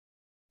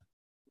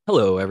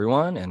Hello,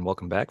 everyone, and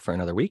welcome back for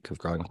another week of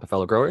Growing with my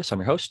fellow growers. I'm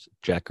your host,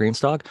 Jack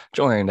Greenstock,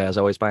 joined as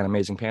always by an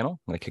amazing panel.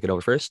 I'm going to kick it over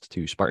first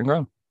to Spartan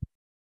Grown.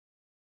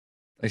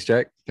 Thanks,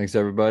 Jack. Thanks,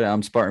 everybody.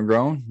 I'm Spartan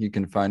Grown. You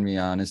can find me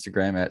on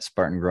Instagram at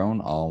Spartan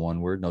Grown, all one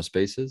word, no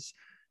spaces.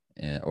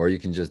 Or you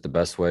can the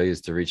best way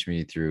is to reach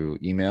me through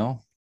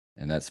email,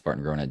 and that's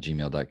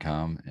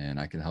spartangrown@gmail.com.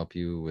 And I can help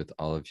you with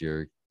all of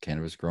your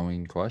cannabis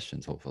growing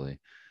questions, hopefully.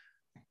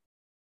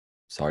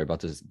 Sorry about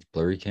this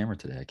blurry camera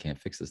today. I can't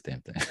fix this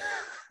damn thing.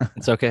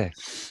 It's okay.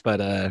 But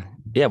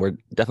yeah, we're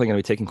definitely going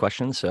to be taking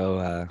questions.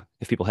 So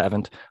if people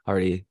haven't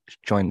already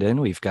joined in,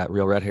 we've got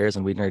Real Red Hairs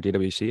and Weedner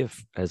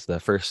DWC as the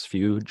first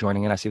few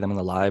joining in. I see them in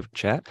the live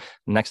chat.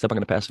 Next up, I'm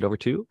going to pass it over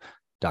to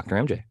Dr.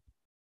 MJ.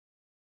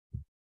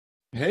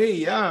 Hey,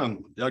 yeah,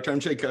 Dr.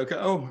 MJ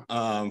Coco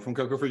from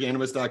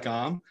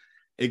CocoFreeCannabis.com.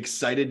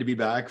 Excited to be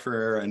back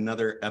for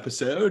another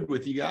episode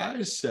with you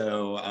guys.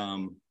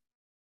 So,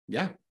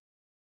 yeah.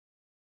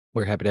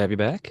 We're happy to have you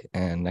back.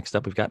 And next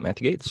up, we've got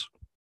Matthew Gates.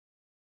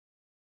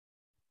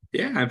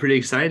 Yeah, I'm pretty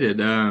excited.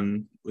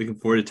 Looking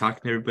forward to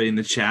talking to everybody in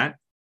the chat.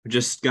 We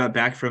just got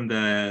back from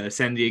the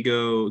San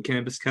Diego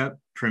Cannabis Cup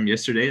from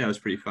yesterday. That was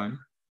pretty fun.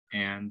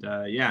 And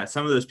yeah,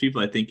 some of those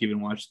people I think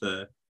even watched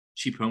the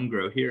Cheap Home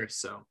Grow here.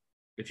 So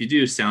if you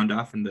do, sound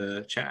off in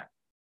the chat.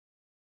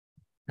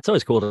 It's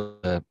always cool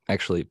to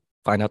actually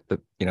find out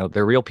that,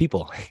 they're real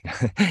people.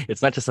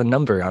 It's not just a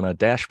number on a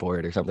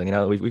dashboard or something.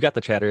 We've got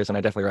the chatters, and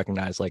I definitely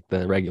recognize like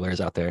the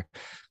regulars out there.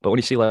 But when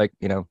you see like,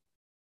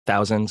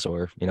 thousands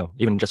or,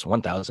 even just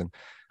 1,000,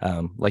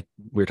 like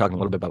we were talking a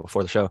little bit about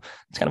before the show,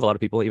 it's kind of a lot of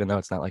people, even though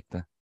it's not like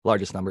the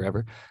largest number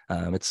ever.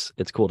 It's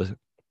cool to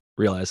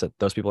realize that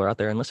those people are out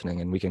there and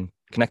listening, and we can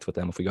connect with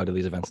them if we go to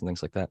these events and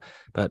things like that.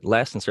 But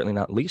last and certainly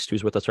not least,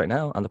 who's with us right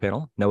now on the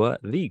panel, Noah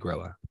the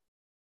Grower.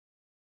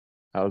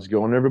 How's it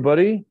going,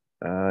 everybody?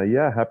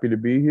 Yeah, happy to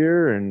be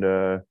here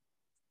and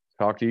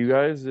talk to you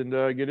guys and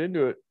get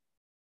into it.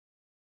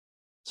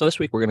 So this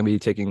week we're going to be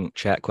taking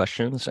chat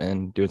questions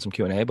and doing some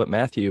Q&A, but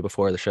Matthew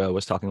before the show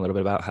was talking a little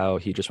bit about how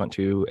he just went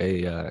to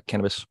a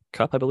cannabis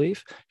cup, I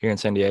believe, here in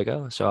San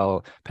Diego. So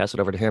I'll pass it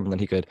over to him, and then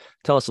he could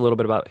tell us a little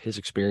bit about his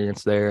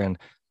experience there and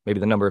maybe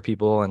the number of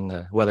people and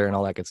the weather and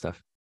all that good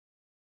stuff.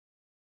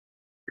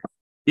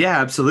 Yeah,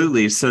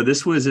 absolutely. So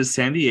this was in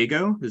San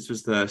Diego. This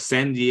was the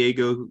San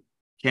Diego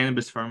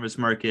Cannabis Farmers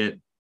Market,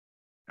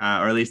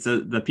 or at least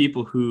the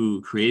people who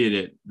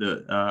created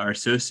it are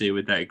associated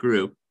with that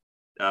group.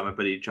 My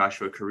buddy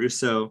Joshua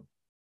Caruso.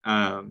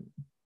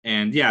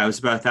 And yeah, it was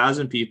about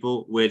 1,000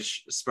 people,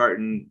 which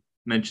Spartan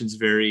mentions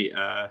very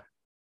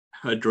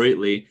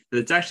adroitly that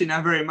it's actually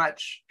not very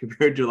much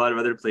compared to a lot of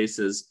other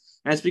places.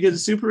 And it's because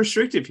it's super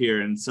restrictive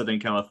here in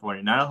Southern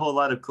California. Not a whole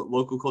lot of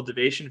local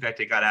cultivation. In fact,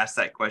 I got asked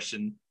that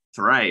question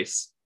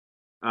thrice.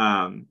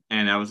 And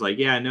I was like,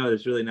 yeah, no,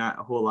 there's really not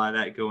a whole lot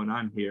of that going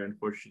on here,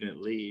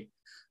 unfortunately.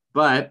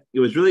 But it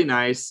was really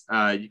nice.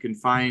 You can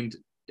find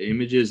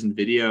images and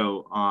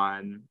video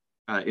on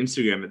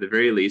Instagram at the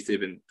very least. They've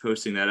been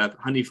posting that up.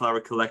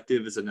 Honeyflower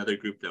Collective is another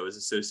group that was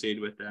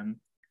associated with them.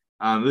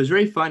 It was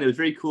very fun. It was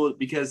very cool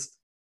because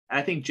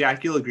I think,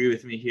 Jack, you'll agree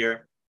with me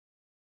here.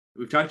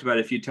 We've talked about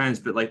it a few times,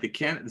 but like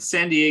the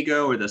San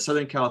Diego or the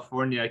Southern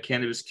California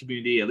cannabis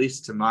community, at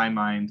least to my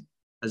mind,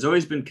 has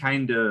always been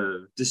kind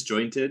of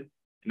disjointed,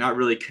 not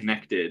really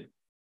connected.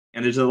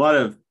 And there's a lot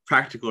of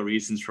practical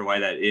reasons for why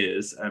that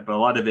is, but a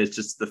lot of it's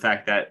just the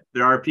fact that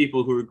there are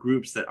people who are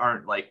groups that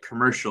aren't like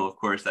commercial, of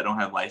course, that don't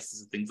have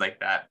licenses and things like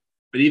that.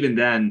 But even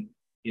then,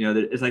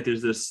 it's like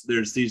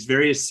there's these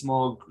various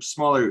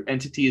smaller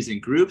entities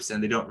and groups,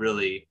 and they don't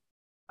really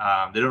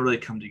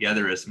come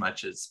together as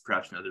much as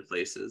perhaps in other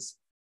places.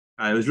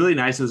 It was really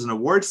nice. It was an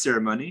awards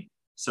ceremony,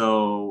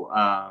 so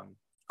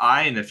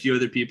I and a few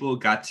other people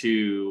got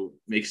to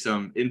make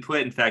some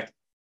input. In fact,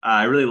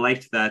 I really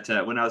liked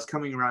that when I was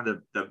coming around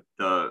the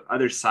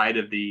other side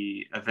of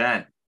the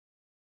event,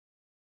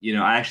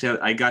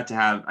 I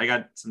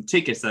got some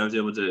tickets that I was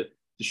able to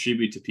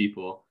distribute to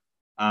people.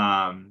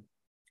 I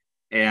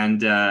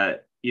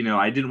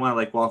didn't want to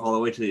like walk all the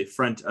way to the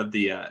front of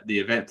the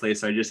event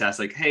place. So I just asked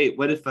like, hey,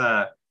 what if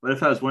I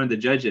was one of the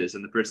judges?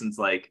 And the person's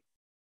like,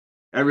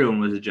 everyone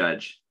was a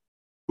judge,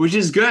 which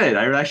is good.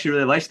 I actually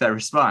really liked that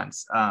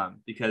response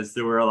because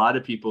there were a lot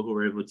of people who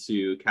were able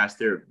to cast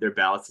their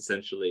ballots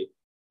essentially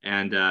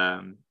and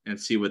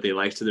see what they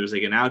like. So there was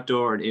like an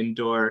outdoor, an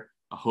indoor,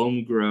 a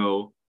home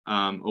grow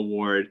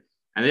award.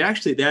 And they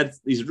had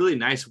these really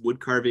nice wood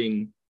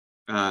carving,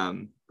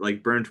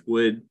 like burnt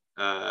wood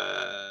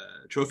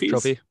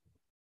trophies.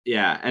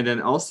 Yeah. And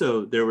then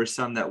also there were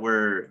some that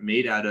were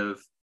made out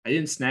of, I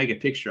didn't snag a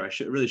picture. I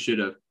should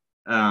have.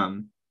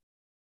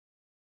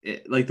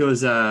 Like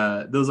those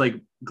like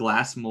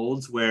glass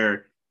molds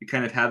where you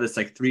kind of have this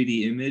like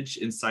 3D image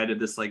inside of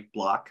this like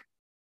block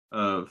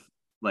of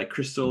like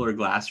crystal or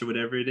glass or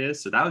whatever it is.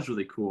 So that was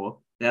really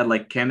cool. They had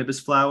like cannabis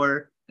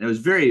flower, and it was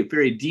very,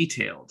 very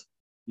detailed,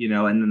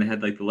 and then they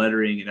had like the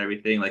lettering and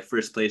everything, like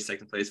first place,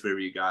 second place, whatever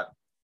you got.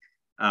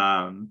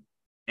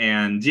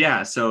 And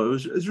yeah, so it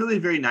was really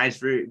very nice,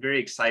 very, very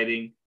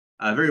exciting,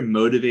 very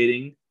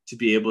motivating to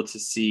be able to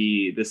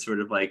see this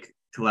sort of like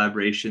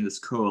collaboration, this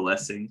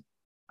coalescing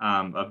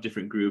of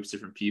different groups,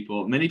 different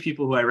people, many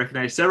people who I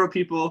recognize, several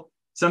people.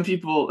 Some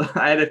people,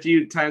 I had a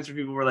few times where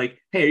people were like,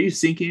 "Hey, are you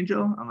Sync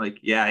Angel?" I'm like,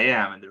 "Yeah, I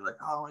am." And they're like,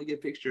 "Oh, I want to get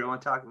a picture.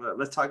 Let's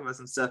talk about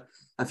some stuff."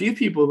 A few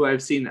people who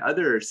I've seen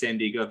other San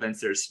Diego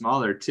events that are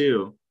smaller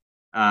too.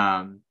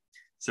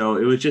 So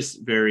it was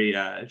just very,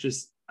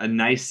 just a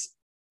nice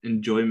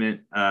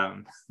enjoyment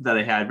that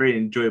I had, very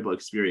enjoyable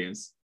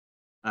experience.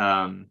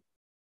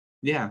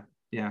 Yeah.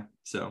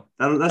 So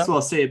that's what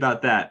I'll say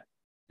about that.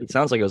 It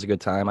sounds like it was a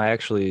good time. I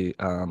actually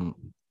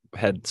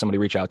had somebody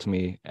reach out to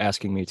me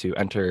asking me to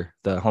enter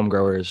the home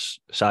growers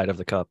side of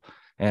the cup,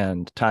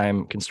 and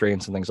time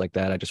constraints and things like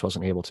that, I just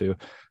wasn't able to.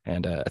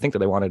 And I think that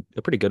they wanted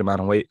a pretty good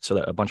amount of weight so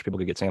that a bunch of people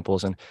could get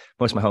samples. And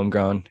most of my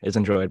homegrown is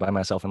enjoyed by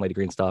myself and Lady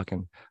Greenstock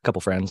and a couple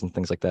friends and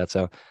things like that.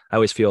 So I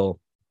always feel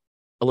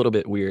a little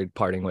bit weird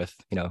parting with,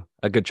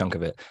 a good chunk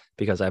of it,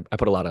 because I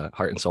put a lot of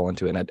heart and soul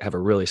into it, and I have a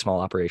really small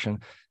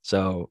operation.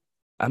 So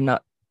I'm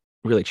not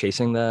really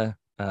chasing the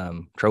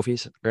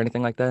trophies or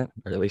anything like that,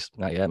 or at least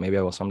not yet. Maybe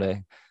I will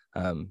someday.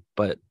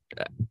 But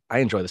I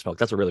enjoy this milk.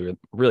 That's what really,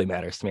 really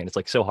matters to me. And it's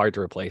like so hard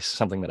to replace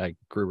something that I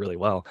grew really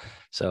well.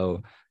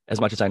 So as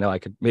much as I know I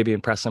could maybe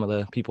impress some of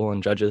the people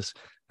and judges,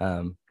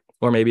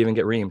 or maybe even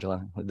get reamed,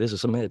 this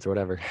is some mids or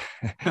whatever.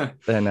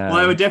 Then well,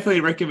 I would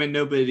definitely recommend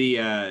nobody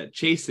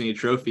chase any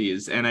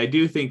trophies. And I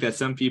do think that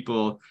some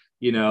people,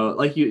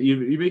 like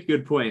you make a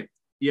good point.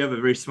 You have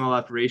a very small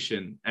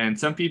operation, and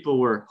some people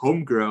were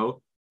home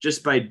grow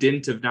just by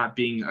dint of not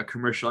being a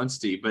commercial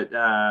entity. But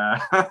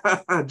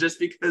just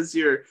because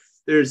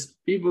there's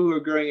people who are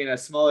growing in a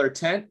smaller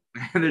tent,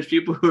 and there's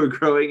people who are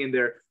growing in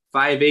their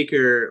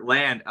 5-acre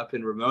land up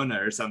in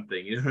Ramona or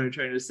something. You know what I'm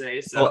trying to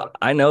say? So well,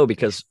 I know,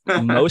 because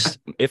most,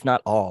 if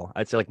not all,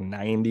 I'd say like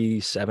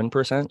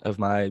 97% of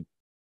my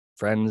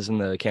friends in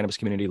the cannabis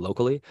community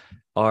locally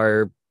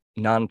are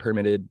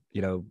non-permitted,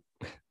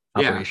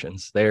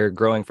 operations. They're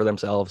growing for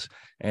themselves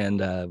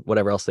and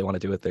whatever else they want to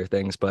do with their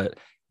things. But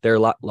they're a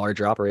lot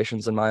larger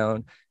operations than my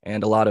own.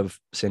 And a lot of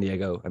San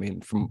Diego, I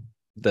mean, from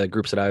the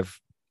groups that I've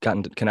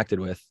gotten connected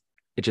with,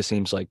 it just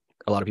seems like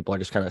a lot of people are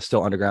just kind of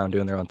still underground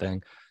doing their own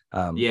thing.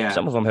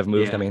 Some of them have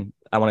moved. Yeah. I mean,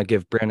 I want to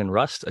give Brandon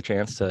Rust a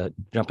chance to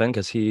jump in,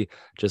 because he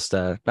just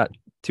not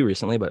too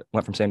recently, but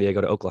went from San Diego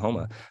to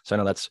Oklahoma. So I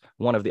know that's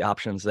one of the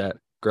options that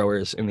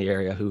growers in the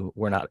area who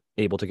were not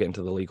able to get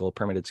into the legal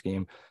permitted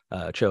scheme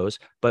chose.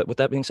 But with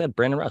that being said,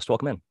 Brandon Rust,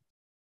 welcome in.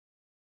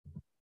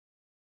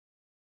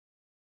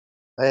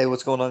 Hey,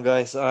 what's going on,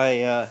 guys?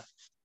 I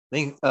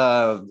think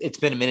it's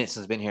been a minute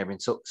since I've been here. I've been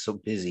so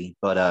busy,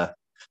 but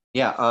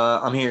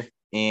I'm here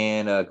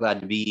and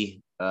glad to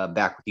be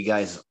back with you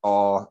guys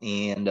all.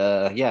 And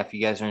if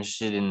you guys are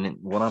interested in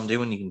what I'm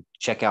doing, you can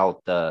check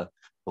out the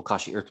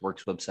Bokashi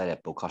Earthworks website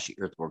at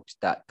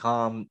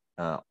bokashiearthworks.com.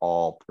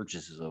 All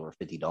purchases over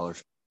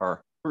 $50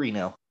 are free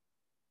now.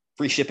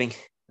 Free shipping,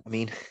 I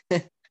mean,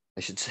 I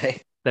should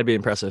say. That'd be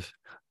impressive.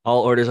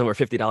 All orders over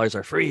 $50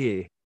 are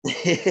free.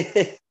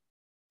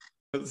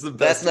 That's the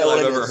best deal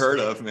I've ever heard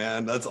of,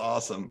 man. That's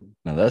awesome.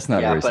 No, that's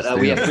not very but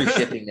we have free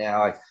shipping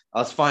now. I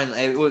was fine.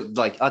 It was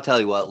like, I'll tell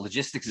you what,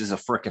 logistics is a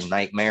freaking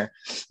nightmare.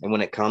 And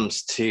when it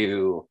comes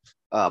to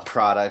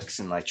products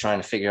and like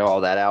trying to figure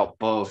all that out,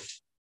 both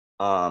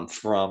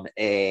from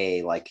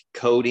a like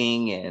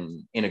coding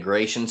and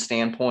integration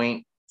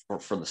standpoint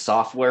for the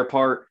software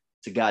part,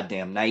 it's a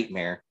goddamn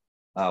nightmare.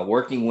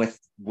 Working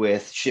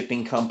with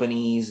shipping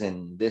companies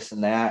and this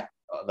and that,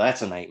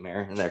 that's a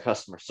nightmare, and their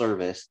customer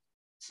service.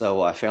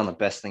 So I found the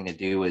best thing to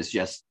do is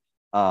just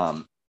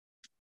add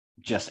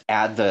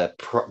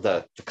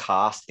the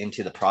cost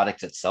into the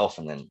product itself,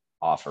 and then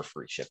offer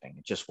free shipping.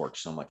 It just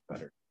works so much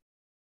better.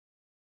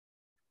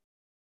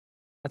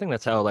 I think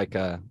that's how like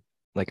a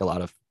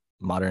lot of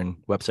modern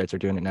websites are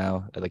doing it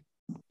now. Like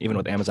even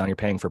with Amazon, you're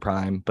paying for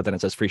Prime, but then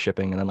it says free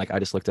shipping. And then like I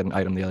just looked at an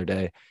item the other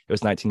day. It was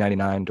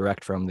 $19.99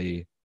 direct from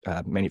the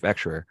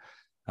manufacturer,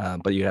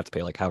 but you'd have to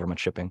pay like however much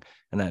shipping.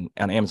 And then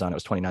on Amazon, it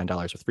was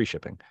 $29 with free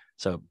shipping.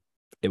 So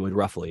it would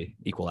roughly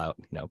equal out,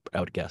 I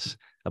would guess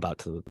about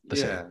to the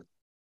same.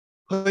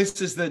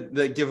 Places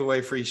that give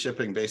away free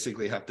shipping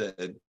basically have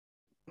to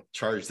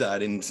charge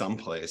that in some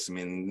place. I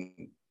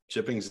mean,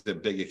 shipping's a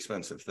big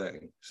expensive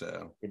thing,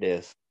 so it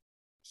is.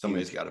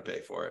 Somebody's got to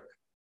pay for it.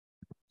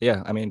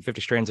 Yeah, I mean,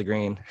 50 Strands of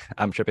Green,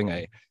 I'm shipping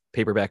a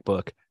paperback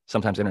book,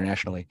 sometimes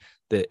internationally.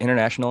 The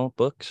international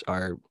books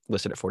are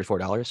listed at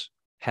 $44.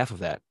 Half of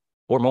that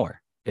or more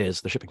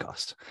is the shipping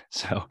cost.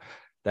 So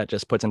that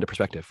just puts into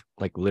perspective,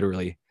 like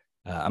literally,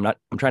 I'm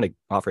trying to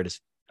offer it as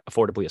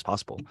affordably as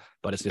possible,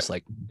 but it's just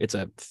like, it's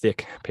a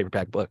thick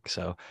paperback book.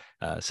 So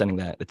sending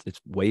that, it's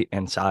weight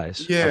and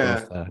size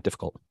are both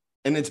difficult.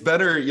 And it's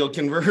better, you'll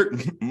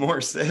convert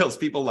more sales.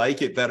 People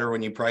like it better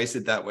when you price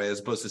it that way, as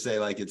opposed to say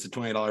like it's a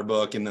 $20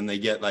 book and then they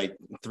get like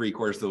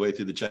 3/4 of the way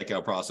through the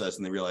checkout process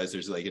and they realize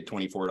there's like a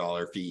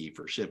 $24 fee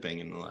for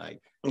shipping, and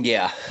like,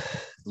 yeah,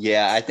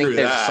 I think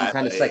there's some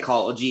kind of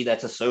psychology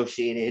that's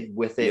associated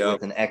with it,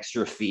 with an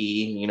extra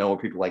fee, where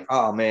people are like,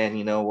 oh man,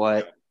 you know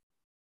what,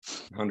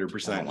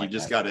 100%. You like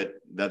just that. got it.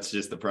 That's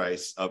just the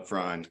price up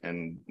front,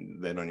 and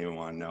they don't even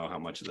want to know how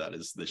much of that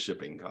is the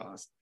shipping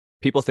cost.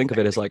 People think of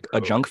it as like a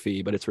junk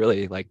fee, but it's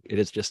really like it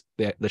is just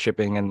the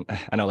shipping. And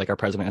I know like our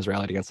president has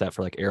rallied against that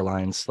for like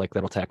airlines, like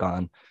that'll tack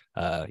on,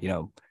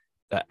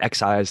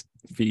 excise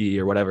fee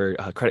or whatever,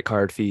 credit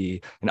card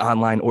fee, an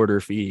online order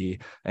fee,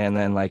 and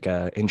then like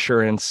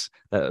insurance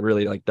that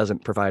really like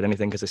doesn't provide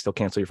anything because they still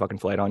cancel your fucking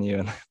flight on you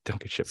and don't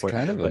get shit It's for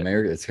kind it. of But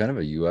America. It's kind of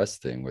a US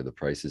thing where the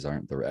prices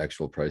aren't the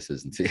actual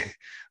prices. And see,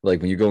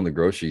 like when you go in the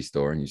grocery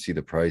store and you see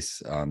the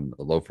price on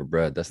a loaf of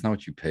bread, that's not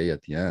what you pay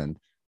at the end.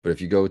 But if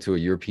you go to a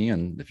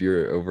European, if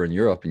you're over in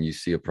Europe and you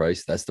see a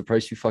price, that's the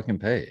price you fucking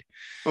pay.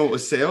 Oh,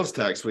 with sales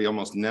tax, we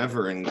almost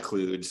never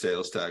include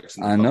sales tax.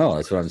 I know.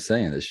 That's what I'm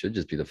saying. It should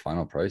just be the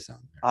final price on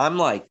there. I'm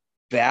like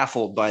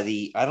baffled by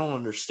I don't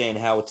understand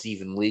how it's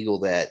even legal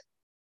that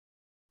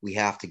we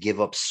have to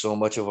give up so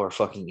much of our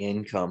fucking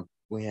income.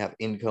 We have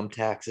income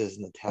taxes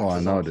and the taxes. Oh,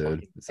 I know, on dude.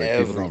 fucking It's like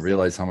people don't everything.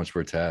 realize how much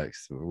we're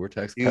taxed. We're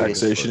taxed. Dude, it's-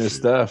 Taxation is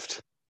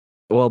theft.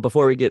 well,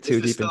 before we get too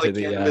This is deep still into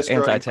a the cannabis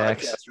growing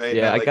anti-tax, podcast, right?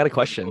 yeah, Not I like got a the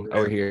question people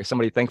over there. here.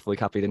 Somebody thankfully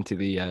copied into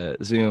the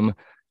Zoom.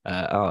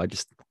 I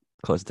just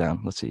closed it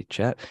down. Let's see,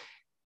 chat.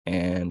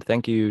 And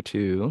thank you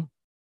to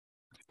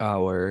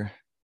our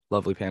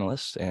lovely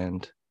panelists.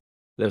 And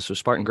this was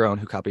Spartan Grown,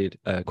 who copied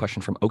a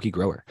question from Okie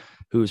Grower,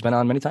 who's been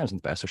on many times in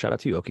the past. So shout out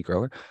to you, Okie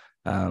Grower.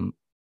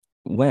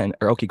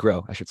 Okie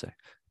Grow, I should say.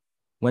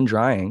 When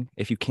drying,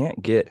 if you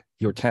can't get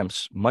your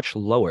temps much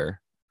lower,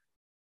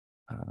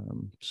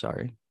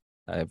 sorry,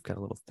 I've got a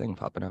little thing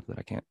popping up that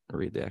I can't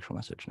read the actual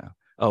message now.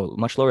 Oh,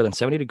 much lower than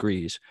 70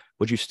 degrees.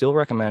 Would you still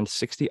recommend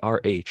 60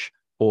 RH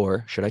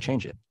or should I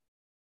change it?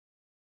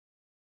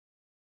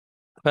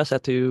 I'll pass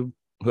that to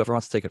whoever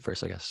wants to take it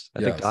first, I guess.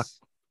 I think Doc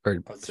or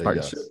I'd say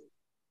Spartans. yes.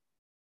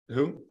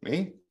 Who?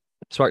 Me?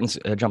 Spartans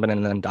jumping in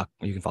and then Doc,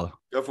 you can follow.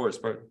 Go for it,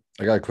 Spartan.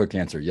 I got a quick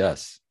answer.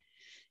 Yes.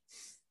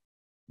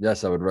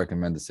 Yes, I would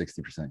recommend the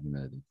 60%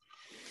 humidity.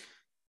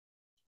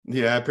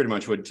 Yeah, I pretty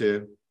much would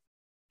too.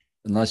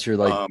 Unless you're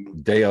like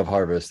day of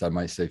harvest, I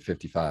might say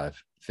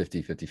 55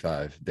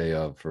 day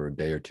of for a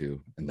day or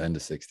two and then to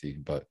 60.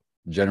 But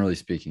generally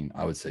speaking,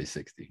 I would say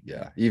 60.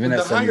 Yeah. Even But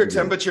at the higher 70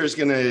 temperature is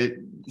going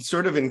to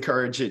sort of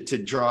encourage it to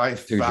dry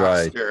too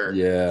faster.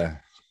 dry. Yeah.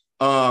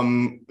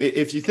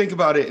 If you think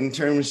about it in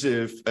terms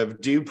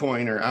of dew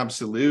point or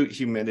absolute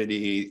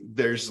humidity,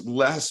 there's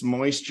less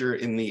moisture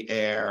in the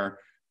air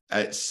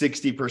at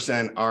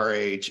 60%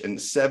 RH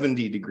and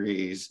 70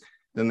 degrees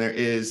than there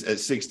is at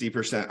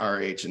 60%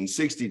 RH and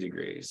 60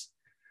 degrees.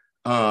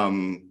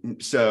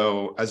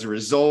 So as a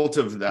result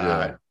of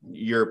that,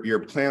 your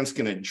plant's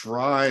going to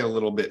dry a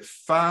little bit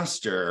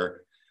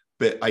faster.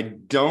 But I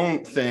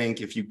don't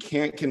think, if you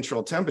can't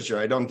control temperature,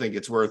 I don't think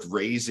it's worth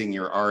raising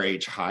your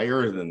RH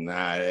higher than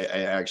that.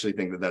 I actually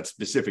think that that's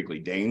specifically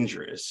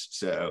dangerous.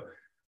 So,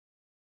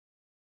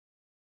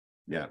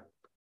 yeah.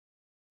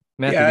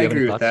 Matthew, Yeah, do I you have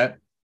any agree with thoughts? that.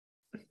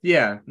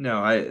 Yeah,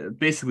 no, I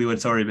basically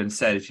what's already been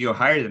said. If you go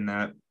higher than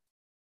that, I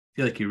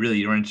feel like you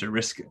really run into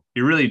risk.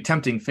 You're really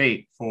tempting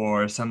fate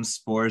for some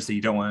spores that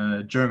you don't want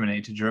to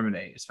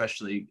germinate,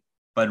 especially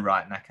bud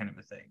rot and that kind of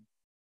a thing.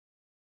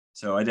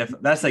 So I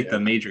definitely that's like the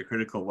major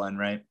critical one,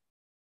 right?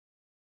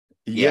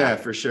 Yeah,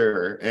 for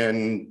sure.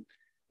 And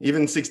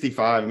even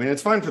 65, I mean,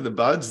 it's fine for the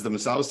buds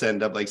themselves to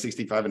end up like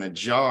 65 in a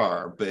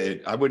jar,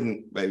 but I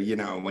wouldn't,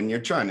 when you're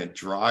trying to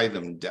dry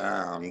them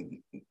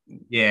down.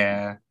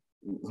 Yeah.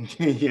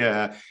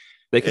 Yeah.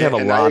 They could have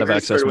a lot of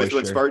excess with moisture.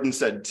 what Spartan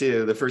said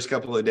too. The first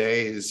couple of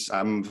days,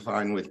 I'm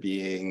fine with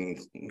being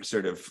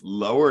sort of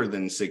lower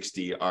than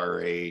 60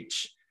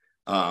 RH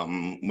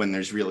when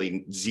there's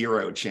really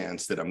zero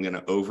chance that I'm going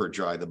to over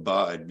dry the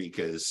bud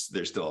because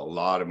there's still a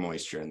lot of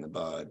moisture in the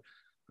bud.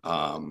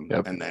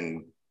 And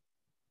then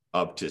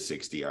up to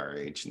 60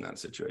 RH in that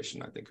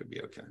situation, I think would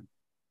be okay.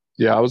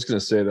 Yeah, I was going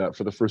to say that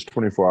for the first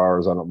 24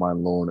 hours, I don't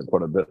mind lowering it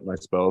quite a bit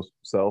myself.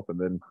 And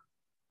then,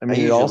 I mean,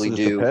 it also just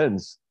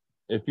depends.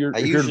 If you're,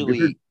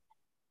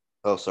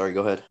 oh, sorry,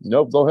 go ahead.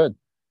 Nope, go ahead.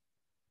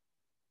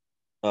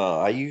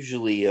 I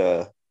usually,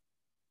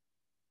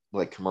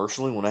 like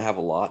commercially, when I have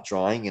a lot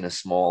drying in a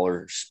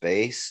smaller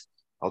space,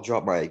 I'll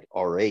drop my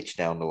RH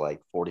down to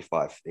like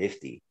 45,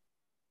 50,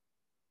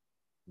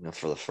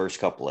 for the first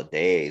couple of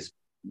days.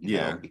 You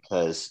know,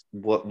 because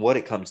what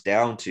it comes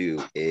down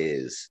to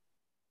is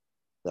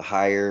the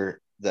higher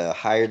the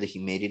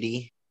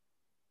humidity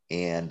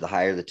and the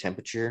higher the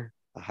temperature,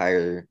 the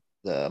higher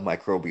the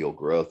microbial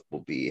growth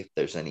will be. If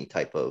there's any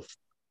type of,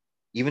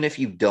 even if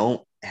you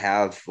don't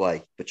have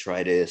like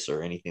botrytis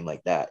or anything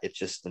like that, it's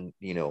just the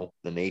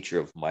nature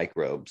of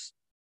microbes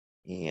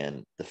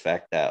and the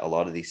fact that a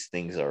lot of these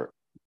things are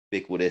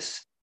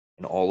ubiquitous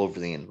and all over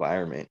the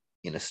environment.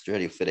 In a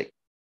stratophytic,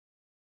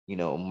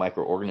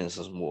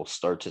 microorganisms will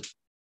start to,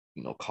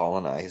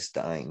 colonize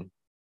dying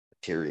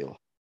material.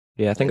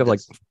 Yeah, I think of like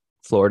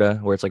Florida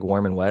where it's like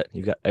warm and wet.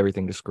 You've got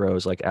everything just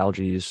grows like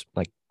algae,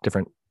 like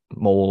different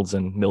molds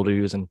and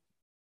mildews and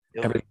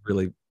everything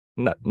really,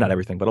 not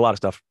everything, but a lot of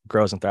stuff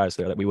grows and thrives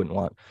there that we wouldn't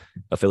want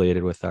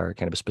affiliated with our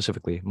cannabis,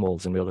 specifically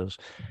molds and mildews.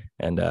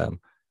 And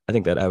I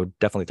think that I would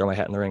definitely throw my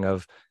hat in the ring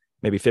of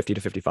maybe 50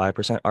 to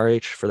 55%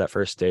 RH for that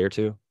first day or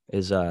two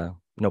is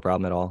no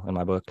problem at all in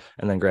my book.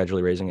 And then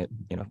gradually raising it,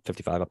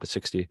 55 up to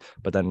 60,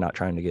 but then not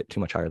trying to get too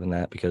much higher than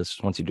that, because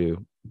once you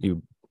do,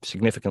 you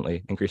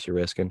significantly increase your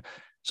risk. And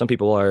some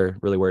people are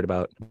really worried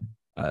about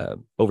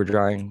over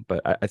drying,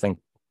 but I think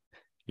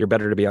you're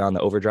better to be on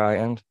the over dry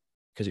end,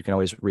 because you can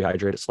always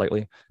rehydrate it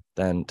slightly,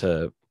 than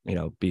to,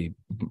 be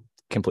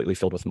completely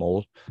filled with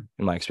mold.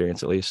 In my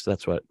experience, at least,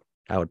 that's what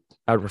I would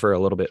prefer, a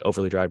little bit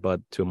overly dried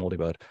bud to a moldy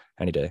bud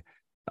any day.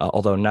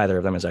 Although neither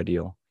of them is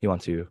ideal. You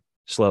want to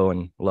slow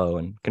and low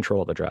and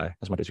control the dry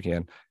as much as you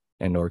can,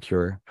 and or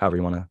cure, however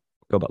you want to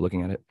go about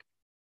looking at it.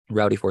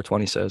 Rowdy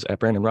 420 says, at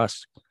Brandon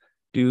Rust,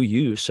 do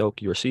you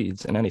soak your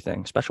seeds in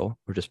anything special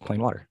or just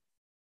plain water?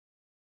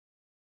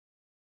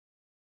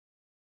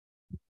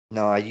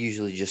 No, I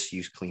usually just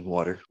use clean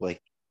water,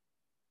 like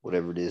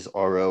whatever it is,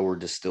 RO or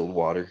distilled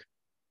water.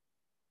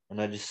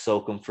 And I just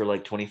soak them for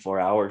like 24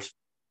 hours.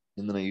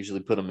 And then I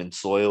usually put them in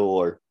soil,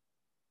 or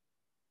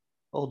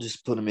I'll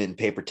just put them in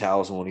paper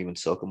towels and won't even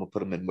soak them. I'll put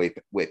them in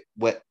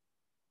wet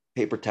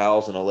paper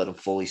towels, and I'll let them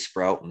fully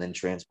sprout and then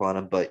transplant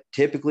them. But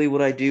typically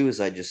what I do is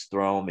I just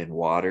throw them in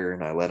water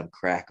and I let them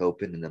crack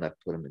open, and then I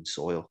put them in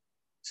soil.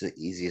 It's the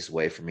easiest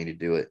way for me to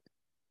do it.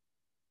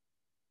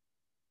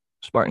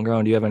 Spartan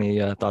Grown, do you have any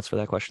thoughts for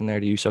that question there?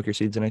 Do you soak your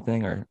seeds in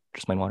anything or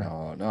just plain water?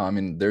 No. I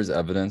mean, there's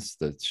evidence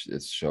that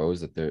it shows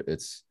that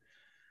it's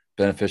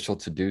beneficial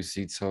to do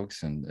seed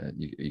soaks, and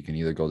you can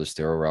either go the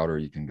sterile route, or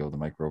you can go the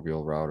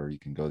microbial route, or you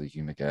can go the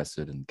humic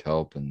acid and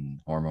kelp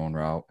and hormone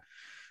route.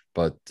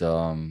 But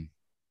I'm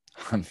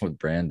with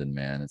Brandon,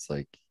 man. It's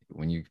like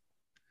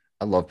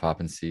I love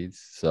popping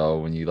seeds. So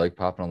when you like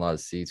popping a lot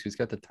of seeds, who's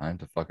got the time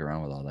to fuck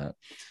around with all that?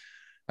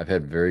 I've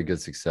had very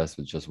good success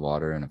with just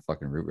water and a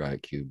fucking root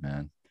riot cube,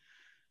 man.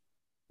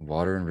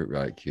 Water and root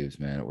riot cubes,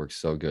 man. It works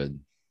so good.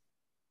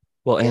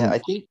 Well, and yeah, I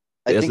think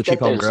as the cheap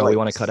home grow, we like,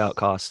 want to cut out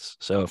costs.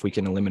 So if we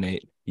can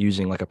eliminate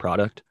using like a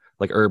product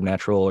like Herb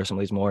Natural or some of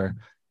these more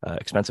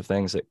expensive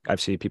things that I've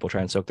seen people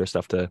try and soak their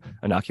stuff to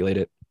inoculate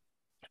it,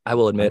 I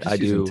will admit I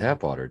do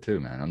tap water too,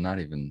 man. I'm not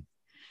even.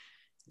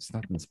 It's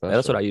nothing special. Yeah,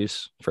 that's what I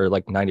use for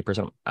like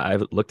 90%.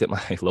 I've looked at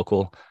my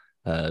local,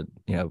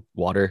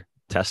 water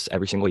tests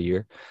every single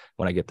year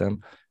when I get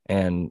them,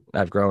 and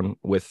I've grown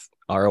with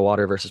RO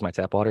water versus my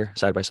tap water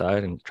side by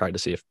side and tried to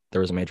see if there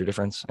was a major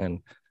difference.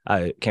 And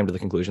I came to the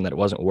conclusion that it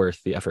wasn't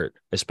worth the effort,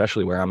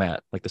 especially where I'm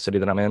at. Like the city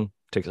that I'm in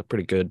takes a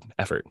pretty good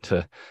effort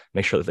to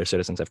make sure that their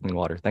citizens have clean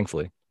water.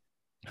 Thankfully,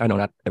 I know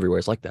not everywhere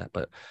is like that,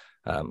 but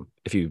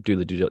if you do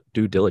the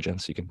due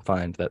diligence, you can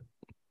find that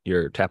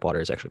your tap water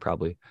is actually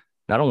probably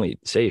not only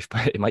safe,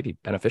 but it might be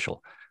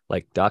beneficial.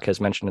 Like Doc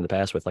has mentioned in the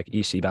past with like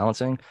EC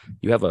balancing,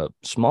 you have a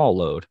small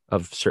load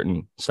of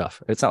certain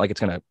stuff. It's not like it's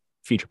going to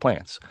feed your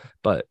plants,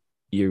 but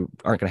you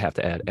aren't going to have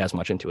to add as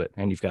much into it.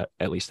 And you've got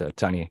at least a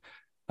tiny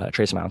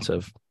trace amounts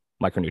of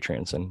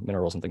micronutrients and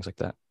minerals and things like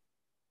that.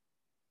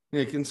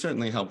 Yeah, it can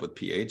certainly help with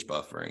pH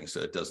buffering.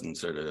 So it doesn't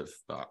sort of,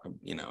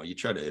 you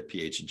try to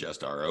pH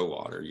adjust RO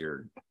water,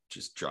 you're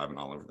just driving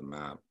all over the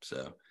map.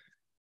 So,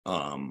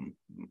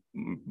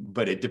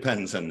 but it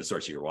depends on the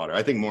source of your water.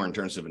 I think more in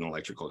terms of an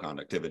electrical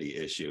conductivity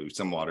issue.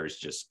 Some water is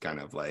just kind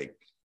of like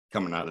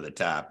coming out of the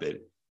tap at,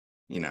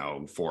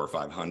 400 or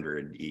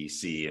 500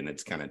 EC, and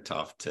it's kind of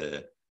tough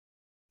to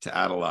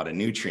add a lot of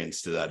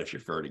nutrients to that if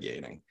you're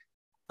fertigating.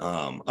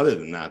 Other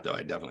than that, though,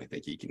 I definitely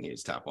think you can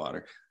use tap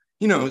water.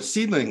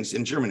 Seedlings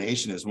in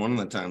germination is one of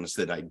the times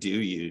that I do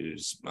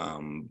use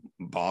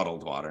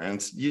bottled water, and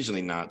it's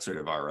usually not sort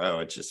of RO,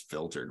 it's just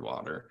filtered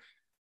water.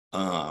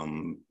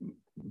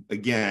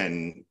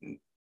 Again,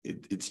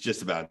 it's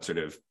just about sort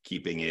of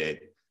keeping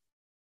it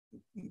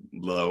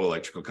low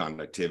electrical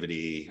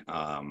conductivity.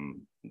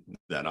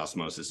 That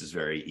osmosis is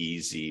very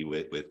easy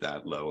with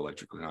that low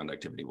electrical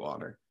conductivity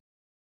water.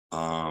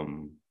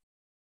 And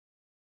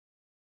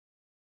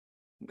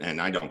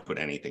I don't put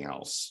anything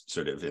else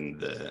sort of in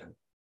the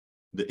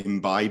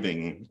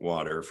imbibing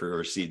water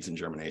for seeds in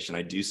germination.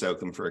 I do soak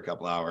them for a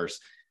couple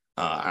hours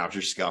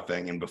after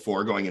scuffing and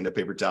before going into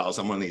paper towels.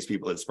 I'm one of these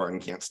people that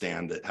Spartan can't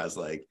stand that has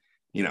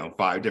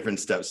 5 different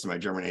steps to my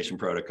germination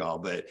protocol,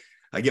 but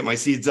I get my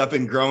seeds up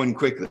and growing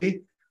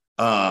quickly.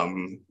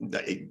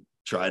 I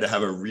try to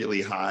have a really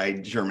high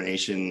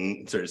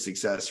germination sort of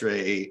success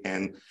rate.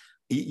 And,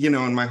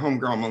 in my home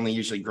grow, I'm only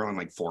usually growing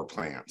like 4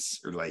 plants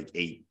or like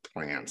 8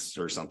 plants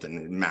or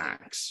something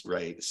max,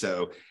 right?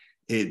 So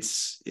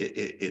it's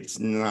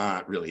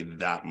not really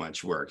that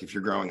much work. If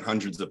you're growing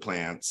hundreds of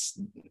plants,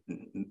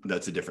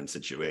 that's a different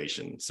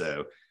situation.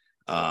 So,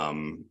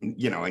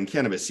 and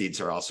cannabis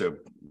seeds are also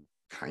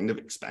kind of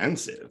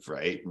expensive,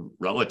 right?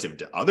 Relative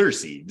to other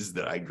seeds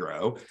that I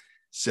grow.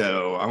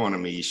 So I want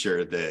to be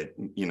sure that,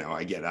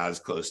 I get as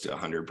close to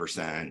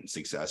 100%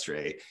 success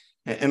rate.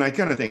 And I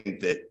kind of think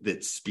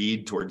that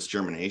speed towards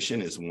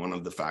germination is one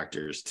of the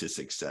factors to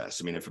success.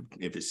 I mean,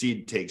 if a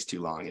seed takes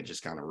too long, it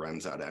just kind of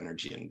runs out of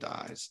energy and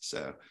dies.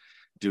 So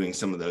doing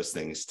some of those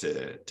things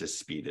to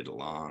speed it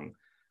along.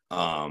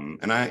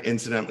 And I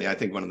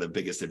think one of the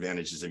biggest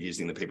advantages of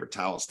using the paper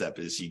towel step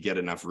is you get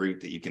enough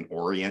root that you can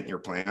orient your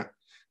plant.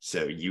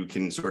 So you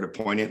can sort of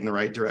point it in the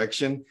right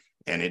direction,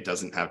 and it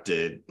doesn't have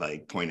to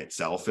like point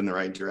itself in the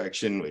right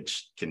direction,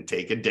 which can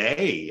take a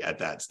day at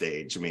that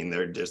stage. I mean,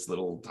 they're just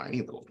tiny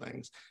little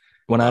things.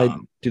 When I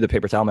do the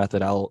paper towel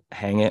method, I'll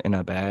hang it in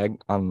a bag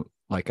on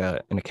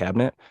in a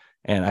cabinet,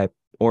 and I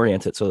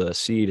orient it so the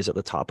seed is at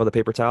the top of the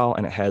paper towel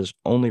and it has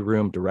only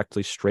room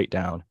directly straight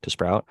down to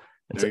sprout.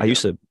 And so I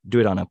used to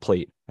do it on a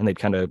plate, and they'd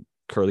kind of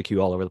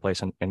curlicue all over the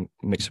place and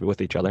mix it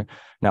with each other.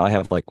 Now I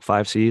have like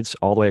 5 seeds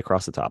all the way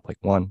across the top, like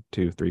 1,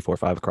 2, 3, 4,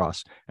 5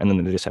 across. And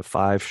then they just have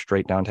 5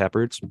 straight down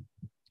taproots.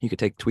 You could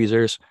take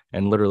tweezers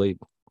and literally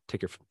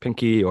take your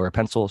pinky or a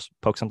pencil,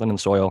 poke something in the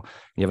soil.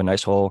 You have a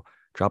nice hole,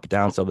 drop it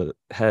down so the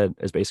head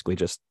is basically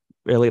just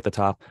really at the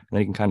top. And then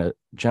you can kind of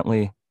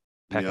gently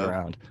peck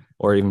around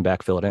or even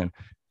backfill it in.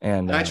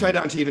 And I try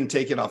not to even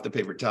take it off the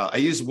paper towel. I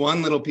use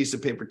one little piece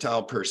of paper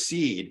towel per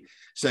seed,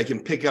 so I can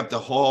pick up the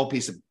whole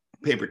piece of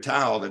paper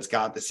towel that's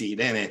got the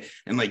seed in it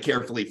and like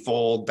carefully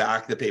fold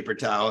back the paper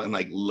towel and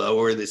like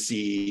lower the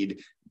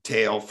seed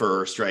tail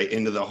first right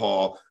into the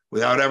hole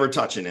without ever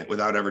touching it,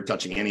 without ever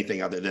touching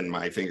anything other than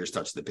my fingers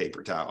touch the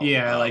paper towel.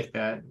 Yeah, I like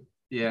that.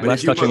 Yeah. But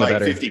if you put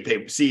like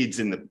 50 seeds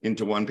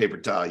into one paper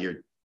towel,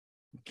 you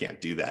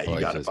can't do that. You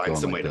got to find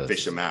some way to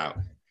fish them out.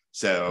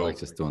 So I like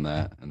just doing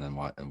that and then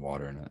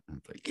watering it. And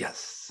it's like,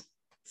 yes,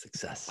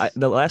 success.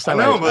 The last time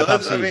we're all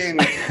sharing.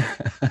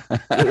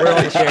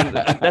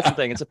 That's the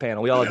thing. It's a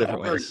panel. We all have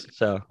different ways.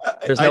 So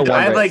there's no one.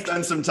 I'd like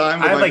spend some time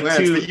with my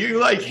plants, but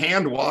you like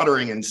hand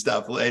watering and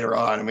stuff later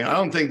on. I mean, I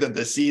don't think that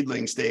the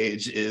seedling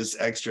stage is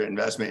extra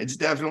investment. It's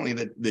definitely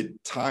the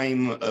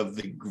time of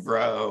the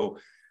grow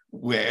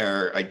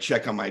where I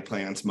check on my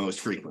plants most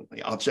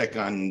frequently. I'll check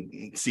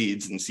on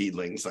seeds and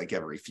seedlings like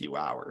every few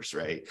hours,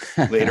 right?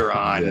 Later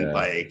on, and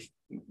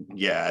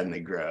they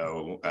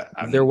grow.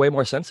 They're way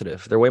more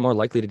sensitive. They're way more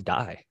likely to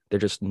die. They're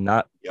just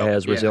not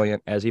as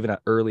resilient as even an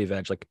early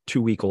veg, like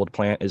 2-week-old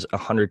plant is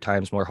 100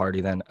 times more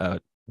hardy than a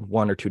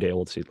 1 or 2 day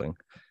old seedling.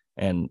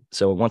 And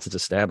so once it's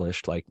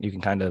established, like you can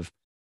kind of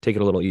take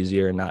it a little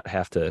easier and not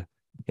have to,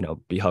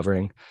 be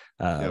hovering.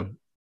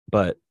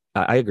 But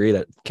I agree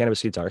that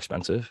cannabis seeds are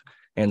expensive.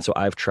 And so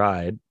I've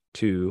tried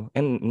to,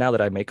 and now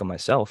that I make them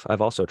myself, I've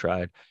also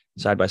tried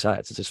side by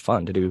sides. It's just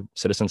fun to do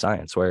citizen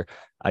science where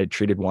I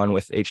treated one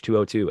with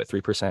H2O2 at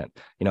 3%,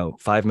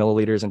 5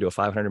 milliliters into a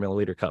 500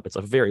 milliliter cup. It's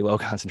a very low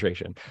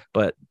concentration,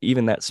 but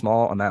even that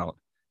small amount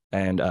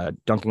and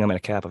dunking them in a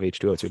cap of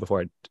H2O2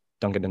 before I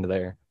dunk it into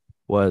there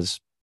was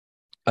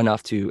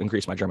enough to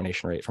increase my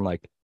germination rate from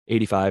like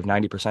 85,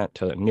 90%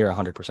 to near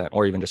 100%,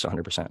 or even just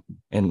 100%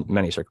 in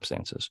many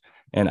circumstances.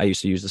 And I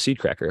used to use the seed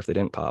cracker if they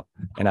didn't pop,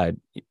 and I'd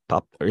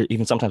pop, or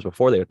even sometimes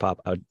before they would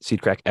pop, I would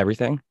seed crack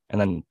everything. And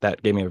then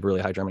that gave me a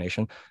really high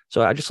germination.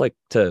 So I just like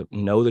to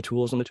know the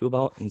tools in the tool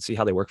belt and see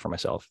how they work for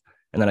myself.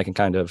 And then I can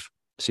kind of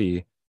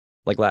see,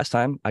 like last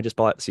time I just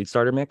bought seed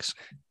starter mix,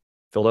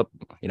 filled up,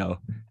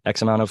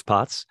 X amount of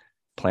pots,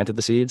 planted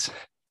the seeds.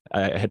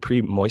 I had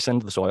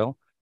pre-moistened the soil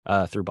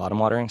through bottom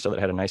watering so that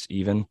it had a nice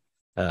even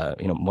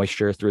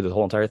moisture through the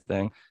whole entire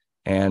thing.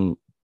 And,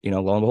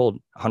 lo and behold,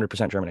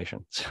 100%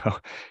 germination. So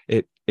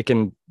it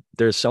can,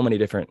 there's so many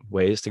different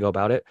ways to go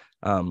about it.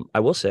 I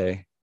will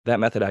say that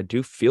method I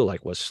do feel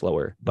like was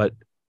slower, but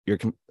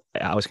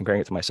I was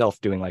comparing it to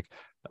myself doing like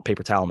a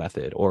paper towel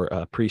method or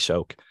a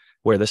pre-soak,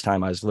 where this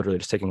time I was literally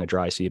just taking a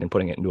dry seed and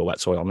putting it into a wet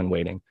soil and then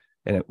waiting.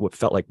 And it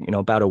felt like,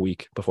 about a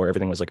week before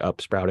everything was like up,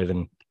 sprouted,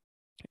 and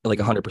like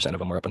 100% of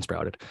them were up and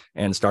sprouted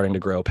and starting to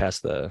grow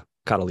past the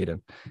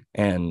cotyledon.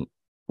 And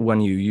when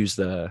you use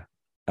the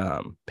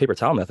paper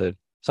towel method,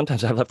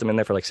 sometimes I've left them in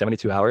there for like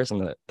 72 hours,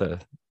 and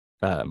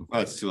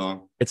it's too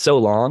long. It's so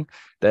long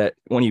that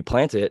when you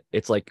plant it,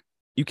 it's like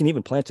you can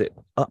even plant it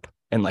up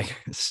and like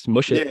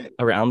smush it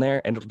around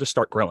there, and it'll just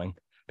start growing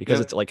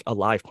because it's like a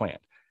live plant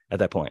at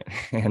that point.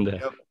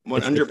 And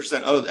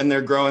 100%. Oh, and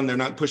they're growing. They're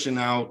not pushing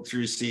out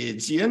through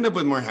seeds. You end up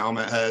with more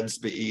helmet heads,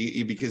 but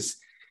because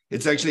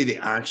it's actually the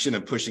action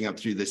of pushing up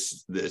through the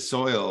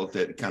soil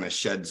that kind of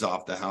sheds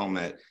off the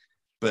helmet.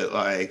 But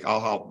like,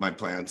 I'll help my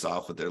plants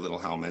off with their little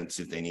helmets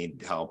if they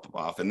need help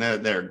off, and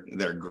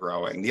they're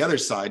growing. The other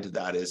side to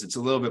that is it's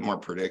a little bit more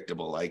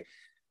predictable. Like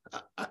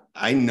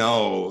I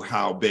know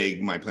how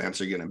big my plants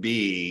are going to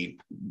be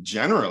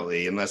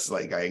generally, unless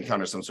like I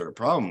encounter some sort of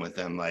problem with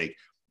them, like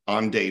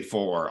on day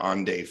 4,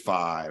 on day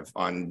 5,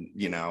 on,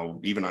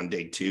 even on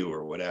day 2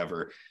 or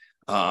whatever,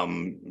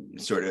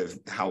 sort of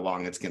how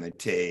long it's going to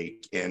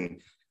take.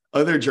 And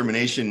other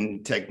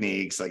germination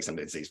techniques, like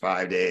sometimes it takes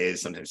 5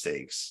 days, sometimes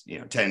takes,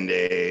 10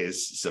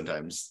 days.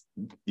 Sometimes,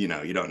 you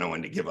don't know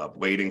when to give up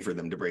waiting for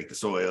them to break the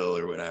soil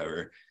or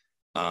whatever.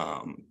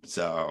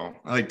 So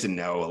I like to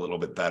know a little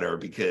bit better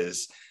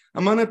because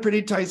I'm on a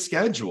pretty tight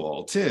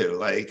schedule too.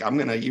 Like I'm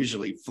going to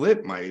usually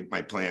flip my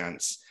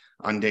plants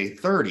on day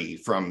 30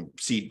 from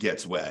seed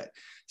gets wet.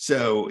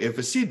 So if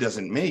a seed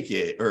doesn't make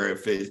it, or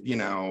if it,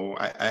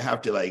 I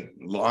have to like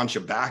launch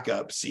a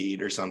backup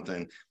seed or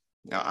something,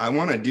 I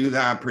want to do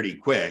that pretty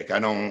quick. I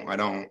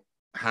don't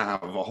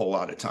have a whole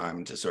lot of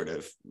time to sort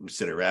of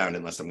sit around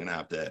unless I'm going to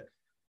have to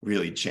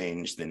really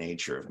change the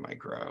nature of my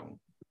grow.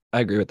 I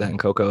agree with that. In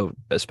cocoa,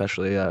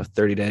 especially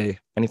 30-day,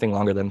 anything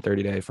longer than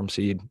 30-day from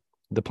seed,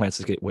 the plants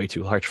just get way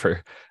too large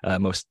for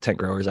most tent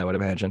growers, I would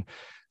imagine.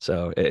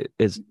 So it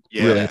is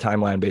really a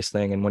timeline based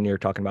thing. And when you're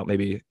talking about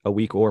maybe a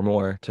week or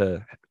more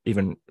to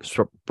even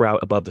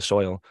sprout above the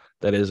soil,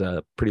 that is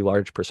a pretty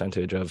large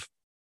percentage of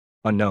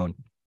unknown.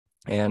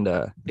 And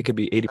it could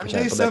be 80%.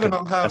 Day 7,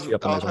 I'll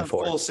have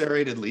full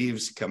serrated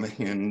leaves coming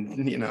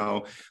in. You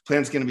know,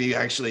 plant's going to be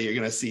actually, you're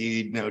going to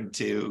see node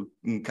 2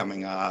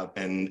 coming up,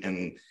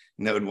 and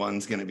node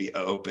 1's going to be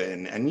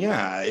open. And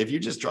yeah, if you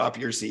just drop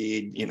your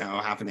seed, you know,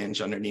 half an inch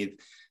underneath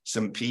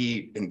some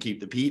peat and keep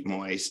the peat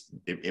moist,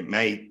 it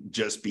might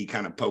just be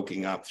kind of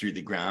poking up through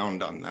the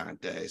ground on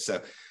that day.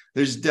 So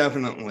there's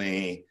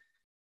definitely,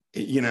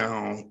 you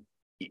know,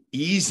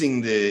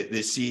 easing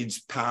the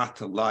seed's path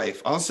to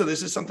life. Also,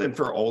 this is something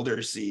for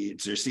older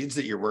seeds or seeds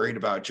that you're worried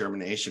about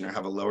germination or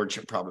have a lower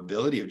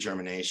probability of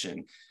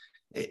germination.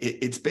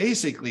 It's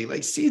basically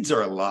like seeds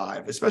are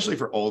alive, especially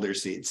for older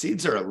seeds.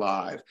 Seeds are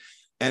alive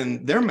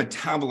and they're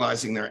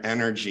metabolizing their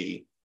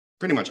energy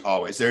pretty much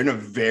always. They're in a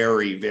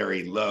very,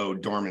 very low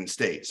dormant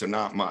state, so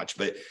not much.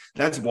 But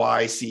that's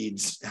why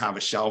seeds have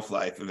a shelf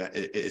life,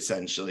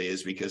 essentially,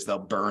 is because they'll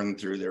burn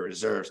through their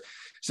reserves.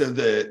 So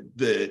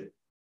the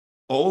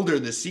older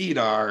the seed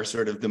are,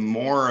 sort of the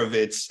more of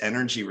its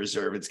energy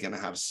reserve it's going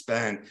to have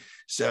spent.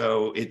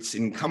 So it's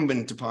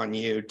incumbent upon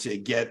you to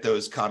get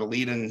those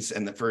cotyledons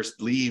and the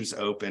first leaves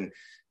open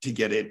to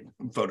get it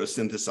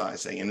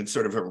photosynthesizing. And it's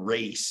sort of a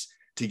race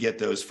to get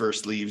those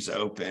first leaves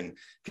open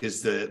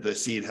because the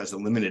seed has a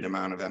limited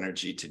amount of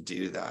energy to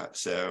do that.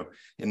 So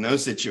in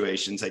those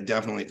situations, I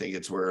definitely think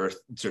it's worth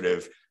sort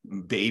of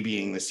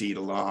babying the seed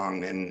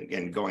along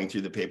and going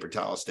through the paper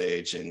towel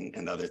stage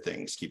and other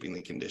things, keeping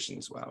the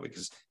conditions well,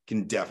 because it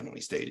can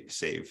definitely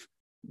save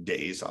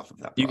days off of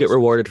that process. You get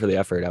rewarded for the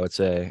effort, I would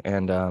say.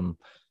 And on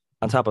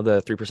top of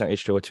the 3%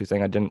 H2O2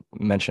 thing I didn't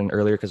mention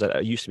earlier, because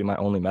it used to be my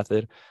only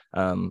method.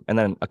 And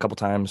then a couple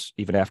times,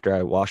 even after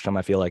I washed them,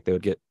 I feel like they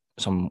would get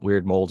some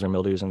weird molds or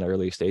mildews in the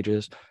early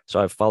stages. So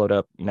I've followed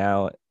up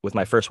now with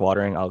my first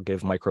watering. I'll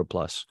give Microbe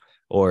Plus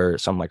or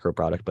some micro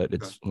product, but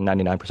it's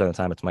 99% of the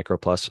time it's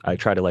Microbe Plus. I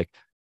try to, like,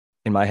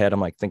 in my head,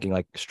 I'm like thinking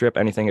like strip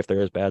anything if there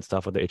is bad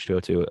stuff with the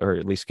H2O2, or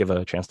at least give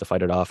a chance to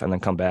fight it off, and then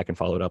come back and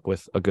follow it up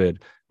with a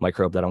good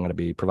microbe that I'm going to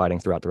be providing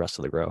throughout the rest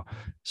of the grow.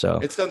 So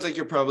it sounds like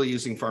you're probably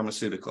using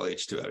pharmaceutical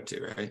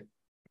H2O2,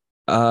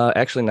 right?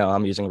 Actually, no,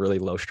 I'm using really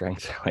low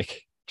strength,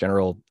 like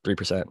general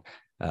 3%.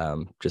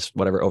 Just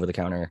whatever over the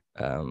counter.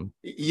 So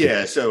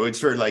it's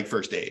for like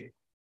first aid.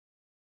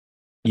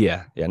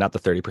 Yeah, not the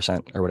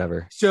 30% or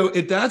whatever. So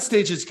at that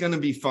stage, it's going to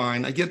be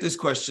fine. I get this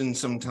question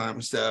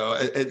sometimes. So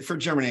for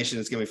germination,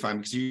 it's going to be fine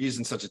because you're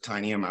using such a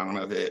tiny amount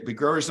of it. But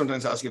growers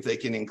sometimes ask if they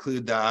can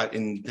include that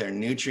in their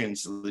nutrient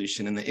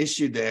solution. And the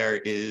issue there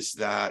is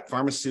that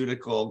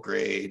pharmaceutical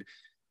grade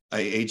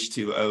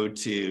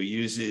H2O2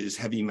 uses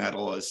heavy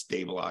metal as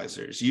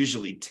stabilizers.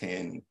 Usually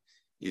tin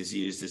is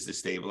used as the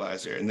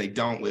stabilizer, and they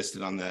don't list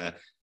it on the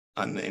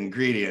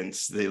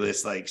ingredients. They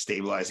list like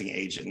stabilizing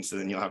agents,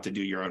 and then you'll have to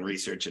do your own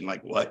research and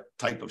like what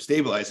type of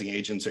stabilizing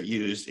agents are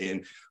used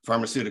in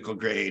pharmaceutical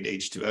grade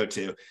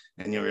H2O2,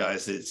 and you'll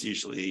realize that it's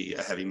usually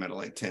a heavy metal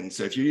like tin.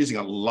 So if you're using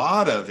a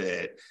lot of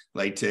it,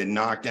 like to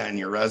knock down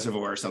your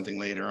reservoir or something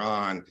later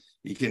on,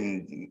 you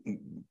can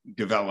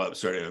develop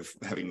sort of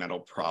heavy metal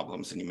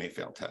problems, and you may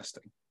fail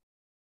testing.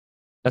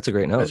 That's a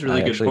great note. That's a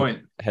really good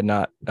point. Had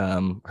not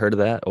heard of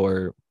that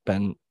or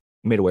been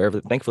made aware of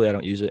it. Thankfully, I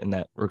don't use it in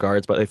that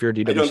regards. But if you're a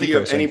DWC, I don't think you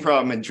have any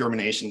problem in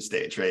germination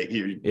stage, right?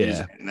 You're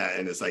using that,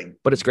 and it's like.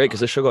 But it's great because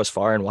this show goes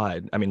far and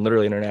wide. I mean,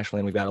 literally internationally,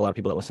 and we've got a lot of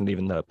people that listen to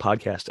even the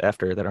podcast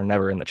after that are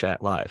never in the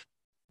chat live.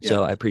 Yeah.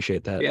 So I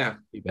appreciate that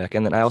feedback.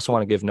 And then I also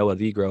want to give Noah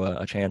the Grow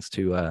a chance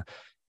to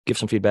give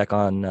some feedback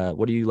on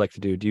what do you like to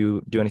do? Do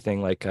you do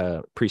anything like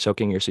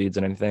pre-soaking your seeds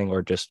and anything,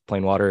 or just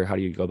plain water? How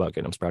do you go about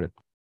getting them sprouted?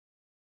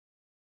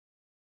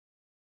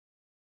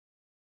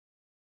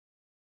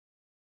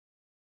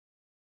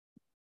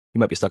 You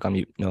might be stuck on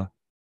mute, Noah.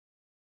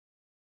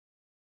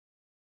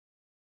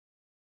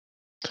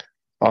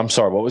 I'm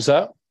sorry, what was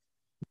that?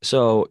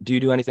 So do you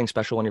do anything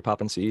special when you're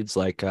popping seeds,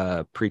 like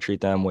pre-treat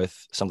them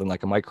with something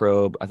like a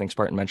microbe? I think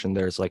Spartan mentioned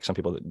there's like some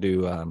people that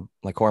do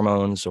like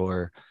hormones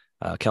or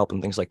kelp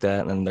and things like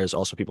that. And then there's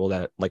also people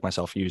that, like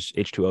myself, use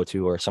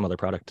H2O2 or some other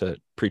product to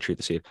pre-treat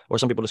the seed. Or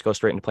some people just go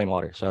straight into plain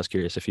water. So I was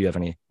curious if you have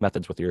any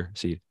methods with your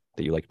seed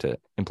that you like to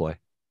employ.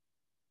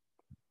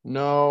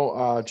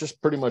 No,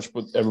 just pretty much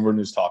what everyone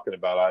is talking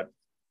about.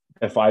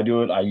 If I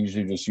do it, I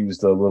usually just use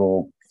the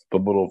little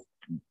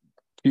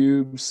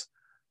cubes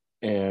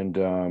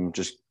and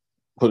just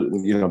put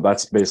it,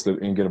 that's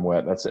basically, and get them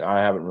wet. That's it.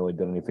 I haven't really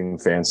done anything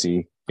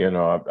fancy.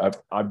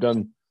 I've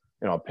done,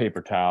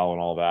 paper towel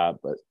and all that,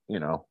 but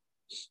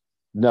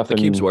nothing.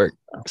 The cubes work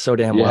so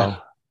damn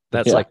well.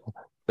 That's like,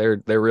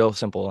 they're real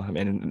simple. I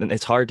mean,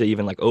 it's hard to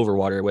even like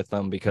overwater with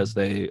them because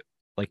they,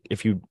 like,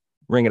 if you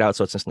wring it out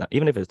so it's just not,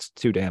 even if it's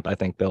too damp, I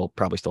think they'll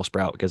probably still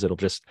sprout because it'll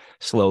just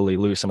slowly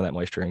lose some of that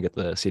moisture and get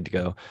the seed to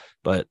go.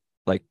 But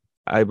like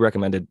I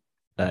recommended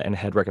and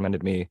had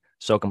recommended me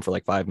soak them for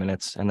like 5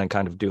 minutes and then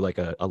kind of do like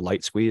a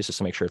light squeeze just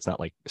to make sure it's not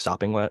like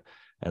sopping wet,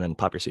 and then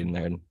pop your seed in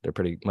there and they're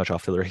pretty much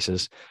off to the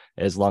races.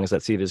 As long as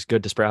that seed is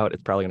good to sprout,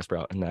 it's probably going to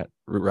sprout in that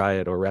Root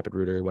Riot or Rapid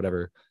Rooter or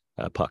whatever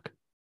puck.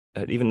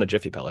 Even the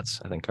Jiffy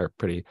pellets, I think, are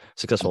pretty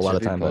successful a lot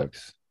of time.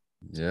 Pucks.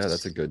 Yeah,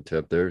 that's a good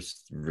tip. They're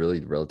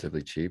really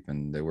relatively cheap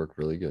and they work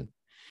really good.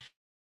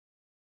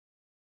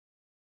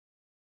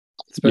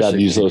 Especially I've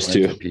used those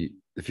too.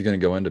 If you're going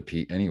to go into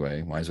peat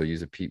anyway, might as well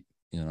use a peat,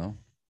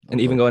 And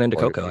even going into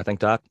cocoa, I think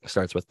Doc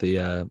starts with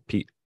the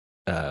peat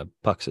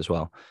pucks as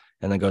well,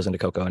 and then goes into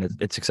cocoa, and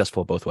it's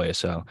successful both ways.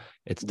 So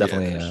it's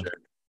definitely sure.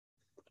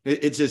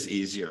 It's just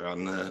easier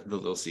on the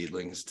little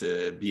seedlings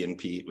to be in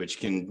peat, which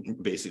can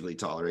basically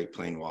tolerate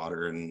plain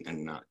water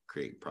and not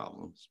create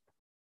problems.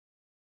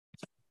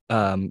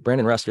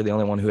 Brandon Rust, you're the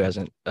only one who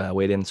hasn't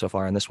weighed in so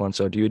far on this one.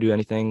 So do you do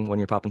anything when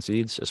you're popping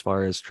seeds as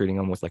far as treating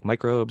them with like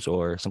microbes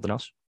or something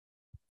else?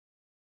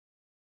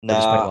 No,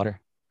 just plain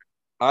water?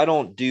 I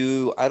don't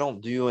do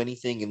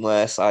anything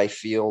unless I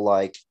feel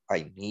like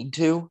I need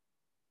to.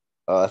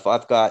 If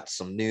I've got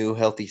some new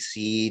healthy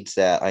seeds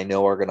that I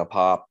know are going to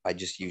pop, I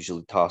just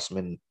usually toss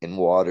them in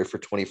water for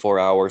 24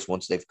 hours.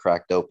 Once they've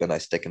cracked open, I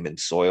stick them in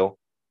soil.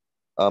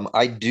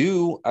 I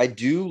do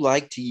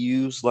like to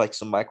use like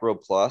some Micro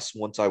Plus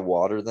once I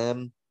water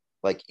them,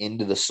 like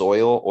into the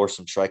soil, or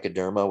some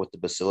trichoderma with the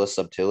Bacillus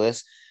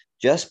subtilis,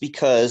 just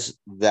because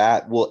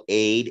that will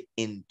aid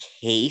in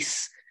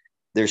case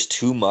there's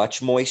too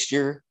much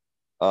moisture.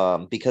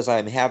 Because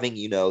I'm having,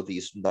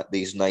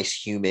 these nice,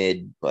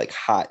 humid, like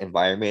hot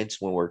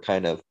environments when we're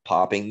kind of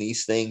popping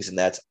these things, and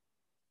that's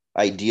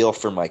ideal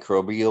for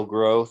microbial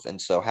growth. And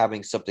so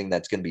having something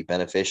that's going to be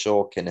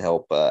beneficial can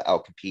help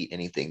outcompete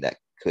anything that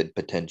could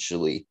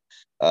potentially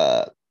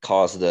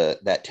cause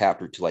that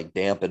taproot to like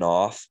dampen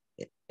off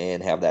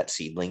and have that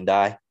seedling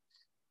die.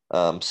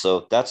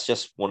 So that's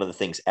just one of the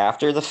things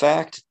after the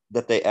fact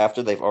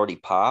after they've already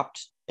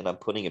popped and I'm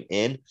putting them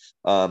in.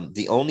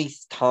 The only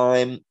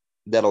time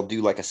that I'll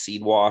do like a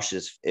seed wash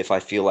is if I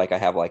feel like I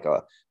have like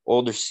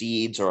older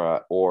seeds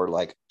or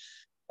like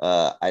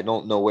I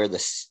don't know where the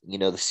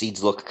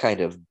seeds look kind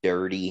of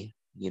dirty,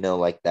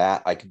 like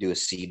that. I could do a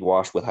seed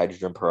wash with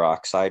hydrogen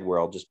peroxide where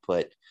I'll just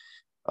put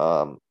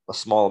a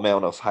small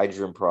amount of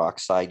hydrogen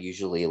peroxide,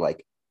 usually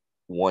like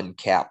 1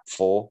 cap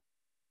full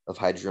of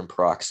hydrogen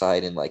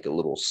peroxide in like a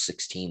little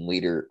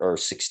 16-liter or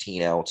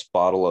 16-ounce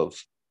bottle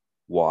of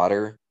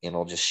water, and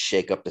I'll just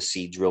shake up the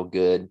seeds real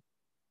good.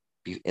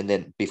 And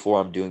then before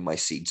I'm doing my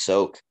seed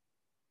soak,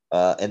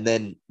 and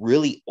then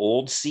really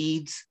old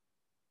seeds,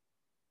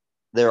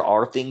 there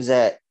are things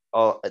that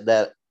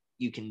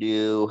you can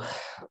do.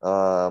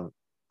 I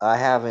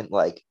haven't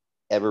like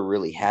ever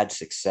really had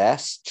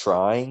success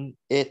trying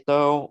it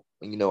though.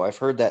 I've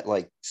heard that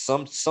like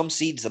some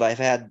seeds that I've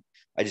had,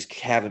 I just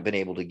haven't been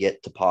able to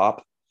get to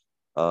pop.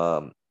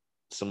 Some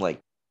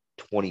like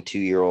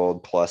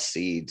 22-year-old plus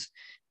seeds.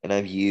 And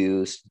I've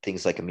used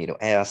things like amino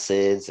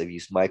acids. I've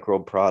used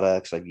microbe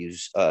products. I've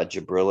used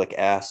gibberellic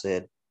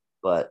acid,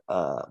 but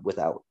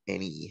without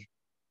any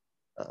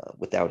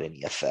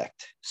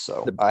effect.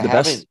 So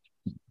best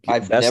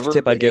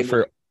tip I'd give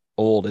for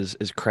old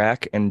is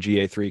crack and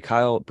GA3.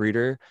 Kyle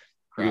Breeder,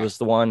 he was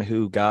the one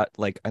who got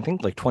like I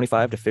think like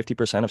 25 to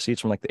 50% of seeds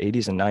from like the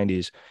 80s and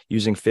 90s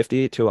using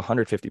 50 to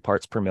 150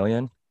 parts per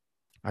million.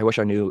 I wish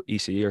I knew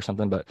EC or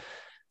something, but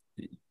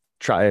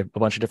try a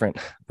bunch of different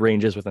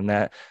ranges within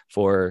that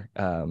for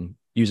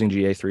using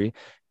GA3.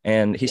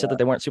 And he said that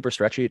they weren't super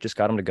stretchy. It just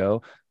got them to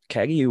go.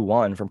 Kagyu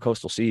 1 from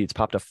Coastal Seeds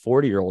popped a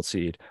 40-year-old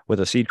seed with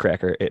a seed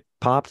cracker. It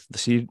popped, the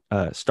seed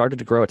started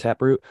to grow a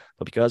taproot,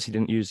 but because he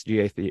didn't use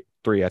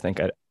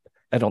GA3,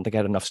 I don't think I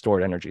had enough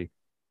stored energy.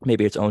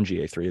 Maybe its own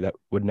GA3 that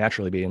would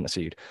naturally be in the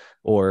seed,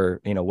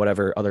 or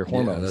whatever other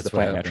hormones the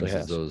plant naturally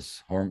has.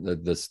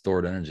 The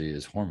stored energy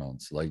is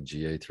hormones like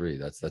GA3.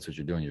 That's what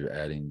you're doing. You're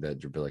adding that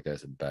gibberellic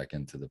acid back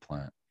into the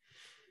plant.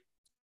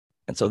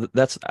 And so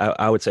that's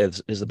I would say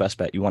is the best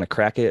bet. You want to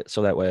crack it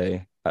so that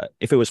way,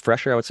 if it was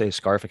fresher, I would say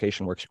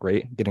scarification works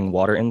great. Getting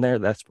water in there,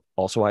 that's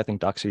also why I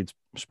think dock seeds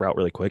sprout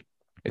really quick.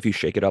 If you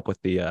shake it up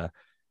with the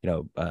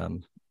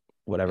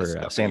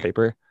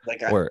sandpaper.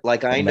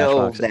 I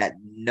know that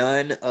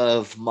none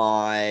of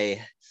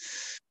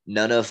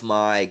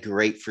my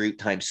grapefruit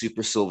times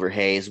super silver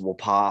haze will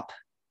pop,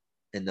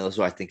 and those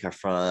I think are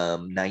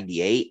from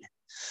 98.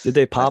 Did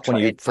they pop when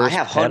you first? I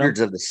have hundreds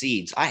of the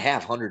seeds. I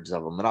have hundreds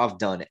of them, and I've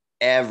done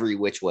every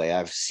which way.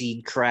 I've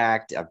seed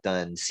cracked. I've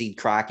done seed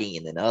cracking,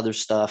 and then other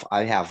stuff.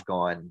 I have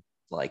gone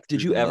like.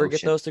 Did you ever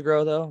get those to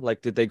grow though?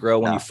 Like, did they grow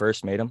when you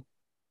first made them?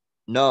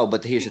 No,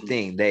 but here's the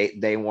thing: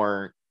 they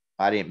weren't.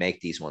 I didn't make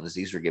these ones.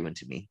 These were given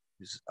to me.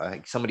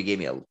 Somebody gave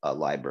me a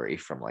library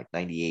from like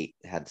 98.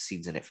 It had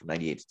seeds in it from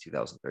 98 to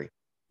 2003.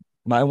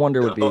 My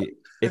wonder would be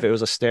if it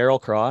was a sterile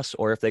cross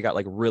or if they got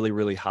like really,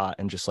 really hot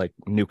and just like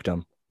nuked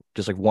them.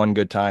 Just like one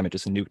good time, it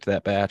just nuked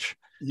that batch.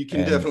 You can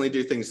definitely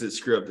do things that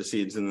screw up the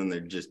seeds and then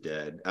they're just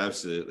dead.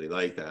 Absolutely,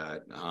 like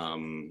that.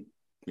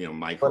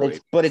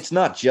 Microwave. But it's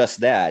not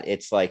just that.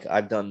 It's like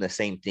I've done the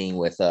same thing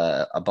with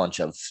a bunch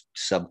of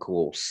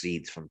Subcool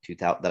seeds from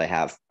 2000 that I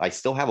have. I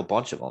still have a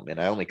bunch of them, and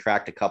I only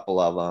cracked a couple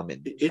of them.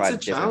 And it's a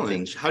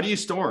challenge. How do you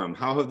store them?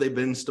 How have they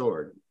been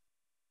stored?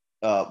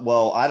 These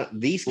Well,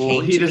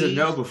 came he to doesn't me,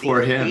 know before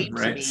these him, came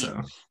to right? me-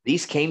 So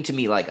These came to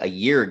me like a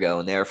year ago,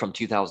 and they're from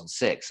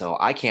 2006. So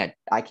I can't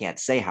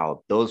say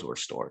how those were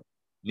stored.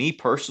 Me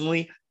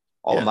personally,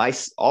 all of my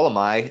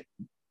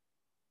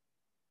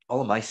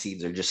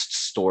seeds are just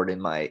stored in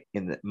my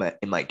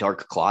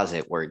dark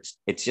closet where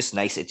it's just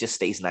nice. It just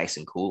stays nice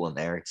and cool in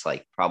there. It's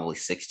like probably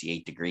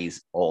 68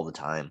 degrees all the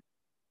time.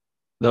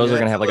 Those are Yeah,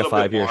 going to have like a little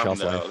bit 5-year warm, shelf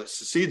though. life.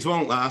 Seeds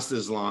won't last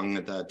as long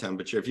at that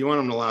temperature. If you want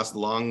them to last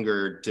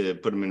longer, to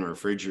put them in a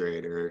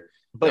refrigerator.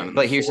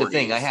 But here's the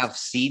thing: I 40s. have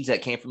seeds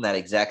that came from that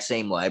exact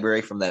same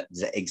library from that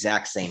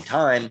exact same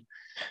time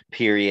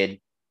period.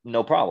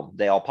 No problem.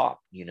 They all pop.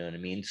 You know what I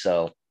mean?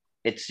 So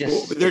it's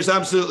just There's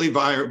absolutely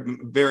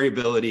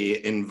variability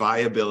in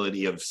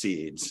viability of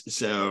seeds.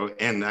 So,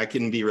 and that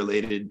can be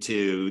related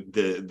to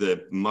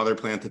the mother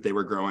plant that they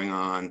were growing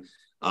on,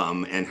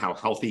 and how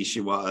healthy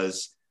she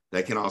was.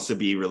 That can also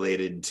be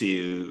related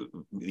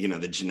to,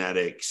 the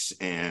genetics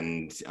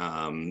and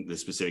the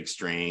specific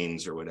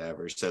strains or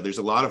whatever. So there's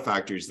a lot of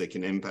factors that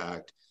can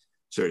impact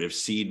sort of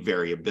seed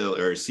variability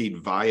or seed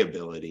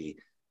viability.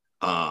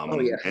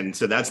 And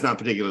so that's not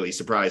particularly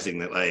surprising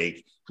that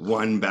like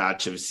one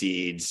batch of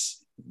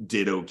seeds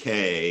did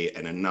okay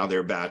and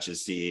another batch of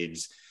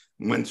seeds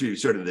went through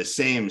sort of the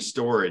same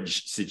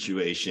storage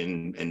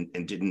situation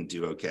and didn't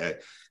do okay.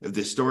 If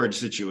the storage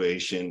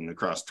situation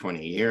across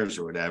 20 years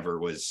or whatever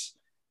was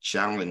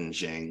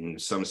challenging,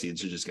 some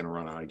seeds are just going to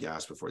run out of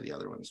gas before the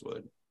other ones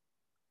would.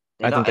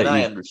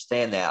 I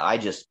understand that. I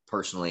just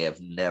personally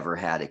have never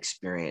had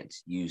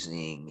experience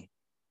using,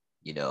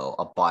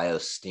 a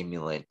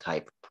biostimulant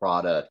type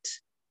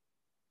product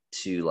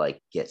to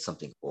like get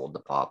something old to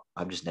pop.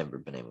 I've just never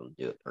been able to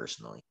do it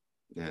personally.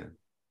 Yeah.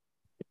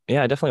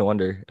 Yeah, I definitely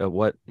wonder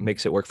what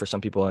makes it work for some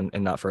people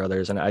and not for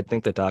others. And I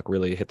think that Doc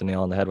really hit the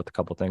nail on the head with a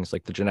couple of things,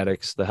 like the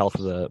genetics, the health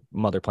of the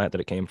mother plant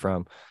that it came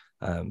from.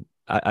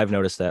 I've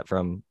noticed that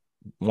from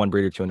one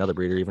breeder to another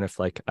breeder, even if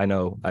like I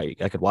know I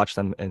could watch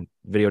them and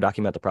video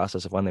document the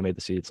process of when they made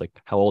the seeds, like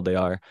how old they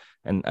are.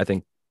 And I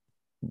think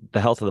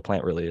the health of the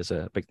plant really is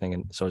a big thing,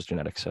 and so is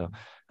genetics. So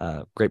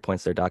great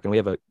points there, Doc. And we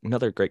have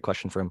another great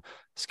question from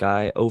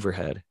Sky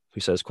Overhead, who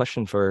says,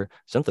 question for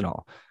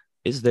Synthanol.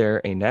 Is there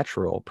a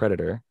natural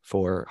predator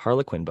for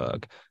Harlequin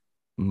bug,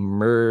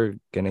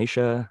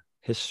 Mergantia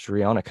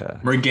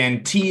histrionica?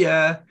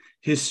 Mergantia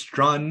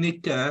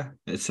histrionica.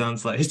 It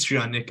sounds like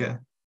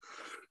histrionica.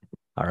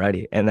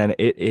 Alrighty. And then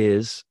it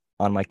is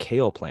on my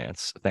kale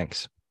plants.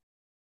 Thanks.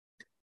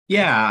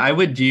 Yeah, I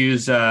would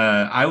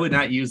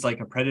not use like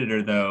a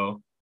predator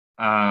though.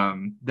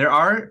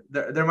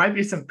 There might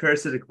be some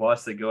parasitic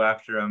wasps that go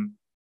after them.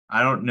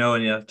 I don't know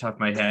any off the top of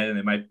my head, and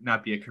it might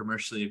not be a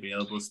commercially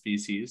available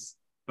species.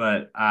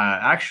 But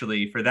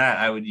actually, for that,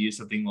 I would use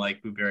something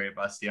like Beauveria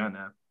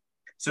bastiana.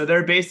 So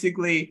they're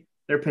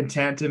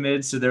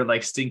pentantamids, so they're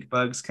like stink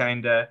bugs,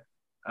 kind of.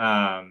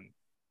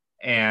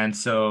 And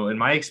so, in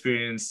my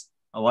experience,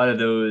 a lot of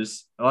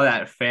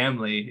that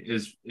family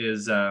is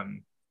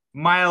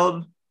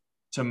mild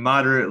to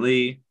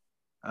moderately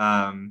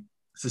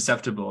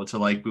susceptible to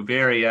like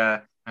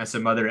Beauveria and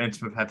some other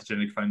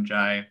entomopathogenic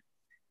fungi.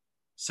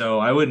 So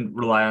I wouldn't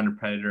rely on a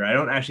predator.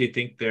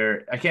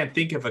 I can't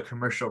think of a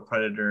commercial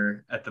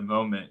predator at the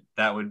moment.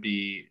 That would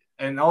be,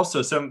 and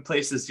also some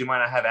places you might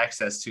not have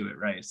access to it,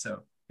 right?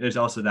 So there's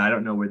also that. I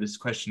don't know where this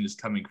question is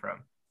coming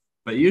from,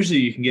 but usually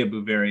you can get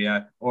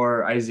Beauveria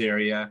or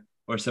Eiseria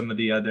or some of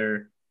the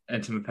other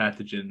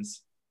entomopathogens.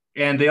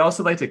 And they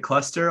also like to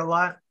cluster a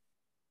lot.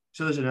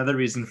 So there's another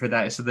reason for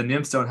that. So the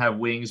nymphs don't have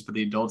wings, but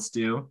the adults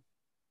do.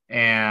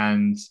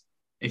 And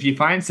if you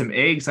find some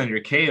eggs on your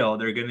kale,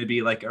 they're going to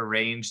be like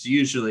arranged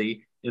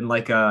usually in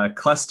like a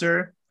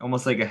cluster,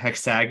 almost like a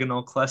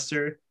hexagonal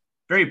cluster.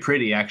 Very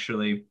pretty,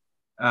 actually.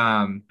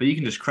 But you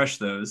can just crush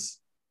those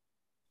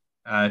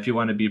if you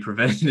want to be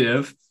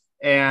preventative.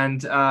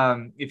 And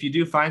if you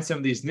do find some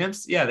of these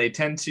nymphs, yeah, they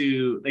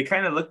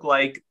kind of look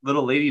like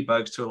little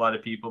ladybugs to a lot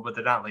of people, but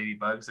they're not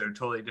ladybugs. They're a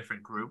totally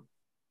different group.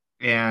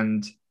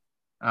 And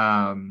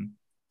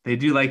they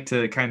do like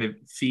to kind of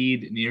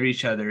feed near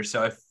each other.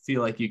 So I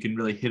feel like you can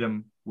really hit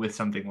them with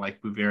something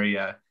like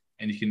Beauveria,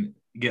 and you can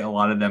get a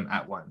lot of them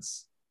at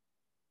once.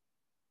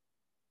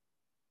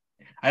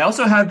 I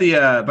also have they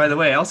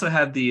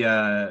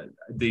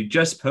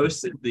just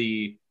posted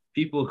the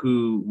people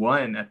who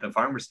won at the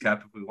Farmers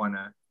Cup, if we want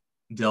to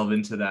delve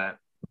into that.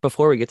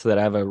 Before we get to that,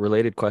 I have a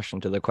related question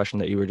to the question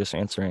that you were just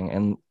answering.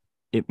 And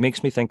it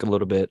makes me think a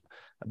little bit,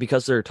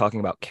 because they're talking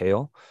about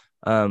kale.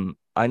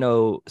 I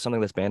know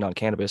something that's banned on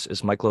cannabis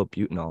is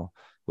myclobutanol,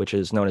 which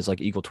is known as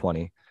like Eagle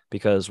 20,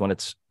 because when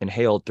it's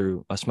inhaled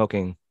through a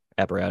smoking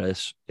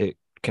apparatus, it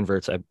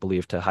converts, I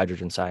believe, to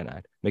hydrogen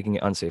cyanide, making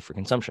it unsafe for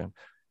consumption.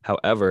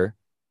 However,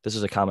 this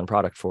is a common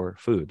product for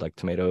food, like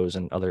tomatoes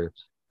and other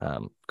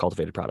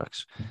cultivated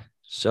products.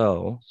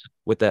 So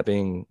with that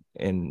being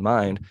in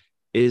mind,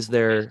 is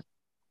there,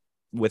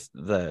 with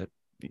the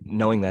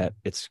knowing that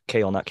it's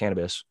kale, not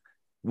cannabis,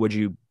 would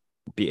you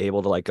be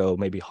able to like go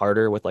maybe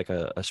harder with like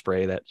a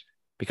spray that,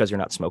 because you're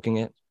not smoking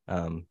it,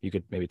 you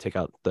could maybe take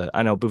out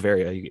I know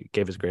Bavaria, you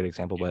gave us a great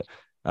example, but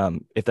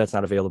if that's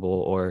not available,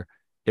 or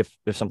if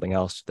something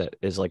else that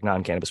is like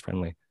non-cannabis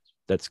friendly,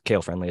 that's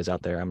kale friendly is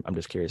out there, I'm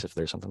just curious if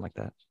there's something like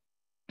that.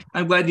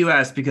 I'm glad you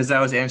asked, because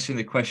I was answering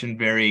the question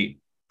very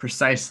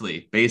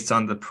precisely based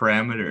on the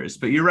parameters.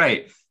 But you're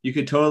right. You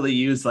could totally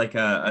use like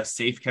a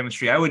safe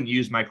chemistry. I wouldn't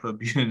use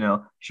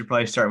myclophenol. Should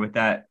probably start with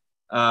that.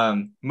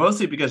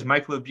 Mostly because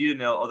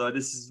myclophenol, although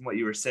this isn't what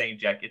you were saying,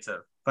 Jack, it's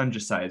a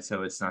fungicide,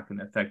 so it's not going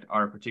to affect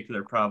our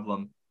particular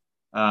problem.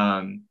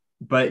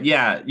 But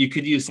yeah, you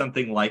could use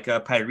something like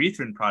a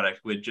pyrethrin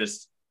product, would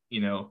just,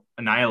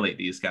 annihilate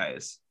these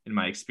guys, in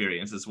my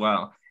experience as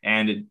well.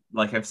 And it,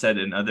 like I've said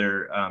in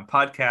other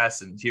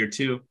podcasts and here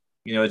too,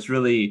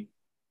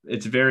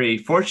 it's very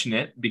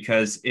fortunate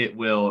because it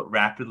will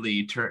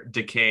rapidly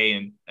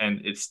decay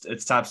and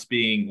it stops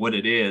being what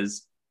it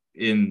is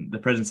in the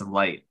presence of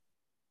light.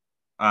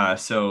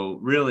 So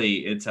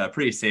really, it's a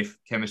pretty safe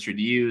chemistry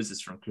to use.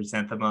 It's from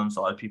chrysanthemums.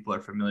 A lot of people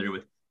are familiar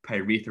with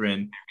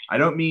pyrethrin. I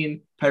don't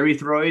mean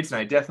pyrethroids, and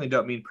I definitely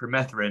don't mean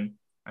permethrin.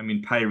 I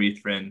mean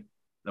pyrethrin.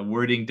 The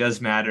wording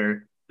does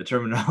matter. The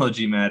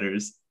terminology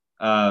matters.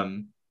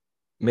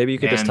 Maybe you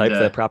could just type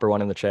the proper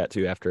one in the chat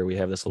too after we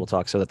have this little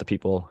talk, so that the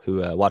people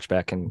who watch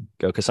back can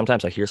go. Because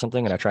sometimes I hear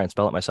something and I try and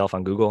spell it myself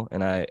on Google,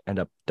 and I end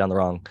up down the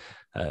wrong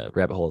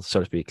rabbit hole,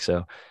 so to speak.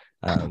 So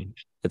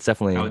it's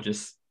definitely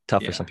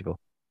tough for some people.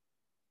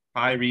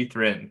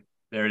 Pyrethrin.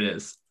 There it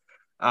is.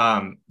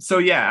 So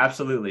yeah,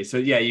 absolutely. So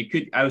yeah,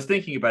 I was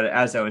thinking about it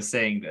as I was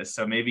saying this.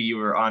 So maybe you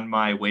were on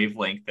my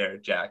wavelength there,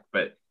 Jack.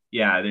 But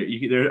yeah,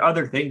 there are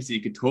other things that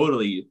you could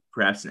totally,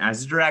 perhaps an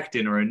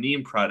azadirachtin or a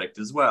neem product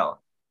as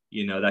well.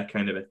 That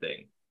kind of a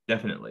thing.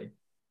 Definitely.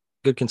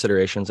 Good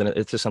considerations. And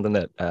it's just something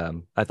that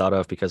I thought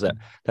of because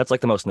that's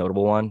like the most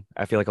notable one.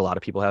 I feel like a lot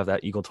of people have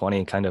that Eagle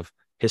 20 kind of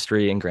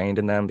history ingrained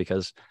in them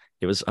because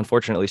it was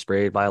unfortunately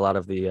sprayed by a lot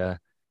of the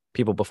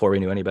people before we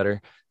knew any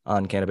better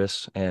on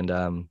cannabis.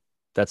 And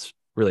that's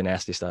really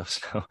nasty stuff.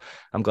 So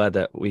I'm glad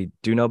that we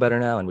do know better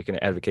now, and we can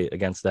advocate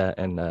against that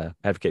and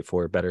advocate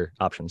for better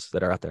options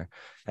that are out there,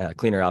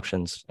 cleaner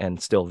options,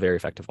 and still very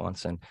effective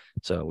ones. And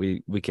so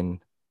we can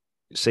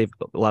save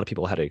a lot of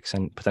people headaches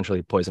and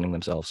potentially poisoning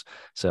themselves.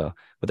 So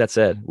with that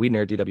said, We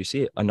Nerd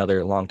DWC,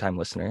 another longtime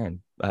listener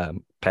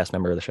and past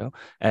member of the show,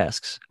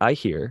 asks, I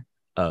hear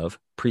of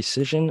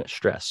precision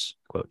stress,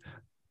 quote,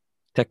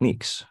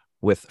 techniques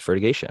with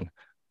fertigation.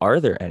 Are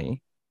there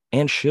any,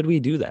 and should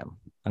we do them?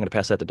 I'm going to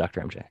pass that to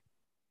Dr. MJ.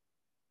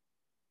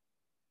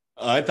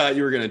 I thought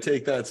you were going to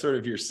take that sort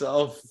of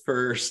yourself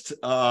first.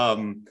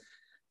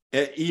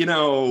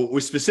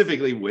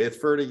 Specifically with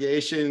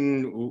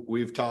fertigation,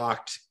 we've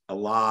talked a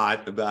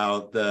lot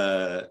about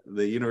the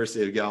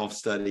University of Guelph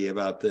study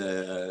about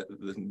the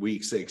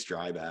week 6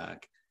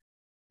 dryback.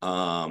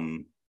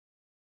 And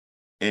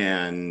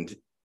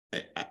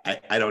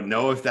I don't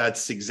know if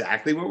that's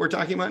exactly what we're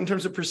talking about in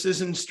terms of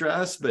precision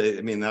stress, but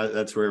I mean,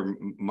 that's where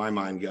my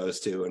mind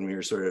goes to. And we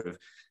were sort of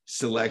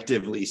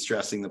selectively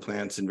stressing the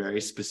plants in very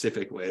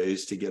specific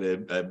ways to get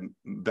a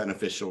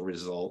beneficial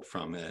result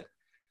from it.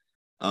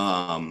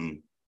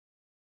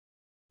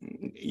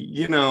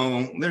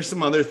 There's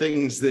some other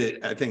things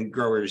that I think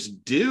growers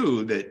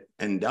do that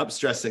end up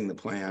stressing the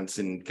plants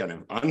in kind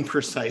of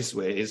unprecise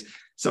ways,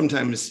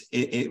 sometimes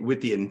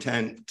with the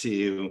intent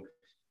to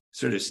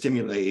sort of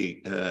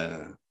stimulate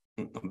a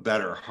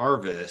better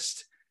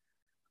harvest.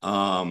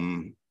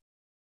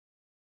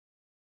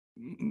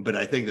 But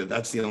I think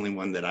that's the only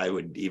one that I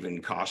would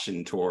even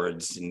caution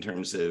towards in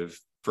terms of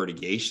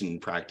fertigation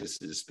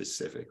practices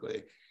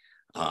specifically.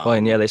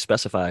 And yeah, they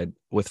specified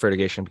with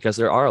fertigation because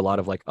there are a lot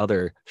of like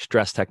other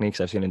stress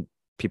techniques I've seen in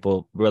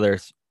people, whether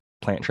it's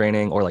plant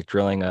training or like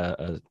drilling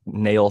a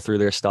nail through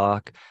their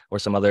stalk or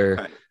some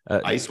other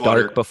ice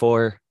water.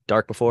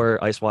 dark before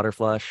ice water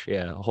flush.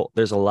 Yeah,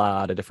 there's a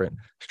lot of different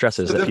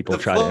stresses that people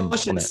try to implement. The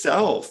flush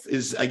itself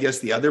is, I guess,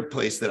 the other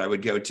place that I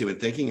would go to in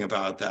thinking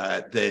about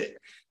that, to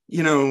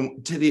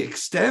the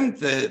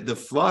extent that the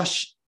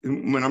flush,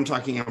 when I'm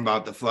talking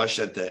about the flush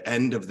at the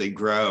end of the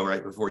grow,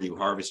 right before you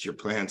harvest your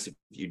plants, if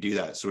you do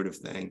that sort of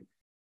thing,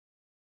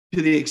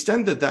 to the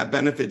extent that that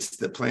benefits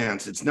the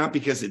plants, it's not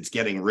because it's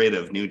getting rid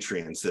of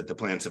nutrients that the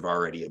plants have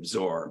already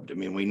absorbed. I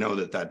mean, we know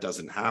that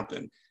doesn't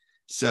happen.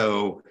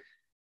 So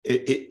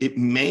it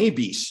may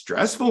be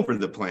stressful for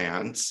the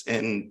plants.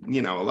 And,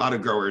 a lot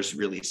of growers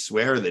really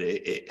swear that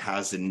it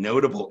has a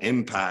notable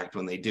impact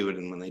when they do it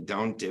and when they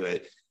don't do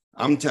it.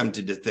 I'm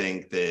tempted to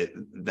think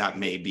that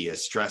may be a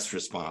stress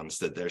response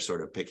that they're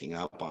sort of picking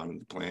up on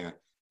the plant,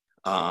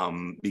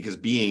 because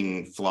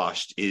being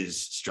flushed is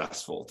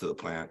stressful to the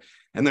plant.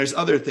 And there's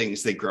other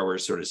things that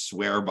growers sort of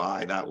swear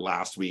by that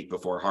last week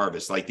before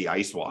harvest, like the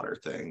ice water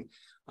thing,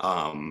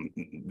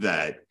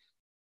 that,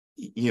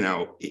 you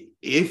know,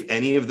 if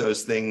any of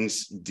those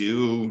things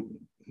do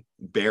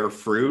bear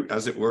fruit,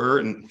 as it were,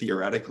 and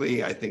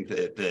theoretically, I think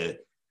that the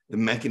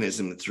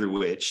mechanism through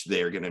which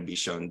they're going to be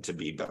shown to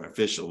be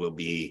beneficial will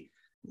be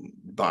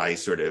by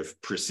sort of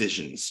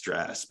precision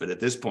stress. But at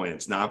this point,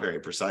 it's not very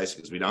precise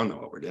because we don't know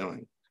what we're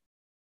doing.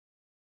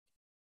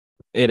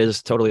 It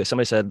is totally,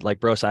 somebody said like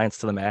bro science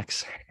to the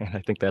max. And I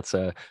think that's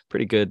a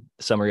pretty good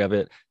summary of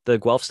it. The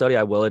Guelph study,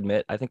 I will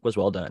admit, I think was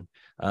well done.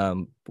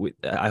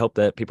 I hope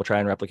that people try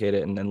and replicate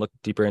it and then look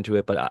deeper into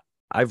it. But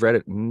I've read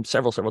it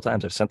several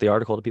times. I've sent the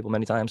article to people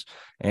many times.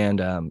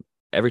 And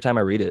every time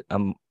I read it,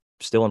 I'm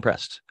still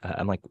impressed.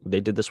 I'm like,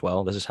 they did this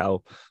well. This is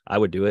how I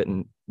would do it.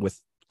 And with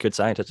good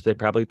scientists, they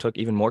probably took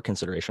even more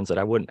considerations that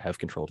I wouldn't have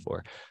controlled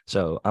for.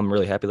 So I'm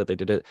really happy that they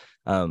did it.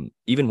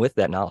 Even with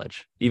that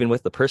knowledge, even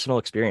with the personal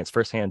experience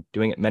firsthand,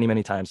 doing it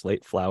many times,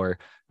 late flower,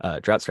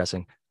 drought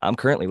stressing. I'm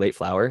currently late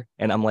flower,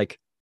 and I'm like,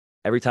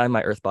 every time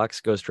my earth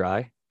box goes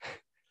dry,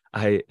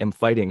 I am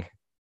fighting.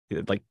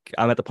 Like,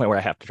 I'm at the point where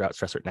I have to drought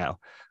stress it now,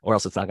 or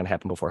else it's not going to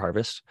happen before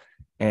harvest.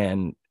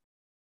 And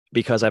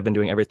because I've been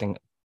doing everything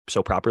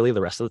so properly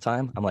the rest of the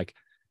time, I'm like,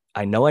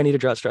 I know I need to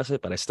drought stress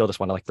it, but I still just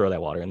want to like throw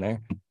that water in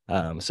there.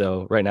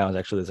 So right now is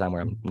actually the time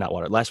where I'm not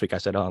watering. Last week I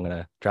said, oh, I'm going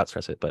to drought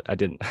stress it, but I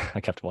didn't.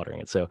 I kept watering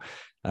it. So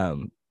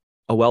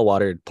a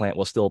well-watered plant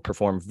will still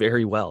perform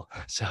very well.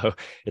 So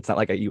it's not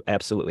like you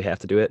absolutely have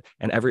to do it.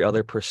 And every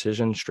other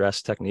precision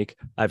stress technique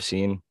I've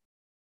seen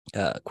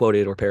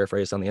quoted or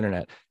paraphrased on the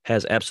internet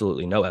has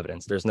absolutely no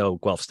evidence. There's no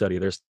Guelph study.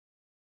 There's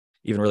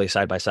even really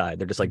side by side.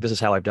 They're just like, this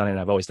is how I've done it. And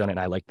I've always done it. And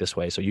I like this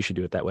way. So you should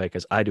do it that way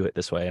because I do it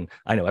this way. And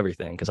I know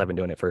everything because I've been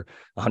doing it for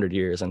 100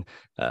 years. And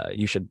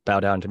you should bow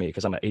down to me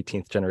because I'm an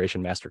 18th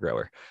generation master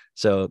grower.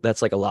 So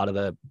that's like a lot of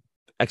the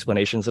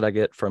explanations that I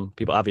get from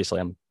people. Obviously,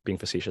 I'm being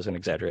facetious and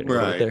exaggerating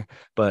right there.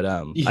 But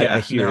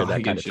I hear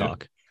that kind of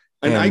talk.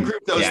 And I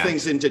group those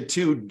things into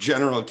two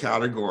general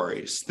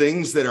categories: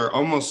 things that are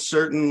almost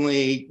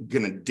certainly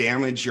going to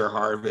damage your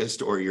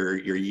harvest or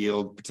your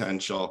yield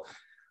potential,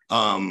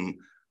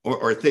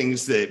 or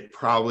things that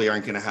probably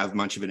aren't going to have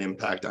much of an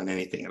impact on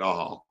anything at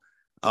all.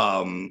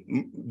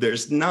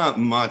 There's not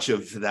much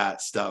of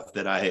that stuff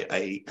that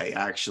I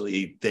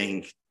actually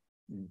think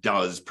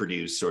does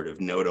produce sort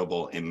of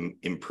notable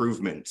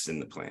improvements in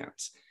the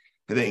plants.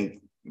 I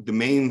think the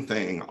main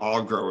thing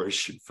all growers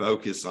should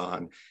focus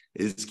on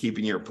is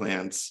keeping your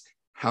plants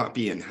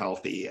happy and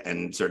healthy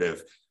and sort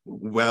of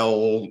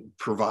well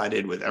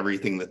provided with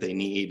everything that they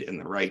need in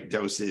the right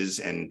doses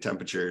and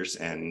temperatures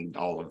and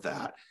all of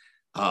that.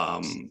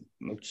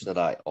 Which that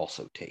I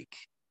also take.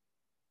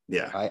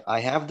 Yeah, I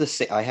have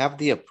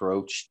the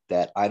approach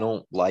that I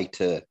don't like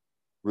to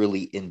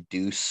really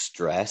induce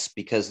stress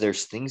because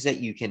there's things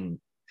that you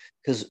can,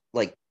 because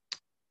like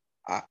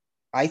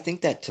I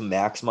think that to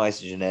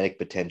maximize the genetic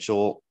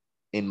potential,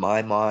 in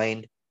my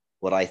mind,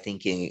 what I'm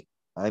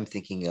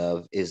thinking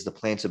of is the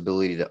plant's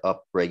ability to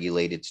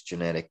upregulate its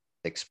genetic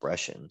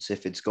expressions.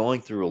 If it's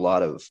going through a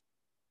lot of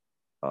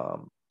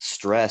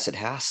stress, it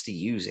has to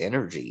use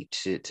energy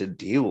to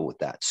deal with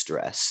that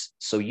stress.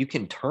 So you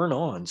can turn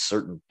on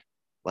certain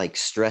like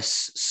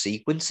stress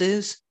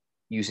sequences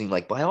using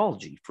like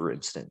biology, for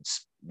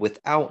instance,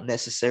 without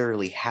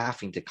necessarily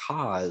having to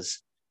cause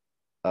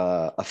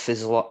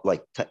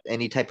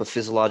any type of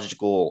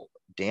physiological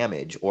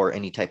damage or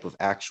any type of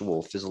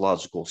actual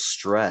physiological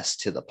stress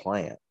to the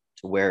plant,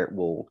 to where it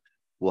will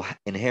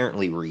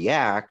inherently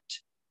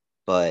react,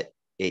 but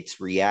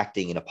it's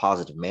reacting in a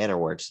positive manner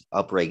where it's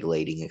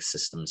upregulating a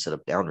system instead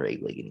of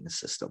downregulating a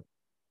system.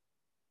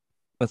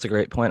 That's a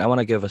great point. I want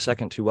to give a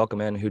second to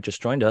welcome in who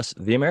just joined us,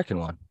 the American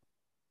One.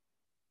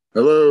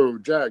 Hello,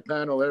 Jack,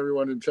 panel,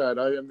 everyone in chat.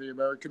 I am the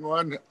American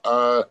One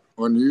on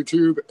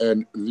YouTube,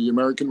 and the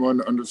American One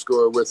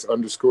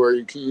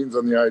 _ Keens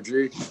on the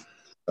IG.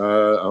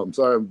 I'm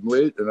sorry I'm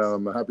late, and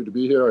I'm happy to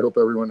be here. I hope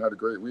everyone had a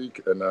great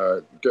week and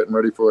getting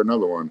ready for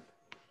another one.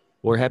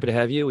 We're happy to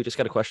have you. We just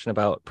got a question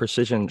about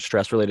precision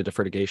stress related to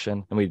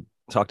fertigation, and we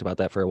talked about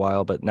that for a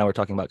while, but now we're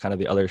talking about kind of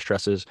the other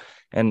stresses.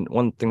 And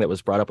one thing that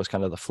was brought up was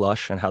kind of the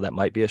flush and how that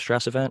might be a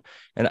stress event.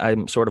 And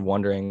I'm sort of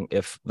wondering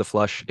if the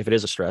flush, if it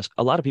is a stress,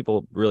 a lot of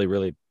people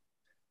really,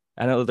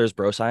 I know that there's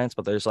bro science,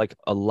 but there's like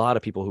a lot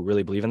of people who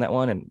really believe in that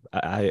one. And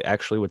I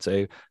actually would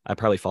say I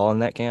probably fall in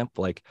that camp.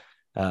 Like,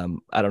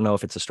 I don't know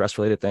if it's a stress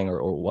related thing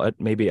or what.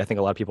 Maybe I think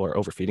a lot of people are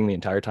overfeeding the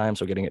entire time.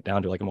 So getting it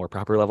down to like a more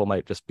proper level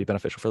might just be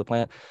beneficial for the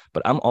plant.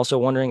 But I'm also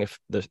wondering if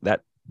if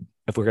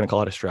we're going to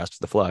call it a stress,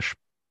 the flush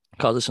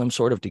causes some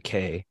sort of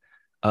decay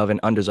of an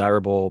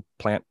undesirable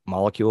plant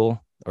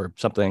molecule or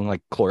something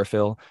like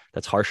chlorophyll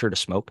that's harsher to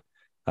smoke.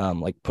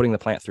 Like putting the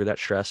plant through that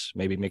stress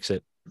maybe makes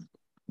it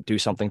do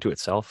something to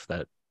itself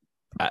that.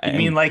 You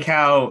mean like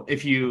how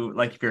if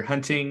you're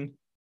hunting,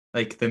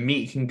 like the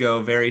meat can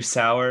go very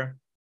sour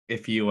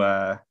if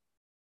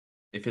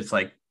it's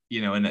like,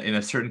 in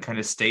a certain kind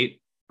of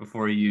state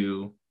before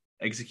you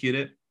execute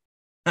it?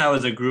 That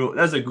was a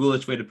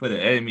ghoulish way to put it.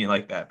 I didn't mean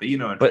like that, but you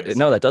know what I'm trying to But say.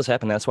 no, that does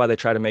happen. That's why they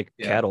try to make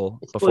Yeah. cattle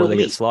It's before they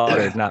get elite.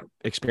 slaughtered not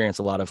experience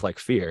a lot of like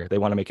fear. They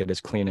want to make it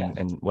as clean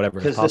and whatever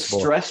as Because possible.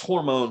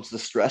 the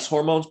stress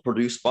hormones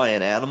produced by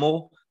an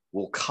animal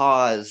will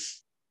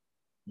cause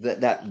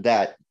that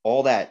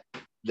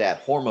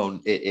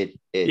hormone it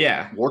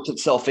Yeah. works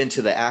itself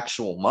into the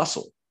actual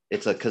muscle.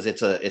 It's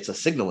a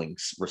signaling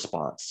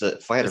response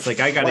to fight. It's like,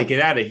 I got to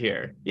get out of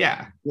here.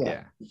 Yeah.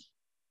 Yeah.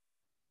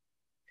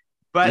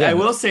 But Yeah. I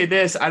will say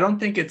this, I don't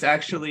think it's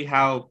actually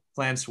how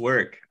plants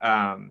work.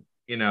 How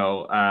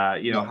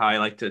I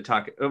like to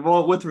talk,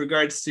 well, with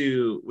regards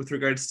to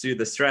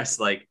the stress,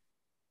 like,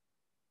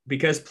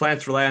 because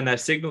plants rely on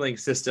that signaling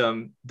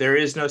system, there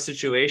is no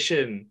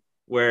situation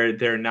where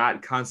they're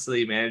not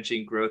constantly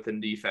managing growth and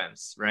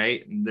defense,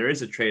 right? And there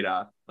is a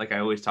trade-off, like I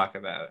always talk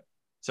about.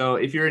 So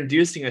if you're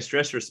inducing a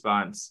stress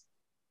response,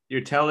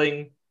 you're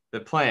telling the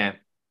plant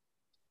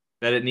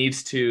that it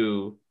needs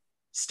to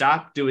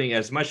stop doing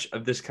as much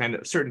of this kind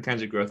of certain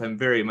kinds of growth. I'm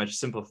very much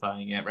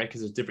simplifying it, right?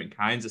 Because there's different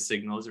kinds of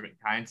signals,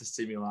 different kinds of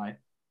stimuli.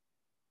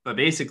 But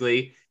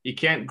basically, you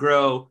can't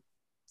grow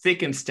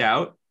thick and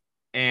stout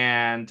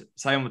and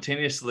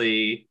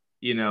simultaneously,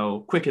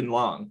 quick and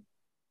long.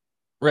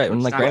 Right. And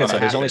It's like not Brandon gonna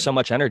said, there's only happen. so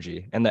much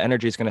energy, and the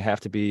energy is going to have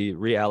to be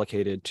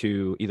reallocated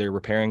to either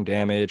repairing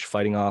damage,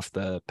 fighting off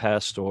the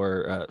pest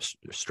or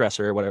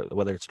stressor,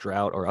 whether it's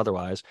drought or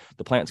otherwise.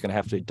 The plant's going to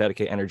have to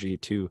dedicate energy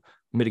to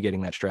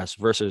mitigating that stress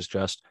versus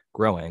just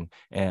growing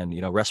and,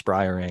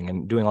 respiring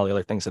and doing all the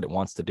other things that it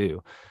wants to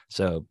do.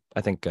 So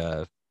I think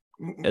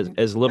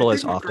as little I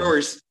as think what often.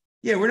 growers,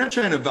 we're not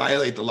trying to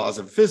violate the laws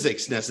of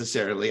physics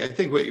necessarily. I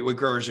think what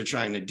growers are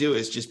trying to do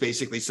is just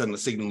basically send the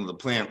signal to the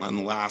plant on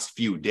the last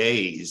few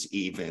days,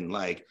 even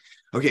like,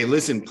 okay,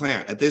 listen,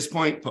 plant, at this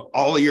point, put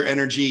all of your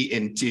energy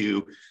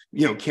into,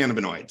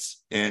 cannabinoids,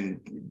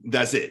 and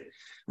that's it.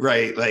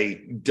 Right.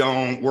 Like,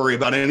 don't worry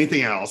about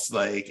anything else,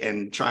 like,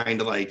 and trying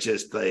to like,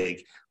 just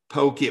like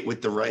poke it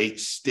with the right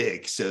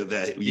stick so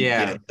that you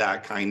get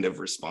that kind of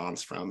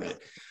response from it.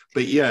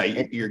 But yeah,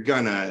 you're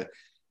gonna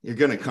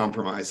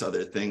compromise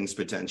other things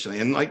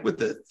potentially. And like with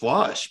the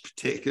flush,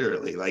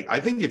 particularly, like,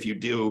 I think if you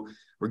do,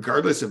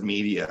 regardless of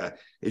media,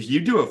 if you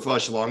do a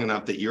flush long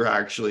enough that you're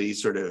actually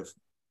sort of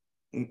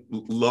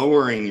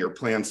lowering your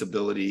plant's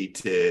ability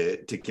to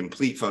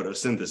complete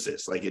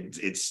photosynthesis, like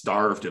it's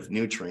starved of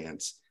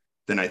nutrients,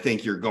 then I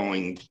think you're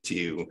going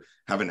to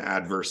have an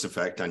adverse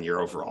effect on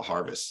your overall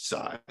harvest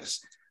size.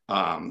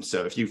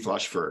 So if you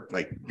flush for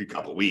like a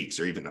couple of weeks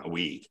or even a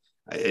week,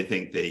 I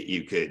think that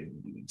you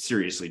could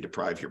seriously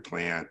deprive your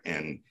plant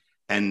and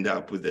end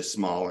up with a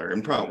smaller,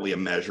 and probably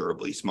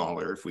immeasurably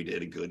smaller if we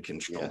did a good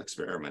controlled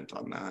experiment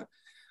on that.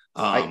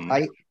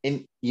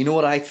 And you know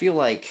what, I feel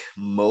like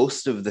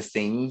most of the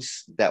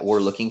things that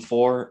we're looking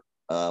for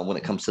when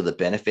it comes to the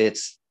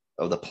benefits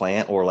of the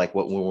plant, or like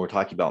when we're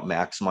talking about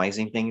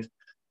maximizing things,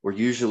 we're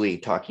usually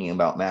talking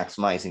about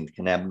maximizing the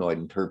cannabinoid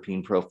and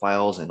terpene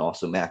profiles and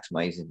also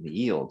maximizing the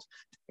yields.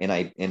 And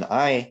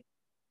I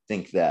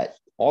think that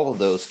all of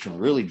those can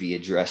really be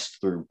addressed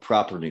through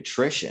proper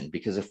nutrition,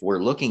 because if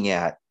we're looking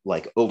at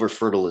like over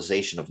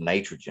fertilization of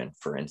nitrogen,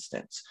 for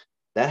instance,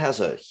 that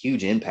has a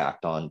huge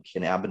impact on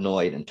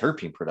cannabinoid and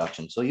terpene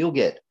production. So you'll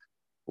get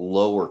a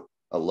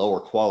lower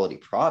quality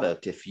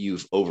product if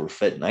you've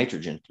overfed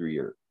nitrogen through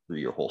your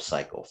whole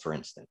cycle, for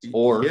instance,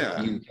 or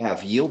you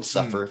have yield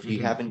suffer if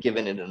you haven't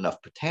given it enough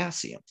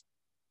potassium.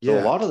 So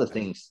a lot of the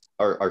things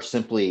are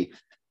simply,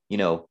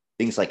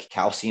 things like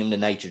calcium to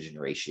nitrogen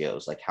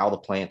ratios, like how the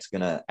plant's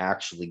going to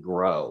actually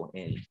grow,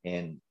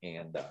 and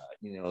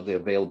the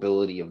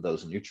availability of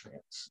those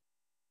nutrients.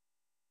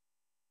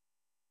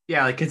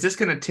 Yeah, like, it's just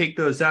going to take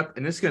those up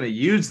and it's going to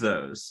use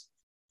those.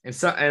 And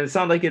it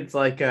sounds like it's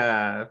like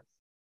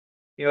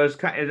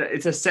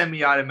it's a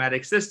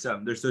semi-automatic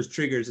system. There's those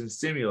triggers and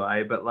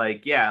stimuli, but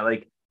like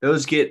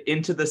those get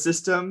into the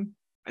system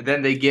and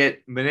then they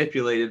get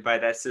manipulated by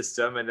that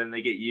system and then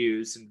they get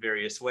used in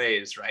various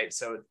ways, right?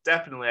 So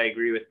definitely I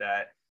agree with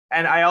that.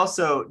 And I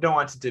also don't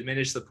want to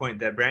diminish the point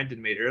that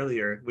Brandon made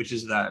earlier, which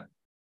is that,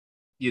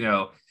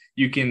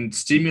 you can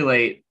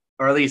stimulate,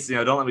 or at least,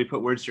 don't let me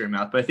put words to your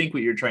mouth, but I think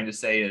what you're trying to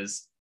say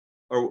is,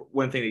 or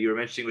one thing that you were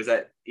mentioning was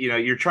that,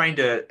 you're trying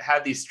to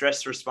have these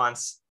stress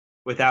response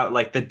without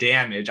like the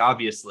damage,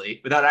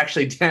 obviously, without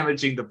actually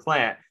damaging the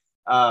plant,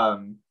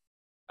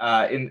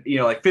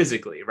 like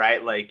physically,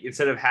 right? Like,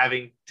 instead of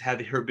having to have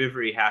the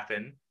herbivory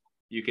happen,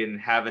 you can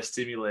have a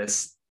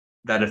stimulus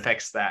that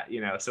affects that,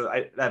 so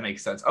that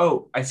makes sense.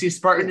 Oh, I see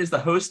Spartan is the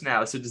host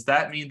now. So does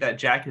that mean that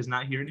Jack is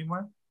not here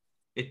anymore?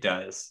 It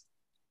does.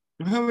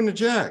 I'm having a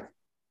Jack.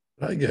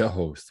 I get a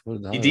host. You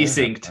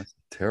desynced. That's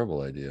a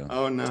terrible idea.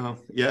 Oh no.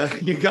 Yeah,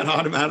 you got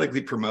automatically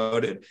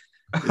promoted.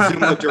 Zoom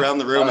looked around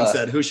the room and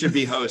said, who should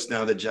be host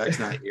now that Jack's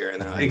not here?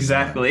 And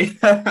exactly.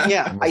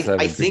 Yeah, Must have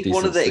a I think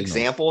one of the decent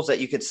examples that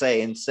you could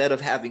say, instead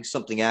of having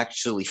something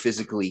actually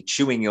physically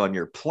chewing on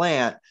your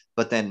plant,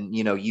 but then,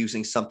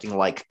 using something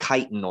like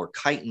chitin or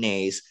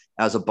chitinase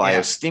as a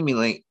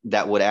biostimulant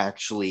that would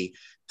actually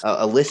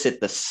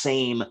elicit the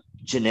same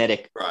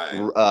genetic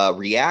Right.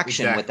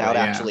 reaction Exactly, without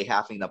yeah. actually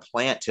having the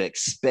plant to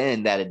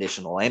expend that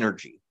additional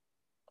energy.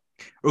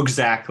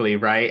 Exactly,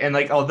 right. And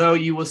like, although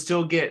you will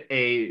still get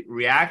a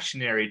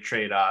reactionary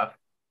trade-off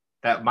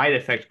that might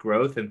affect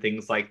growth and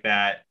things like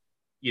that,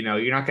 you know,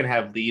 you're not going to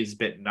have leaves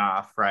bitten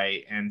off,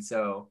 right? And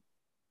so,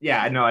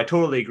 yeah, no, I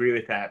totally agree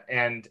with that.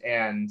 And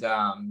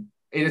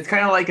it's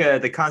kind of like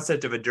the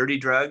concept of a dirty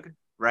drug,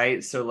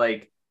 right? So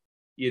like,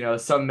 you know,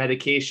 some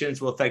medications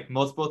will affect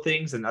multiple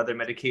things, and other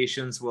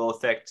medications will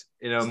affect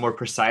in a more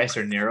precise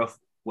or narrow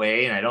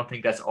way. And I don't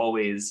think that's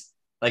always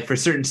like for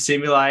certain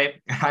stimuli.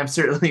 I'm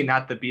certainly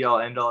not the be all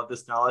end all of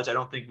this knowledge. I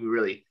don't think we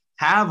really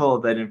have all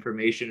that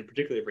information,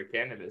 particularly for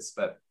cannabis.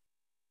 But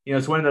you know,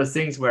 it's one of those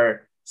things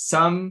where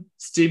some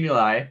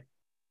stimuli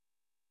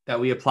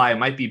that we apply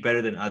might be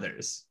better than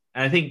others.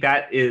 And I think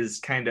that is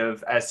kind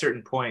of at a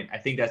certain point, I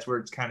think that's where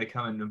it's kind of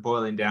coming and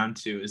boiling down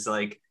to is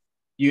like,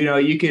 you know,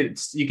 you could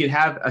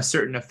have a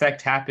certain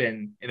effect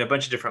happen in a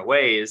bunch of different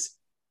ways,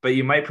 but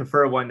you might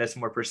prefer one that's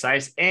more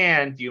precise,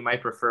 and you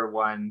might prefer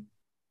one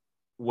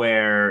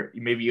where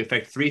maybe you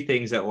affect three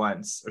things at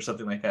once or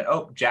something like that.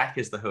 Oh, Jack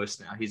is the host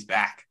now. He's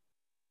back.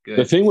 Good.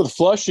 The thing with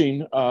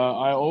flushing,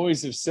 I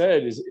always have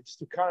said, is it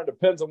just kind of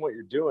depends on what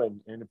you're doing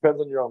and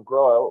depends on your own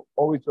grow. I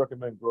always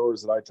recommend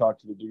growers that I talk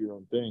to do your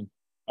own thing.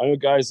 I know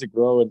guys that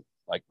grow in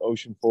like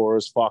Ocean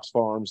Forest, Fox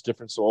Farms,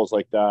 different soils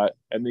like that,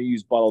 and they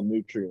use bottled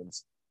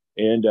nutrients.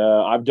 And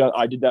I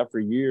did that for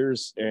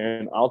years,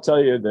 and I'll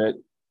tell you that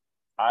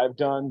I've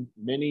done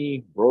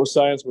many grow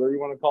science, whatever you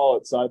want to call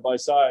it, side by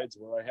sides,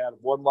 where I had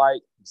one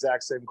light,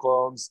 exact same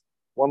clones,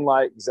 one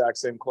light, exact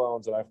same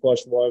clones, and I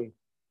flushed one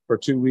for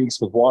 2 weeks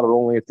with water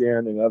only at the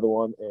end, and another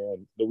one,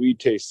 and the weed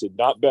tasted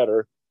not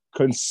better,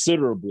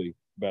 considerably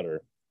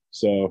better.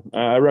 So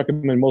I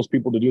recommend most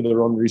people to do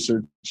their own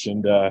research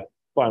and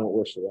find what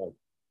works for them.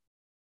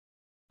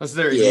 Is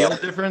there a yield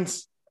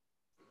difference?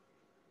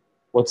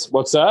 What's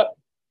that?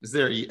 Is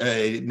there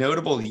a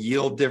notable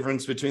yield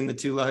difference between the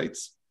two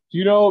lights?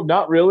 You know,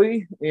 not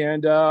really.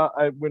 And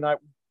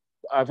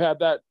I've had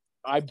that,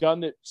 I've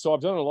done it. So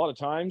I've done it a lot of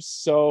times.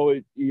 So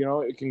it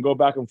can go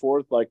back and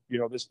forth. Like,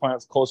 this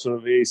plant's closer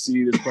to the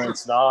AC, this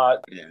plant's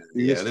not.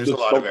 Yeah. There's a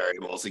lot of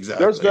variables.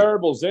 Exactly. There's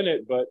variables in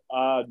it, but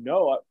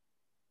no,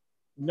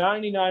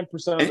 99% of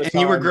the time. And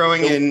you were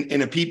growing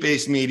in a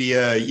peat-based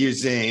media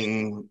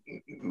using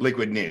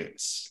liquid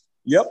nudes.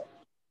 Yep.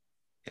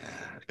 Yeah.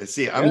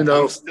 See,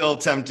 I'm still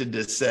tempted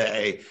to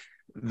say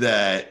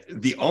that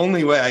the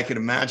only way I could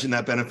imagine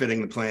that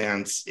benefiting the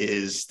plants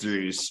is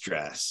through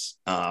stress.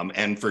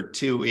 And for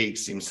 2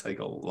 weeks seems like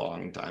a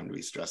long time to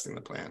be stressing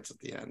the plants at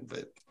the end.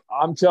 But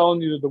I'm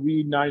telling you that the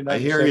weed 99% I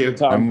hear you. of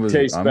the time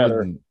tastes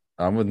better.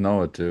 I'm with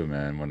Noah too,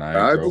 man. When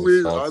I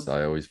grow salts,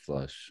 I always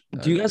flush.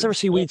 Do you guys ever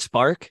see weed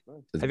spark?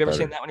 Have you ever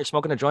seen that when you're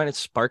smoking a joint, it's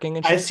sparking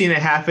and shit? I've seen it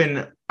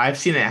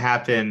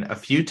happen a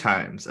few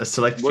times, a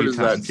select few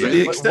times. To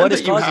the extent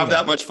that you have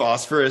that much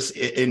phosphorus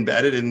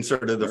embedded in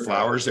sort of the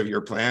flowers of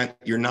your plant,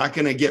 you're not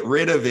going to get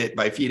rid of it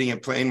by feeding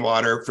it plain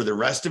water for the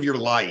rest of your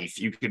life.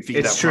 You could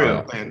feed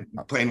plant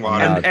plain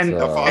water. And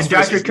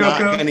Dr.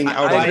 Coco,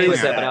 I agree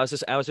with that, but I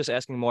was just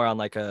asking more on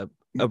like a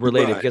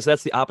related, because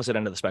that's the opposite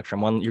end of the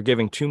spectrum. One, you're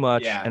giving too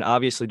much and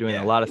obviously doing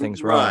a lot of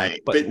things wrong.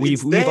 But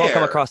we've all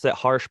come across that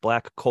harsh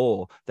black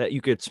coal that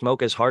you could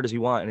smoke as hard as you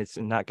want and it's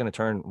not going to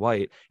turn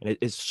white, and it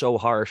is so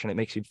harsh and it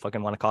makes you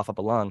fucking want to cough up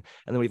a lung.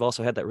 And then we've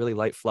also had that really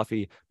light,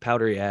 fluffy,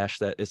 powdery ash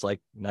that is like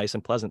nice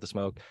and pleasant to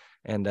smoke.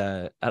 And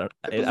I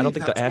don't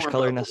think the ash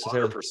color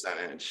necessarily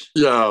percentage.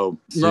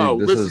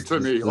 Listen to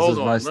me. Hold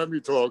on, let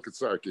me talk a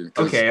second.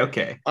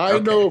 Okay. I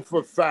know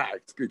for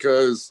fact,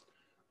 because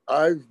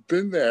I've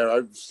been there.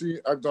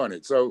 I've done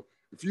it. So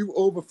if you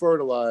over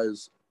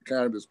fertilize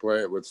cannabis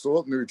plant with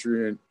salt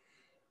nutrient,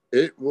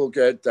 it will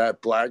get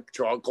that black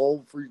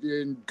charcoal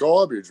freaking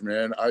garbage,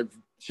 man. I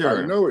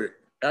know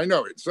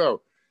it.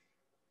 So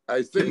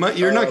I think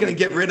you're not going to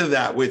get rid of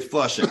that with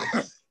flushing.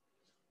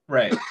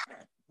 Right.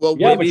 Well,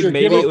 maybe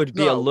it would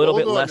be a little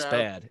bit less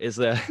bad. Is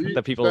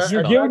the people's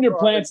you're giving your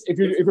plants, if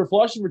you're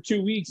flushing for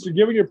 2 weeks, you're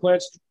giving your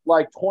plants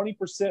like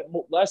 20%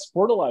 less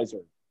fertilizer.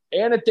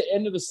 And at the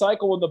end of the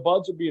cycle, when the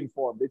buds are being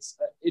formed,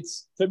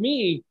 it's to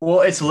me.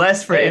 Well, it's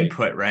less for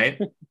input, right?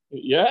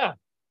 Yeah,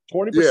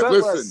 20%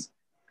 listen,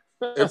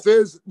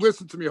 less.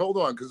 Listen to me, hold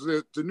on, because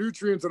the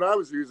nutrients that I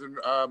was using,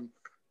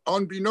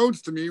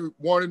 unbeknownst to me,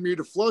 wanted me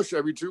to flush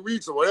every 2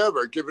 weeks or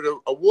whatever, give it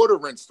a water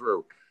rinse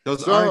through.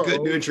 Those aren't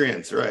good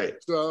nutrients, right?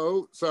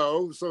 So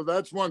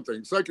that's one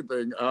thing. Second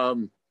thing,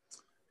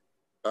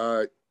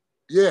 I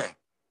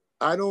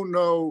don't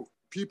know.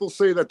 People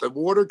say that the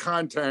water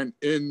content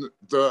in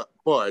the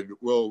bud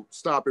will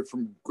stop it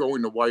from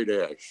growing to white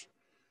ash.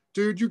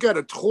 Dude, you got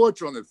a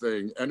torch on the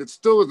thing and it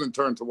still isn't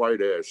turned to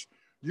white ash.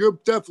 You're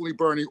definitely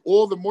burning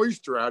all the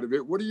moisture out of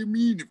it. What do you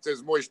mean if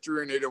there's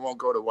moisture in it, it won't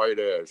go to white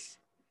ash?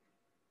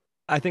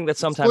 I think that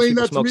sometimes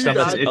people smoke stuff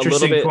that's a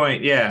little bit.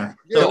 Point, yeah.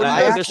 So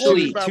there's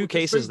two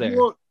cases there.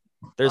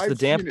 There's the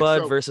damp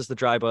bud versus the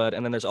dry bud,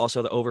 and then there's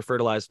also the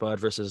over-fertilized bud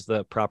versus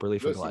the properly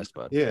fertilized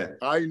bud. Yeah,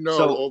 I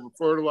know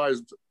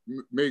over-fertilized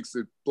makes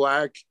it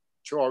black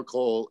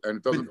charcoal and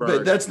it doesn't burn.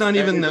 But that's not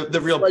even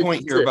the real like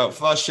point here shit. about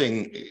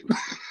flushing,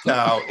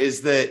 Cal,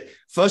 is that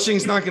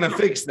flushing's not going to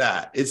fix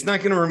that. It's not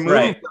going to remove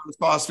Right. those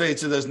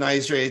phosphates or those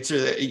nitrates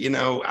or,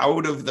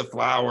 out of the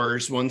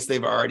flowers once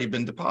they've already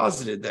been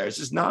deposited there. It's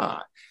just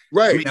not.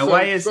 Right. I mean, Now,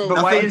 why is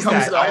Nothing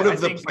comes that? out I of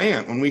the think-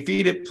 plant. When we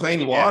feed it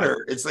plain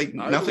water, it's like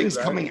I nothing's believe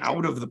that. coming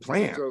out of the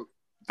plant. So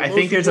I the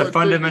think most there's a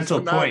important thing is fundamental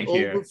to not point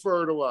here.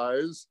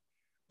 over-fertilize.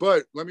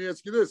 But let me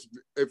ask you this: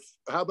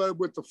 how about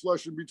with the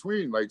flush in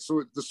between? Like,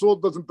 so the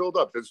salt doesn't build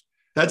up.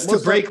 That's to Must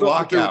have break something to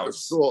do with the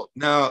lockouts. salt.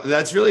 No,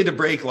 that's really to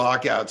break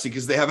lockouts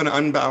because they have an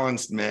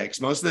unbalanced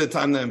mix. Most of the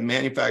time, the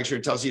manufacturer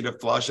tells you to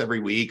flush every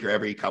week or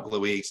every couple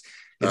of weeks.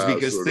 It's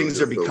because sort of things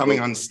just are becoming build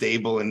up.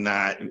 unstable in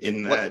that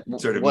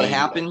sort of what media.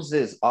 happens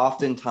is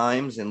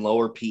oftentimes in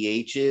lower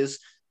pHs,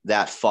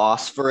 that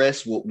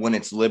phosphorus, when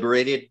it's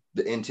liberated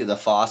into the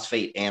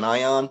phosphate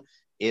anion,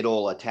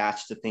 it'll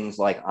attach to things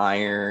like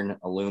iron,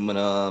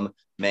 aluminum,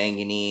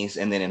 manganese,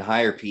 and then in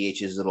higher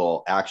pHs,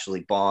 it'll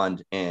actually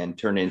bond and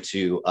turn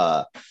into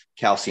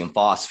calcium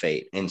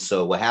phosphate. And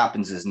so what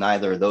happens is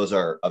neither of those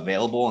are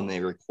available, and they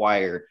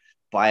require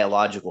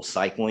biological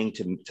cycling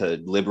to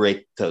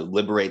liberate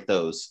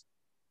those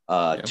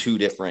two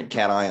different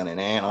cation and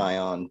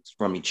anion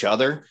from each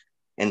other.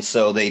 And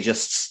so they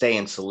just stay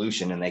in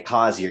solution and they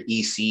cause your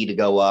EC to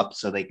go up.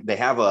 So they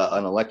have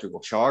an electrical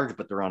charge,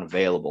 but they're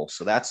unavailable.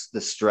 So that's the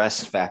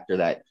stress factor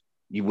that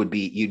you'd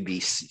be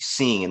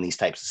seeing in these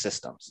types of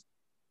systems.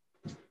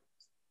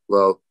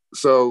 Well,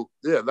 so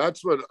yeah,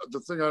 that's what the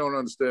thing I don't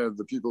understand.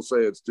 The people say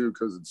it's due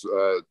because it's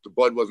the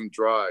blood wasn't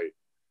dry.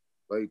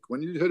 Like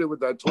when you hit it with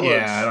that torch,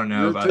 Yeah, I don't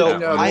know you're about taking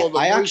that out one. all the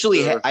I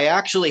moisture.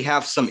 actually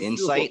have some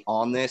insight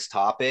on this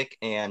topic,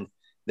 and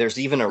there's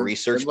even a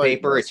research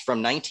paper. It's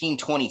from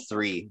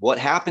 1923. What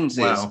happens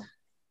is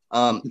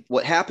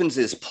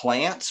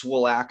plants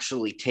will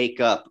actually take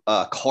up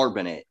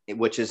carbonate,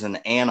 which is an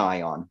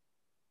anion.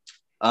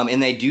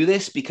 And they do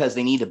this because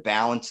they need to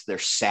balance their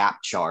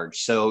sap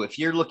charge. So if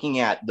you're looking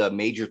at the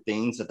major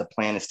things that the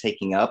plant is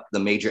taking up, the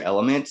major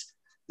elements,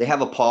 they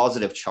have a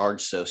positive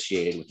charge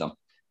associated with them.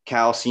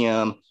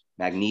 Calcium,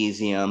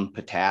 magnesium,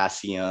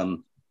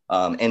 potassium.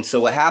 And so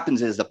what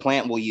happens is the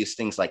plant will use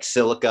things like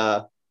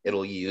silica.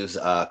 It'll use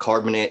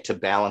carbonate to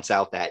balance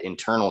out that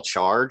internal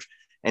charge.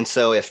 And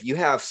so if you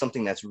have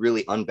something that's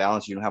really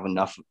unbalanced, you don't have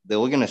enough, they're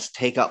going to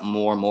take up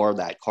more and more of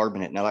that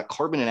carbonate. Now that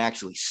carbonate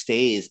actually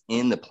stays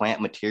in the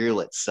plant material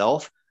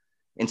itself.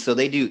 And so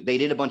they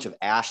did a bunch of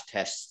ash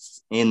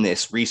tests in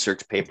this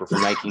research paper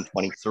from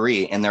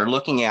 1923, and they're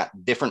looking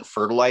at different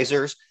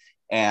fertilizers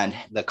and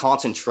the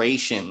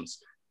concentrations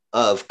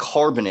of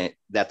carbonate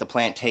that the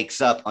plant takes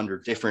up under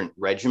different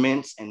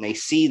regimens. And they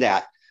see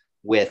that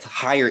with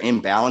higher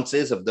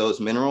imbalances of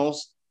those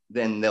minerals,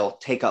 then they'll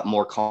take up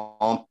more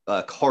carbonate,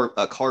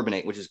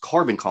 which is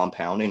carbon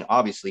compound. And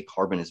obviously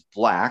carbon is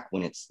black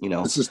when it's,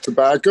 This is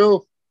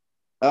tobacco?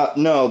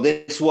 No,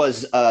 this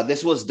was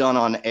done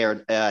on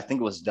I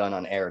think it was done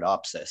on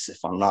Arabidopsis,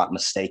 if I'm not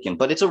mistaken,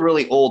 but it's a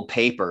really old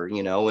paper,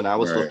 and I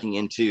was looking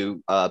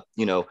into,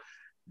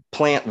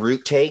 plant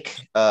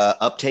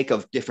uptake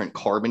of different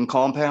carbon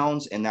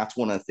compounds. And that's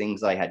one of the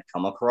things I had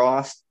come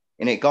across.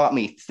 And it got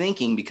me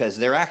thinking because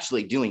they're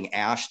actually doing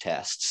ash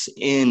tests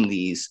in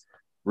these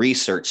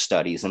research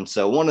studies. And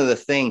so one of the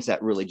things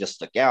that really just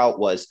stuck out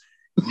was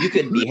you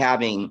could be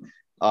having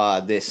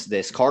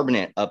this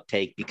carbonate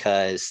uptake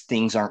because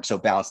things aren't so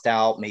balanced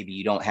out. Maybe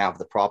you don't have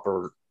the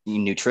proper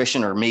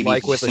nutrition, or maybe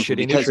like with a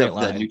shitty because of nutrient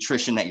the line.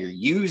 nutrition that you're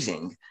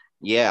using.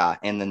 Yeah.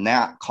 And then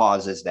that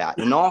causes that.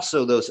 And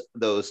also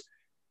those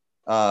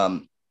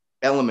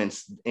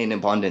elements in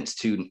abundance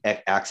to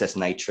access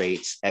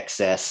nitrates,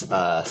 excess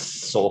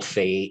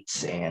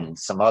sulfates, and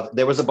some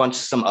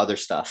other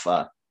stuff.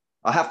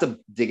 I'll have to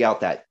dig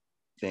out that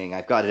thing.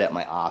 I've got it at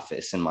my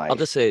office I'll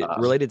just say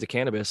related to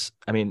cannabis.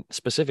 I mean,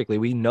 specifically,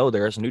 we know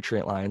there's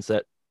nutrient lines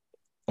that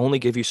only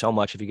give you so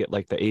much. If you get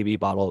like the AB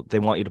bottle, they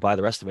want you to buy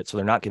the rest of it. So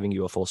they're not giving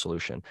you a full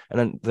solution. And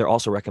then they're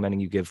also recommending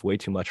you give way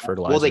too much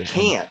fertilizer. Well, they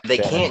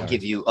can't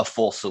give you a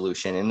full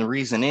solution. And the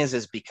reason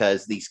is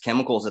because these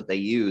chemicals that they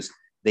use,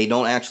 they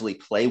don't actually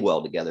play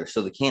well together.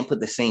 So they can't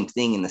put the same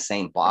thing in the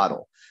same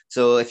bottle.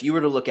 So if you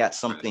were to look at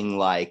something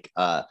like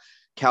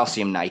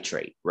calcium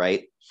nitrate,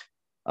 right?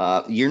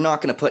 You're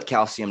not going to put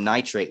calcium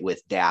nitrate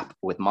with DAP,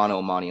 with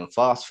monoammonium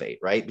phosphate,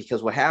 right?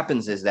 Because what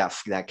happens is that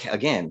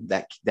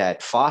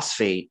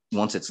phosphate,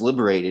 once it's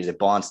liberated, it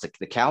bonds to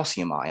the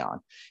calcium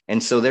ion.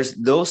 And so there's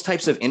those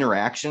types of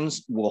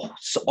interactions will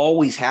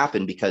always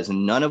happen because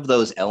none of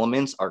those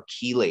elements are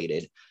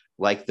chelated.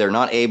 Like they're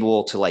not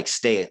able to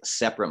stay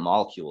separate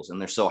molecules,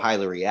 and they're so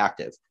highly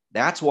reactive.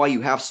 That's why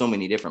you have so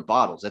many different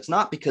bottles. It's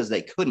not because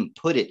they couldn't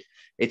put it.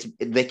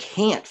 They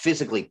can't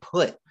physically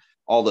put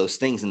all those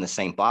things in the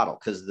same bottle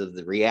because of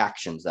the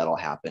reactions that'll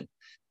happen.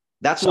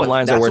 Some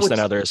lines are worse than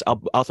others.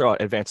 I'll throw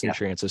out Advanced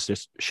Nutrients is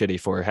just shitty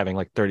for having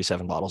like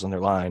 37 bottles in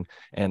their line,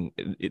 and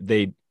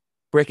they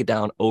break it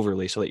down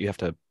overly so that you have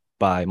to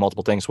buy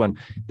multiple things when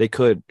they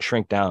could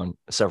shrink down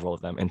several of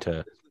them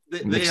into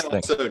They mixed thing.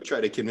 also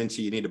try to convince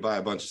you need to buy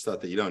a bunch of stuff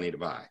that you don't need to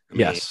buy. I mean,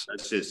 Yes.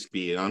 let's just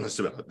be honest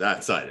about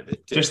that side of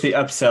it too. Just the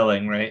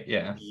upselling, right?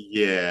 Yeah.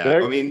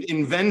 Yeah. I mean,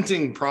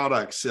 inventing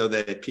products so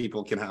that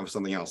people can have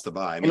something else to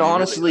buy. I mean, And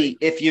honestly,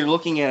 if you're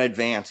looking at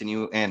Advance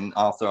and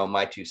I'll throw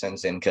my 2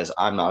 cents in because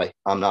I'm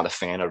not a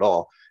fan at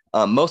all.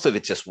 Most of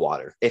it's just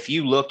water. If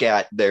you look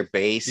at their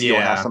base,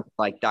 you'll have something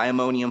like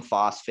diammonium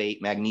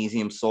phosphate,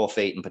 magnesium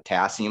sulfate, and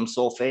potassium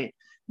sulfate.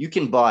 You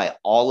can buy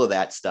all of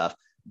that stuff.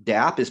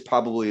 DAP is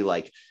probably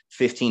like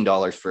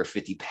 $15 for a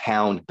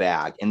 50-pound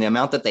bag. And the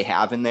amount that they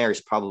have in there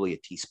is probably a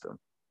teaspoon,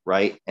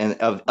 right? And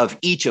of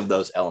each of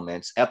those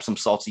elements, Epsom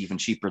salt's even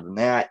cheaper than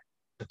that.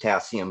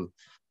 Potassium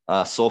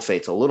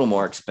sulfate's a little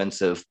more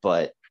expensive,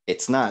 but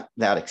it's not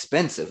that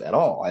expensive at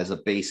all as a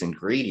base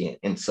ingredient.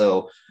 And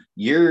so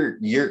you're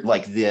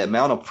like the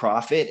amount of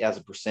profit as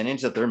a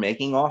percentage that they're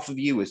making off of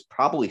you is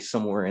probably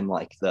somewhere in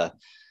like the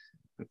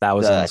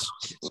thousands.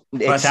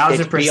 It's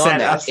 1,000%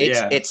 beyond that. up,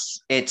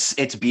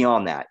 It's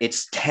beyond that.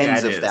 It's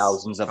tens of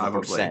thousands of a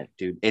percent,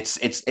 dude.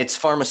 It's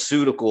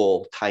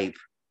pharmaceutical type.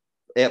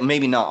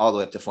 Maybe not all the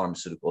way up to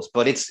pharmaceuticals,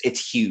 but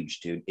it's huge,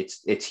 dude.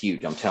 It's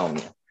huge. I'm telling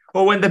you.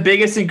 Well, when the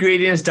biggest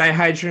ingredient is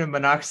dihydrogen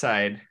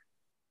monoxide,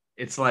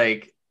 it's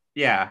like,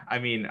 yeah, I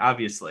mean,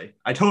 obviously,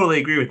 I totally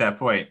agree with that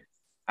point.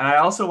 And I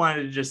also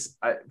wanted to just,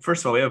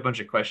 first of all, we have a bunch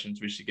of questions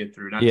we should get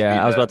through.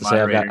 I was about to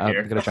say, I'm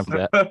going to jump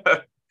to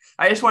that.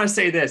 I just want to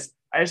say this.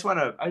 I just want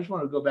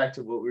to go back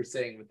to what we were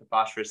saying with the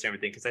phosphorus and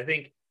everything, because I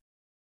think,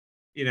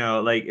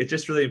 like, it's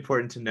just really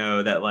important to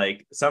know that,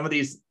 like, some of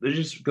these, let's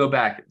just go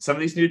back. Some of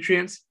these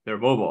nutrients, they're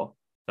mobile.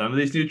 Some of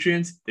these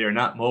nutrients, they're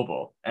not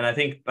mobile. And I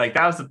think, like,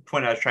 that was the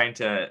point I was trying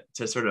to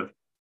sort of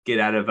get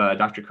out of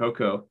Dr.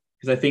 Coco,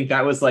 because I think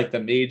that was like the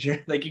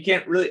major, like, you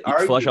can't really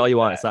argue. Flush all you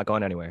want. It's not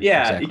going anywhere.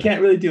 Yeah, exactly. You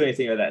can't really do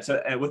anything with that.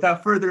 So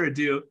without further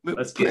ado,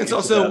 let's get into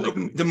also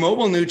the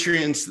mobile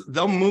nutrients.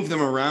 They'll move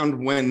them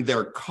around when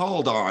they're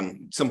called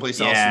on someplace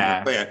else in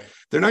the plant.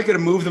 They're not going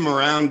to move them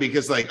around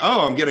because, like,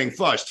 oh, I'm getting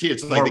flushed.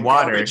 It's like the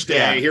garbage day.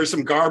 Yeah. Here's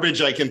some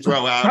garbage I can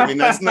throw out. I mean,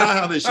 that's not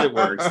how this shit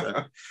works.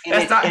 So.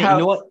 That's not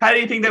how. How do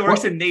you think that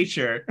works in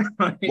nature?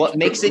 What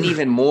makes it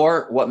even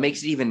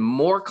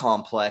more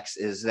complex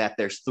is that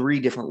there's 3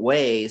 different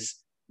ways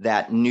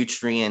that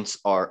nutrients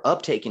are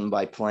uptaken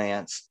by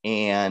plants,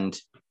 and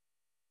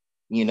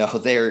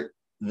they're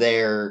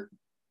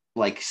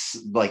like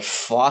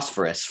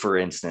phosphorus, for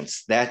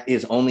instance, that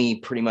is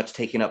only pretty much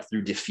taken up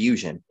through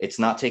diffusion. It's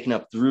not taken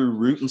up through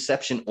root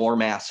inception or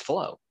mass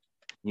flow.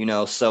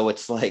 So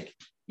it's like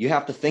you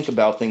have to think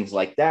about things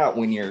like that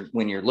when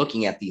you're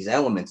looking at these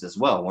elements as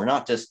well. We're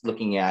not just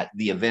looking at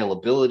the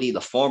availability, the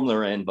form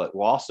they're in, but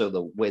also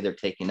the way they're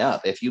taken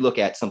up. If you look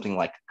at something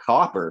like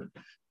copper,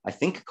 I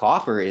think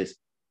copper is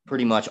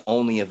pretty much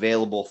only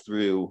available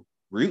through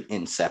root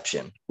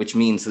inception, which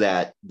means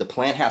that the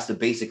plant has to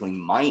basically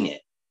mine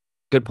it.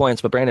 Good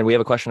points. But Brandon, we have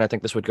a question. I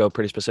think this would go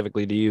pretty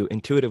specifically to you.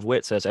 Intuitive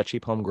Wit says, at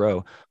Cheap Home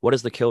Grow, what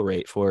is the kill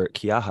rate for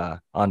Kiaha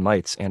on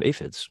mites and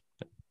aphids?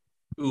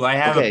 Ooh, I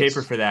have a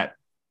paper for that.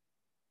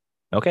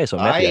 Okay, so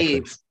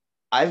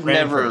I've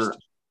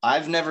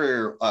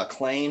never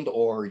claimed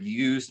or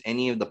used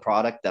any of the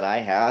product that I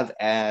have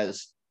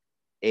as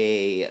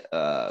a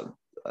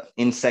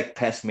insect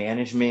pest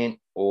management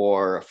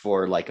or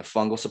for like a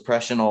fungal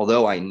suppression,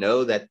 although I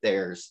know that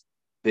there's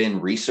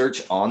been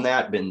research on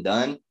that been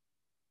done.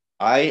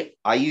 I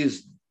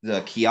use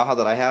the Kiaha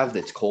that I have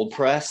that's cold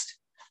pressed.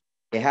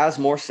 It has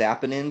more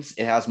saponins,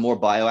 it has more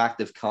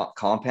bioactive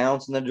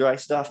compounds than the dry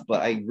stuff,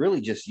 but I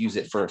really just use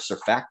it for a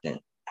surfactant.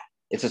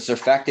 It's a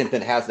surfactant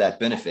that has that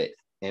benefit,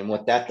 and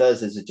what that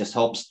does is it just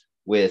helps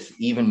with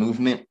even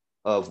movement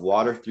of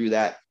water through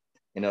that,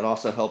 and it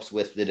also helps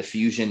with the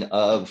diffusion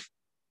of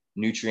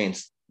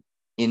nutrients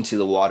into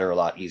the water a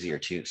lot easier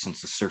too,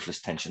 since the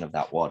surface tension of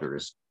that water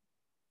is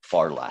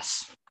far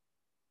less.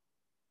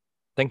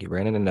 Thank you,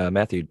 Brandon. And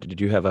Matthew, did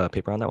you have a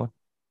paper on that one?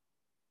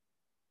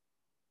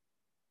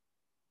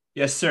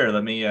 Yes, sir.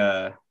 Let me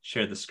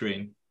share the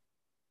screen.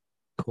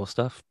 Cool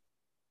stuff.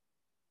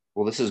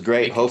 Well, this is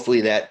great.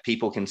 Hopefully that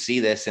people can see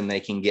this and they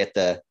can get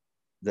the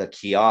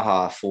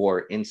Kiaha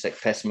for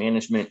insect pest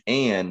management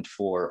and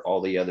for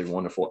all the other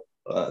wonderful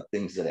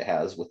things that it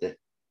has with it.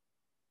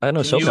 I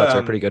know soap nuts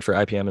are pretty good for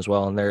IPM as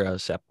well, and they're a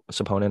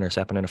saponin or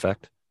saponin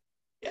effect.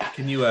 Yeah.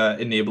 Can you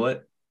enable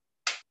it?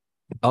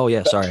 Oh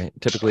yeah, sorry.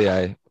 Typically,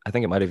 I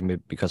think it might even be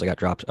because I got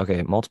dropped.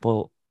 Okay,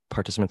 multiple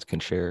participants can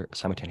share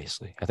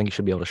simultaneously. I think you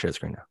should be able to share the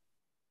screen now.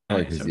 I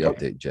like the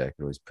update, Jack.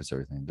 It always puts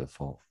everything in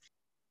default.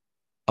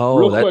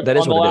 Oh, that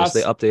is what it is.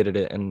 They updated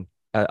it, and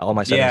all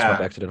my settings went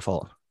back to the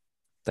default.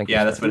 Thank you.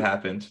 Yeah, that's what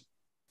happened.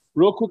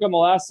 Real quick on the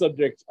last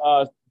subject,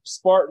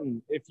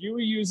 Spartan, if you were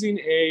using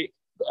a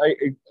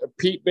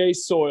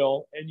peat-based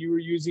soil and you were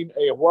using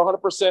a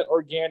 100%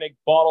 organic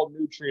bottled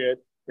nutrient,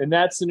 in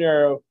that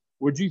scenario,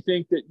 would you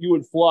think that you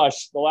would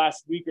flush the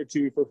last week or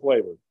two for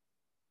flavor?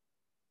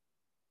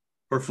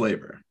 For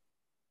flavor.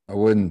 I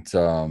wouldn't.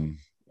 I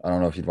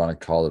don't know if you'd want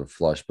to call it a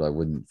flush, but I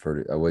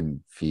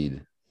wouldn't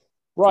feed.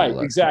 Right,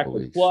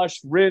 exactly.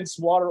 Flush, rinse,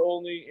 water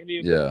only.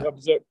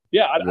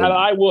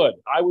 I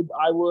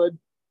would.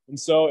 And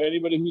so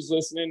anybody who's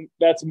listening,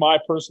 that's my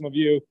personal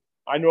view.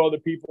 I know other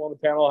people on the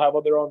panel have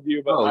their own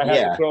view, but I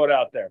had to throw it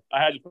out there.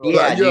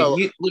 Yeah, Yo,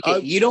 dude,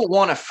 you don't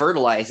want to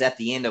fertilize at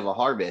the end of a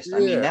harvest. I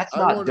mean, that's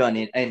not done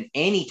in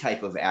any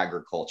type of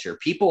agriculture.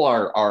 People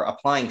are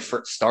applying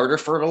starter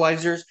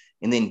fertilizers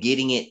and then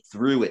getting it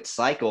through its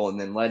cycle and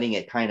then letting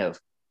it kind of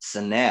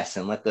senesce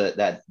and let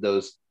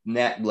those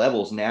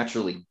levels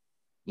naturally,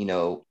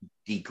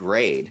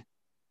 degrade.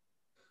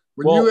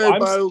 When you add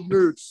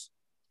bio-nutes,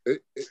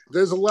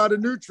 there's a lot of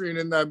nutrient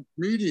in that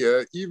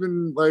media,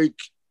 even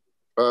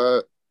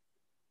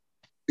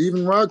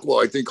even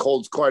Rockwell, I think,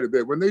 holds quite a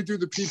bit. When they do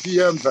the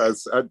ppm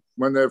test,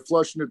 when they're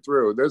flushing it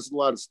through, there's a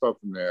lot of stuff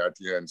in there at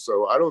the end.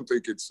 So I don't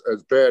think it's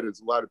as bad as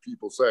a lot of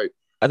people say.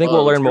 I think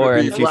we'll learn more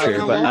in the future,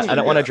 but I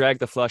don't want to drag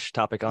the flush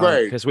topic on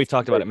because we've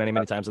talked about it many,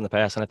 many times in the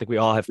past, and I think we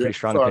all have pretty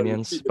strong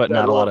opinions, but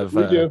not a lot of.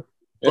 We do.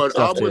 But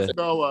I'm with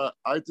Noah.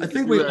 I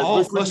think we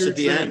all flush at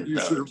the end.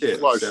 You should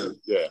flush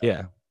it.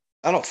 Yeah.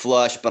 I don't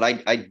flush, but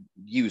I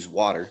use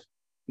water.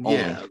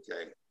 Yeah.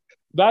 Okay.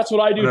 That's what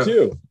I do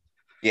too.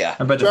 Yeah,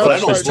 but I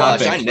don't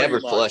flush. I never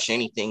flush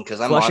anything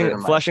because I'm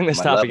flushing this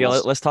topic.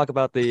 Levels. Let's talk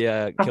about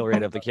the kill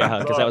rate of the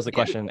Kiaha because that was the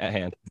question at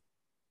hand.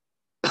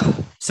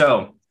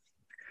 So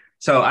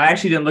I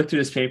actually didn't look through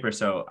this paper,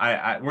 so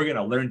we're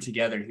gonna learn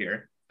together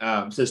here.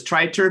 It says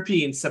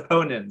triterpene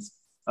saponins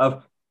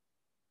of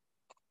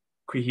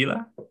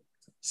Quihila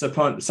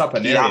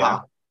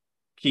saponaria,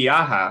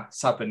 Kiaha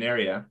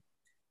saponaria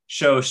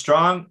show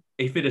strong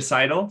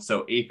aphidicidal,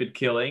 so aphid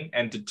killing,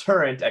 and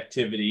deterrent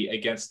activity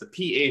against the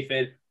P.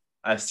 aphid,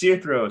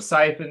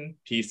 Cyrthrosiphon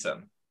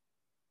pisum.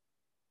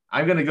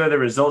 I'm going to go to the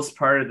results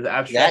part of the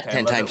abstract. That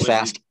 10 times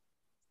fast.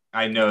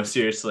 I know,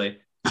 seriously.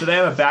 So they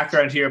have a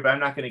background here, but I'm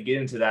not going to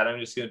get into that. I'm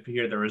just going to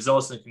hear the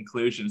results and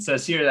conclusion. It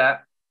says here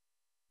that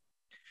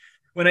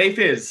when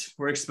aphids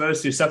were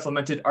exposed to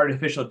supplemented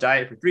artificial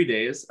diet for 3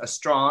 days, a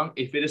strong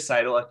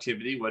aphidicidal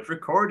activity was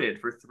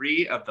recorded for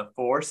 3 of the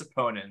 4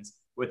 saponins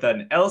with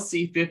an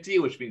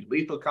LC50, which means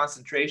lethal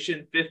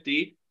concentration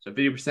 50, so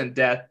 50%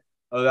 death,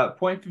 of about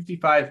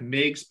 0.55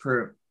 mg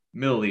per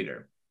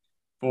milliliter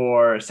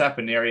for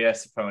Saponaria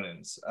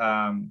saponins,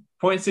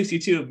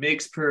 0.62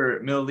 mg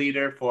per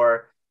milliliter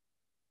for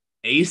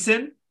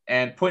acin,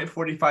 and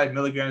 0.45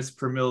 milligrams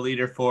per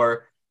milliliter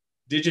for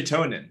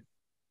digitonin.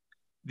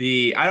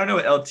 I don't know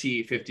what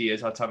LT50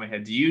 is off the top of my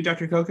head. Do you,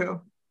 Dr.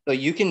 Coco? So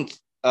you can,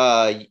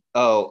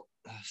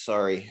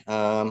 sorry.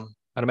 I'd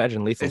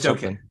imagine lethal it's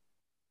something. Okay.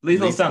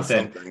 Lethal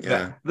something.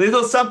 Yeah.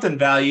 Lethal something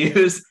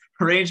values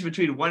range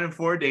between 1 and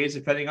 4 days,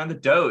 depending on the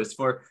dose.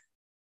 For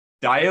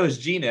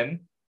diosgenin,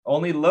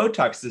 only low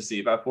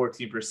toxicity, about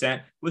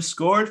 14%, was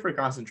scored for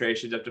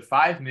concentrations up to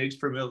 5 mg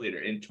per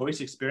milliliter. In choice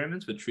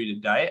experiments with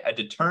treated diet, a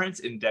deterrence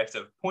index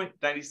of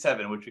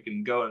 0.97, which we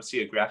can go and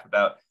see a graph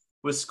about,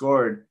 was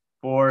scored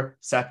for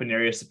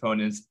Saponaria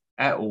saponins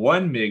at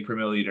 1 mg per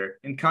milliliter.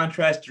 In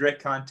contrast,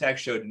 direct contact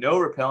showed no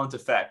repellent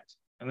effect.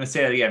 I'm going to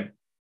say that again.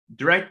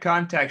 Direct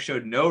contact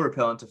showed no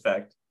repellent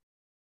effect.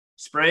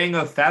 Spraying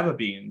of faba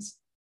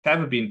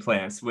bean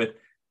plants with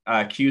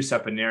Q.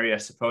 saponaria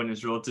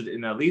saponins resulted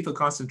in a lethal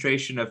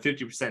concentration of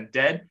 50%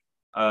 dead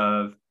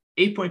of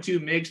 8.2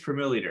 mg per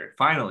milliliter.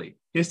 Finally,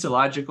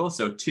 histological,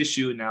 so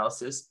tissue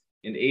analysis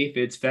in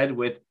aphids fed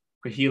with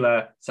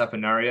Quihila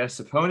saponaria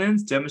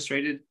saponins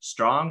demonstrated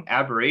strong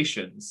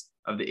aberrations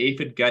of the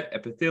aphid gut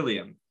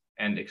epithelium,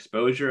 and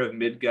exposure of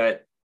midgut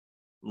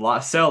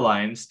cell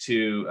lines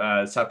to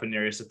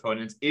Saponaria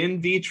saponins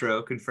in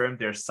vitro confirmed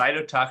their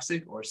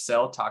cytotoxic or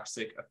cell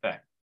toxic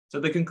effect. So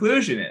the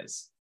conclusion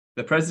is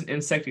the present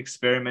insect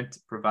experiment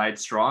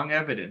provides strong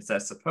evidence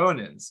that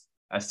saponins,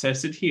 as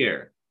tested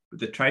here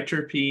with the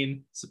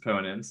triterpene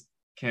saponins,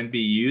 can be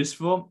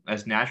useful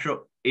as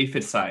natural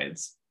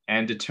aphicides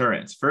and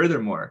deterrents.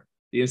 Furthermore,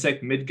 the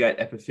insect midgut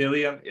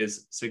epithelium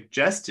is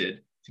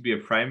suggested to be a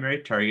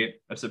primary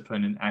target of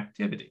saponin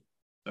activity.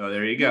 So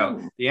there you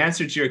go. The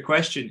answer to your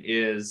question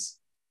is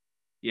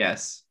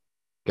yes.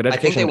 Good I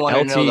think they education.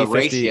 want to know the LT50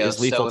 ratios.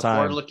 is lethal so if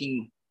time. we're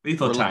looking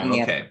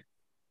Okay.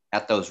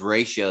 at those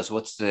ratios,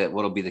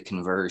 what'll be the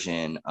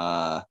conversion?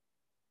 For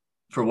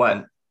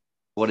what?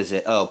 What is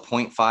it?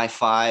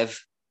 0.55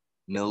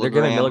 milligrams. They're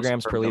giving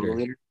milligrams per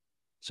liter.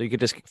 So you could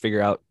just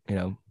figure out,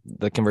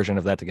 the conversion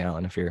of that to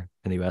gallon if you're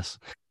in the US.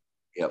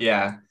 Yep.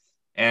 Yeah.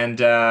 And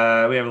we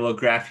have a little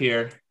graph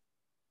here.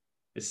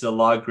 This is a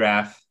log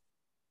graph.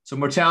 So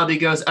mortality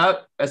goes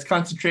up as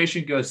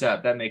concentration goes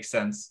up. That makes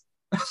sense.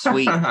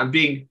 Sweet. I'm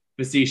being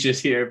facetious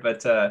here,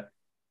 but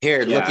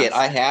here, yeah. Look at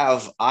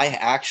I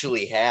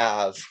actually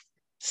have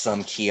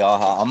some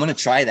Kiaha. I'm gonna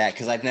try that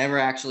because I've never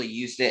actually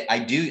used it.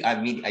 I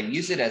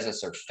use it as a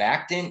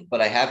surfactant,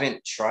 but I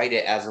haven't tried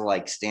it as a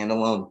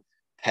standalone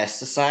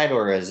pesticide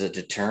or as a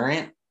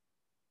deterrent.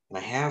 And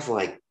I have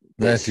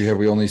Matthew, have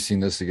we only seen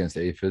this against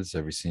aphids?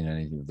 Have we seen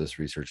any of this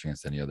research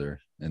against any other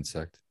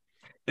insect?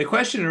 The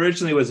question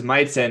originally was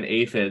mites and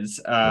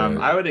aphids. Right.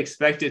 I would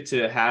expect it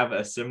to have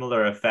a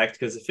similar effect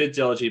because the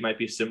physiology might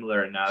be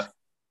similar enough.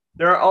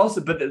 There are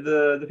also, but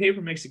the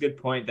paper makes a good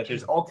point that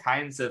there's all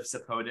kinds of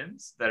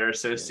saponins that are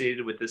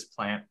associated with this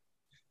plant.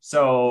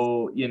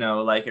 So,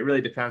 like it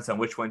really depends on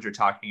which ones you're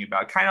talking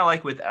about. Kind of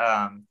like with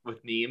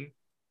neem,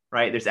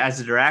 right? There's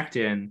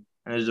azadirachtin and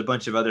there's a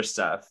bunch of other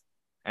stuff.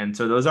 And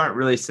so those aren't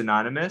really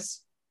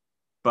synonymous,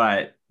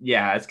 but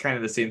yeah, it's kind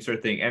of the same sort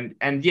of thing.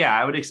 And yeah,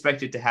 I would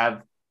expect it to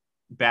have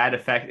bad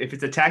effect if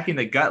it's attacking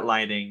the gut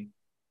lining.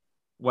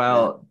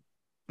 Well,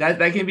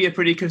 that can be a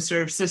pretty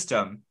conserved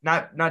system.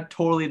 Not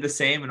totally the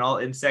same in all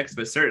insects,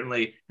 but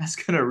certainly that's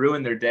going to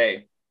ruin their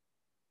day.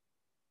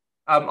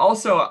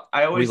 Also,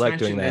 I always like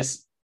mention doing that.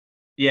 this.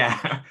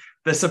 Yeah,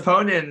 the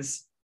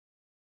saponins,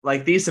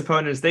 like these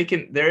saponins,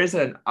 there is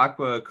an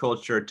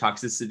aquaculture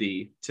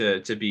toxicity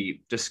to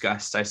be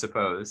discussed, I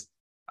suppose.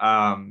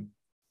 I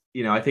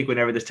think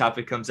whenever this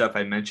topic comes up,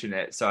 I mention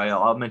it. So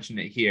I'll mention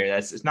it here.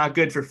 It's not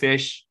good for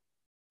fish,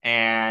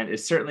 and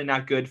it's certainly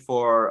not good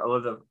for a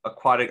lot of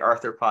aquatic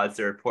arthropods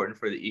that are important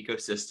for the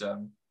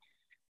ecosystem.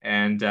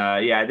 And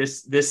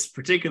this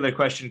particular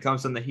question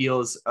comes on the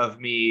heels of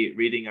me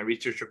reading a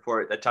research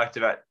report that talked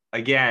about,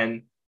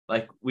 again,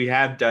 like we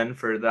have done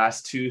for the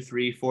last 2,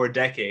 3, 4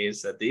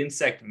 decades, that the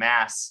insect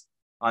mass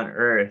on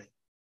Earth,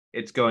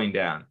 it's going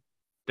down.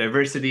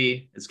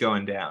 Diversity is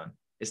going down.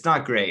 It's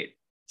not great.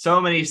 So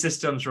many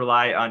systems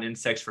rely on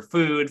insects for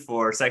food,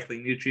 for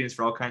cycling nutrients,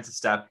 for all kinds of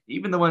stuff.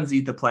 Even the ones that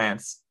eat the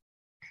plants.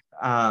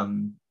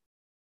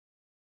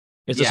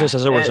 Is this just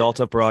as a result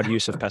of broad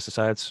use of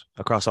pesticides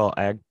across all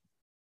ag?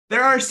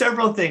 There are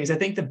several things. I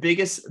think I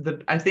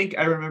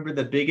remember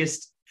the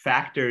biggest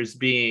factors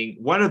being,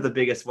 one of the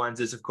biggest ones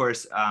is, of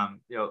course,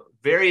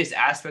 various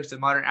aspects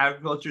of modern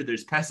agriculture.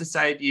 There's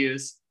pesticide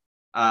use,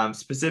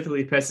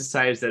 specifically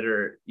pesticides that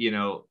are,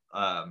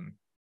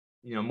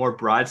 more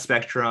broad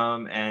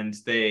spectrum, and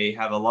they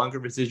have a longer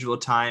residual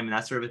time and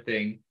that sort of a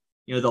thing.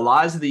 The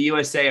laws of the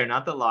USA are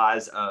not the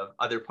laws of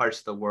other parts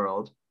of the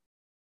world,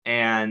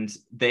 and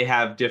they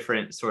have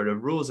different sort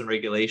of rules and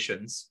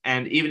regulations.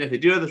 And even if they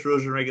do have those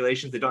rules and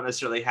regulations, they don't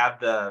necessarily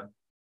have the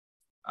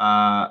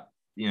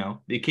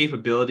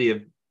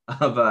capability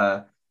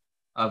of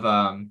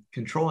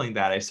controlling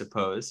that, I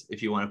suppose,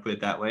 if you want to put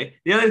it that way.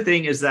 The other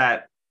thing is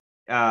that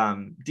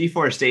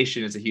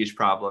deforestation is a huge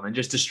problem, and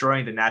just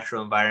destroying the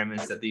natural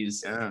environments that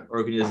these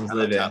organisms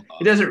live in.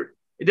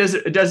 It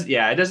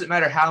doesn't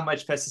matter how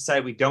much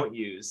pesticide we don't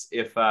use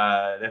if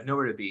they have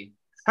nowhere to be.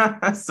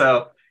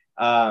 So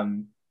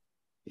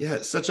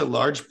it's such a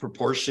large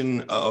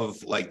proportion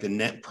of like the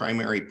net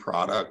primary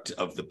product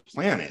of the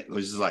planet,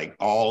 which is like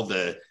all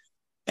the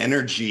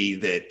energy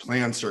that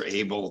plants are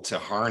able to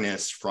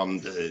harness from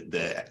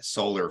the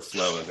solar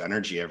flow of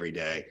energy every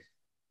day.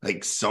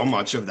 Like so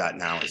much of that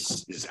now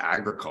is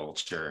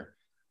agriculture.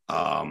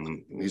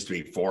 It used to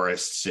be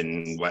forests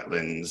and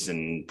wetlands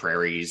and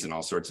prairies and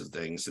all sorts of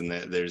things. And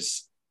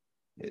it's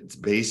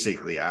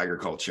basically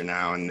agriculture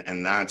now.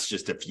 And that's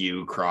just a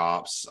few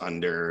crops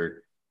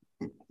under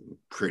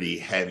pretty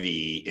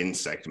heavy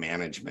insect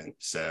management.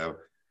 So,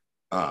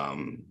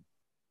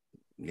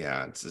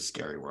 it's a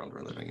scary world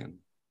we're living in.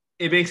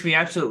 It makes me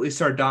absolutely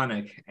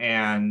sardonic.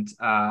 And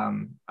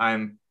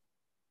I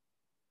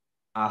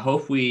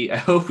hope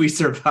we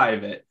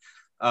survive it.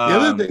 The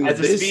other thing as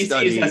a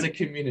species, as a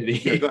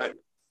community. Yeah, go ahead.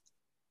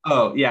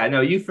 Oh yeah,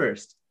 no, you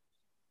first.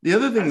 The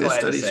other thing this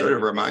study sort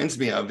of reminds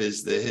me of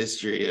is the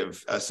history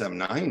of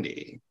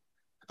SM90.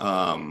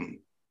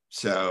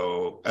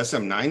 So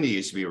SM90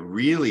 used to be a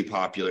really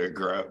popular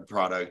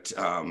product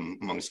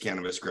amongst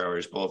cannabis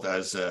growers, both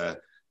as a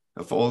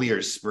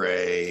foliar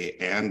spray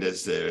and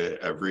as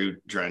a root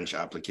drench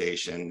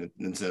application.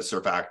 It's a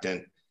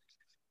surfactant.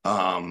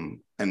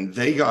 And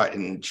they got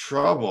in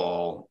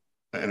trouble,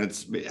 and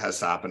it has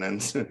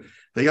saponins.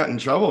 They got in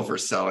trouble for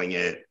selling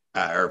it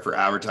or for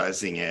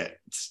advertising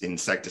its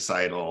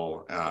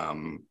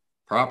insecticidal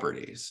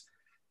properties.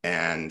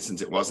 And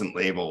since it wasn't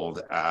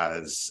labeled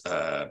as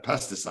a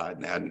pesticide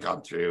and hadn't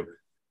gone through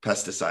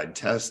pesticide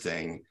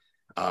testing,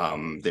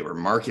 they were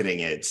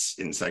marketing its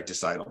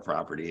insecticidal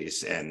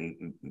properties.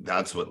 And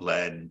that's what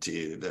led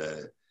to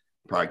the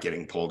product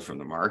getting pulled from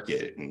the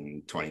market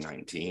in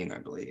 2019, I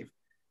believe.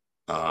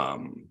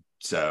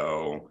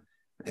 So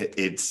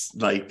it's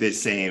like the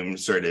same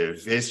sort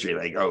of history,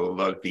 like, oh,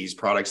 look, these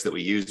products that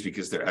we use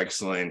because they're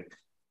excellent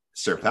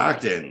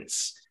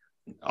surfactants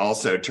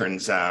also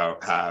turns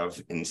out have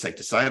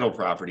insecticidal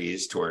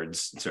properties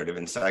towards sort of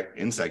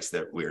insects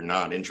that we're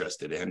not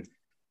interested in.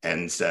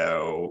 And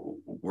so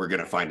we're going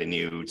to find a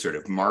new sort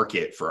of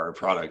market for our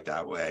product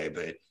that way.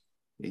 But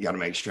you got to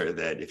make sure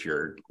that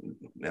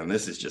and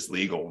this is just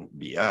legal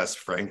BS,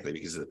 frankly,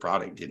 because the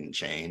product didn't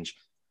change,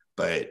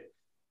 but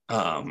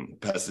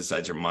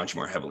pesticides are much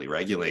more heavily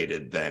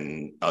regulated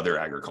than other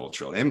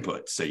agricultural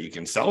inputs. So you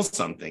can sell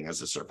something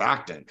as a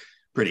surfactant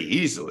pretty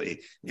easily.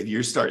 If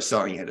you start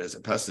selling it as a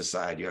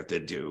pesticide, you have to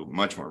do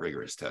much more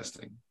rigorous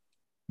testing.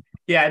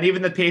 Yeah, and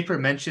even the paper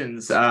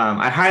mentions,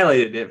 I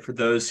highlighted it for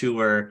those who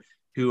are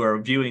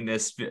viewing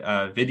this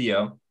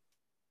video.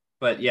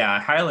 But yeah, I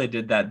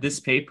highlighted that this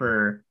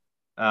paper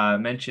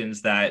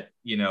mentions that,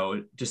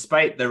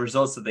 despite the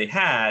results that they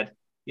had,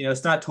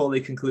 it's not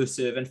totally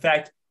conclusive. In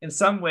fact, in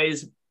some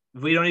ways,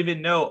 we don't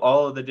even know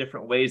all of the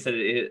different ways that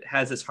it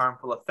has this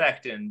harmful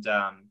effect. And,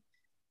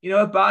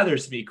 it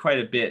bothers me quite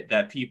a bit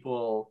that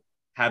people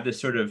have this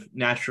sort of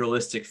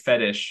naturalistic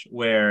fetish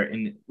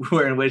in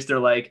which they're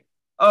like,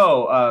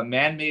 oh,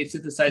 man-made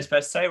synthesized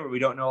pesticide where we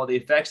don't know all the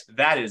effects,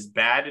 that is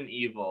bad and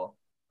evil.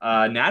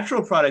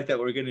 Natural product that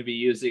we're going to be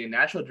using, a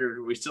natural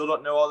derivative, we still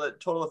don't know all the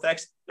total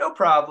effects, no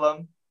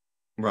problem.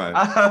 Right.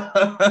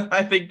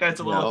 I think that's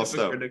a little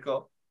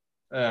hypocritical.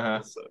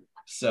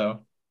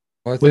 So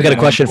Well, We've got a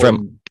question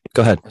from.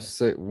 Go ahead. I'll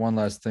say one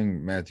last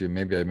thing, Matthew.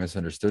 Maybe I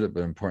misunderstood it,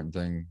 but important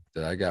thing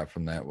that I got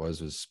from that was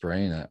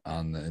spraying it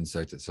on the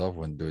insect itself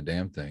wouldn't do a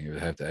damn thing. You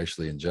would have to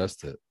actually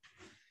ingest it.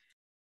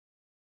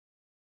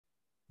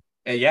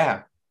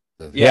 Yeah.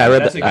 Yeah, I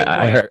read that.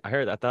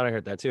 I thought I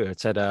heard that too. It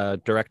said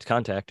direct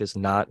contact is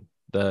not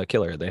the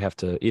killer. They have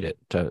to eat it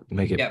to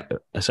make it. Yeah.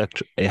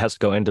 It has to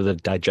go into the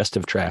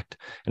digestive tract,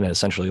 and it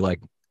essentially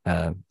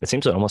it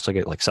seems almost like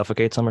it like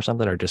suffocates them or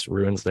something, or just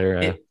ruins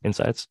their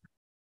insides.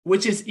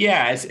 Which is,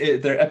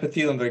 their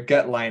epithelium, their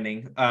gut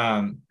lining.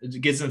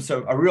 It gives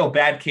them a real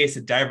bad case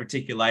of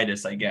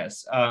diverticulitis, I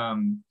guess.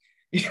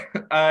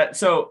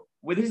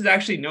 This is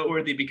actually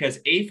noteworthy because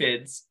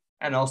aphids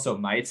and also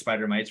mites,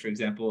 spider mites, for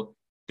example,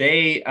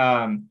 they,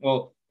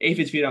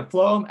 aphids feed on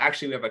phloem.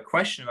 Actually, we have a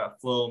question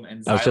about phloem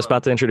and xylem. I was just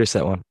about to introduce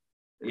that one.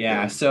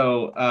 Yeah,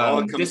 so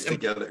all comes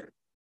together.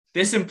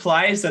 This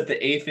implies that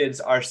the aphids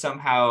are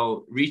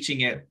somehow reaching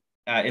it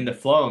in the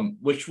phloem,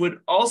 which would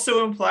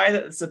also imply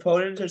that the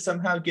saponins are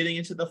somehow getting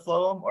into the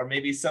phloem, or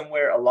maybe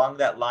somewhere along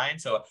that line.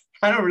 So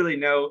I don't really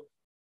know.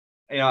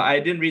 I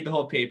didn't read the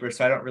whole paper,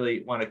 so I don't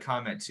really want to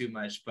comment too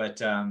much. But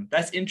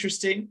that's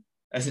interesting.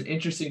 That's an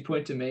interesting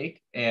point to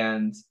make.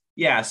 And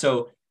yeah,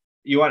 so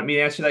you want me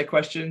to answer that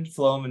question,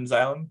 phloem and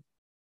xylem?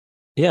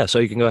 Yeah, so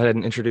you can go ahead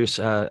and introduce.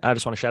 I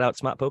just want to shout out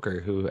Smart Poker,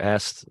 who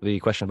asked the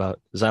question about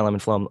xylem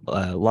and phloem,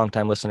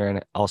 longtime listener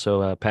and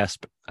also a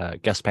past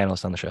guest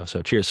panelist on the show.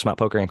 So cheers, Smart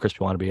Poker and Crispy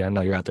Wannabe. I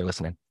know you're out there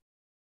listening.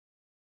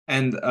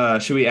 And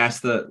should we get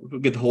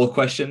the whole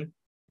question?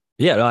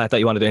 Yeah, no, I thought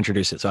you wanted to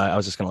introduce it, so I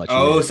was just going to let you.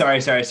 Oh,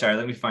 sorry.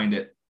 Let me find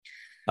it.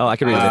 Oh, I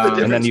can read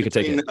it, and then you can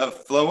take it.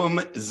 Phloem,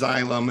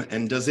 xylem,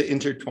 and does it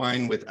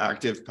intertwine with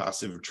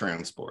active-passive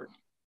transport?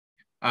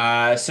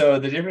 So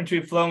the difference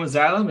between phloem and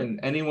xylem, and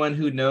anyone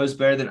who knows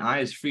better than I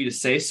is free to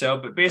say so.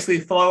 But basically,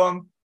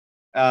 phloem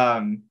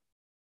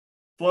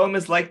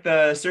is like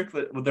the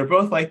circulatory. Well, they're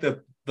both like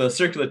the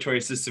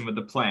circulatory system of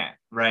the plant,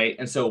 right?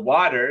 And so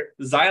water,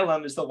 the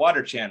xylem is the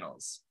water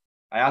channels.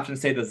 I often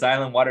say the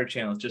xylem water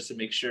channels just to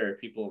make sure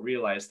people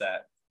realize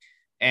that.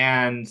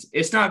 And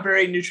it's not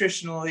very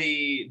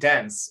nutritionally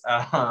dense.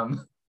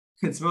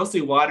 It's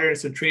mostly water and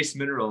some trace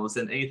minerals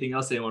and anything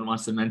else anyone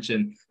wants to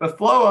mention. But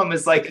phloem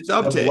is like it's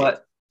uptake.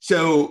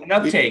 So an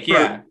uptake,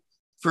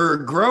 for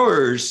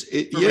growers,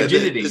 the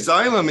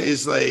xylem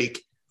is like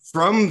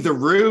from the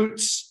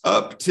roots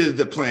up to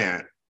the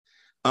plant.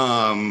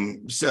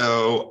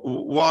 So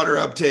water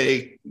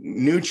uptake,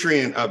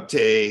 nutrient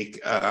uptake,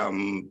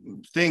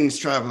 things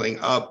traveling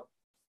up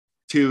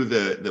to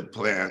the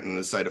plant and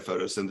the site of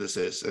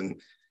photosynthesis,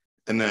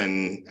 and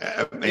then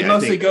it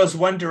mostly goes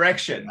one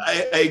direction.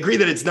 I agree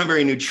that it's not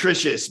very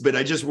nutritious, but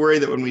I just worry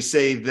that when we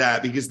say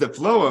that, because the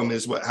phloem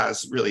is what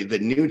has really the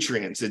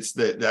nutrients, that's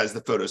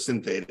the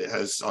photosynthate, it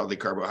has all the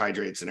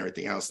carbohydrates and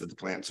everything else that the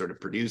plant sort of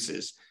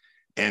produces,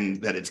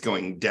 and that it's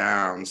going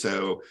down.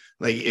 So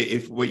like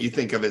if what you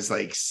think of as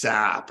like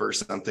sap or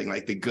something,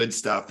 like the good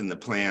stuff in the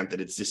plant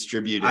that it's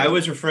distributed. I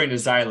was referring to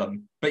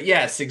xylem, but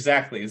yes,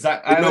 exactly. It's the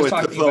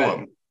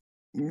phloem.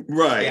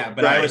 Right. Yeah,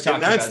 but right. I was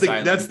talking about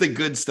xylem. That's the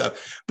good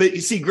stuff. But you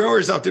see,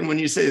 growers often, when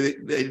you say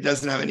that it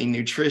doesn't have any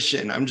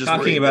nutrition, I'm just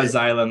talking about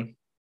xylem.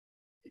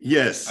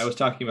 Yes. I was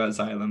talking about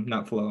xylem,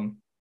 not phloem.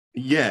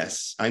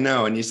 Yes, I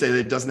know. And you say that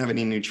it doesn't have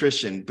any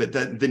nutrition, but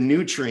that the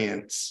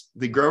nutrients,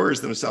 the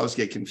growers themselves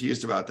get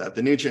confused about that.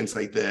 The nutrients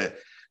like the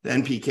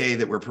NPK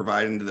that we're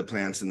providing to the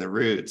plants and the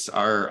roots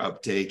are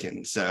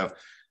uptaken. So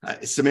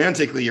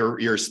semantically,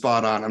 you're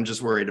spot on. I'm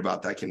just worried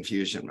about that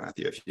confusion,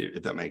 Matthew,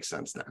 if that makes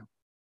sense now.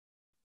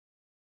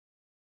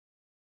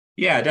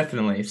 Yeah,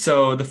 definitely.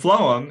 So the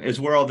phloem is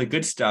where all the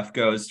good stuff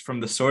goes from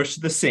the source to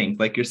the sink,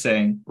 like you're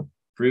saying,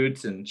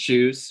 fruits and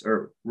shoots,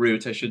 or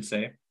roots, I should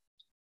say.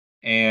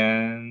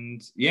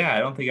 And yeah, I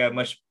don't think I have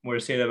much more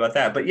to say about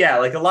that. But yeah,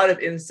 like a lot of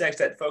insects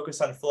that focus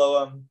on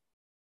phloem,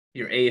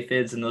 your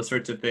aphids and those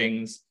sorts of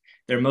things,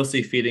 they're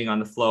mostly feeding on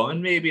the phloem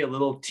and maybe a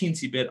little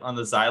teensy bit on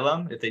the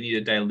xylem if they need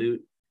to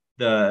dilute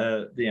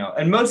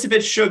and most of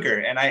it's sugar.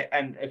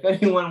 And if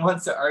anyone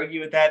wants to argue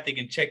with that, they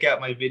can check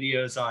out my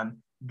videos on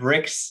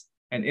Brix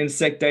and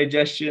insect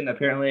digestion.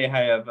 Apparently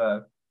I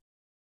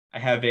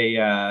have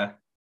a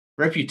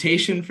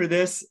reputation for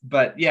this,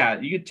 but yeah,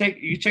 you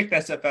check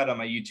that stuff out on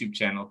my YouTube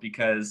channel,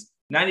 because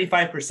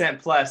 95%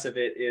 plus of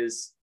it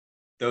is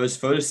those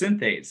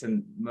photosynthates,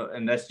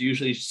 and that's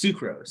usually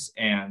sucrose.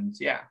 And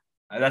yeah,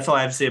 that's all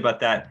I have to say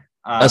about that.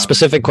 A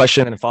specific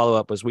question and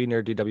follow-up was We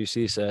Nerd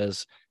DWC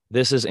says,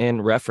 this is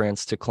in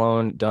reference to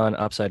clone done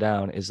upside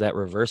down. Is that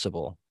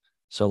reversible?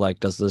 So like,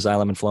 does the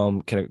xylem and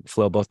phloem, can it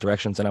flow both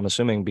directions? And I'm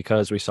assuming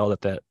because we saw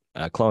that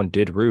clone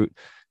did root.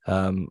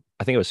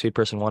 I think it was Seed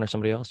Person One or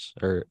somebody else,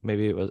 or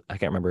maybe it was, I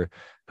can't remember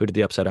who did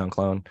the upside down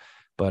clone,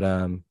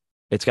 but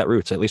it's got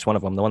roots, at least one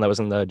of them. The one that was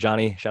in the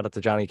Johnny, shout out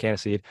to Johnny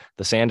Caniseed,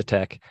 the sand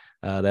tech,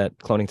 that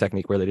cloning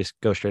technique where they just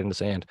go straight into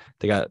sand.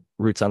 They got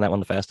roots on that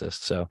one the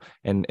fastest. So,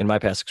 and in my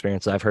past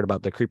experience, I've heard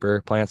about the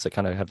creeper plants that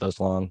kind of have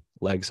those long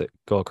legs that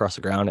go across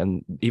the ground,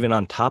 and even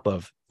on top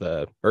of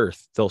the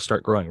earth, they'll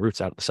start growing roots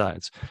out the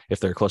sides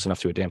if they're close enough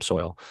to a damp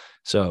soil.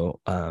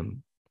 So,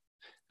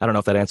 I don't know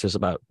if that answers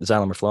about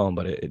xylem or phloem,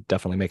 but it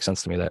definitely makes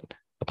sense to me that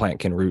a plant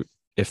can root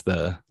if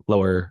the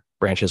lower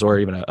branches or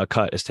even a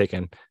cut is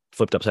taken,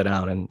 flipped upside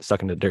down and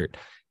stuck into dirt.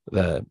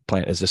 The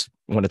plant is just,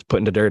 when it's put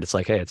into dirt, it's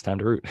like, hey, it's time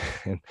to root.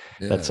 And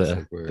that's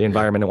like the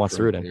environment it wants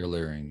to root in. Air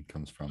layering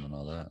comes from and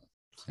all that.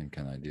 Same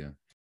kind of idea.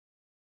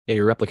 Yeah,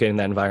 you're replicating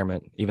that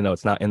environment, even though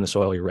it's not in the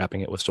soil. You're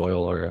wrapping it with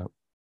soil or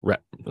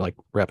like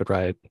Rapid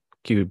Riot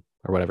Cube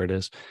or whatever it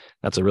is.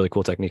 That's a really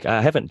cool technique.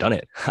 I haven't done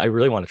it. I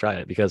really want to try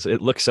it because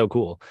it looks so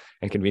cool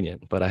and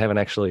convenient, but I haven't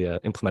actually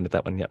implemented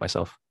that one yet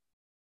myself.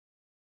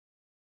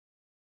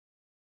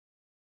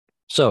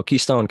 So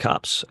Keystone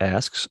Cops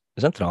asks,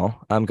 Zentinel,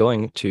 I'm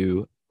going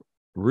to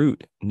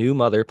root new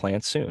mother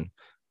plants soon,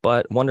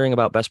 but wondering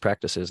about best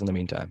practices in the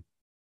meantime.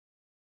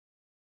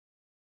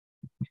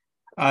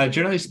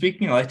 Generally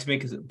speaking, I like to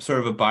make sort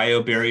of a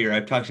bio barrier.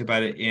 I've talked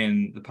about it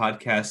in the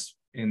podcast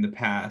in the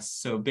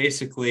past. So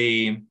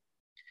basically,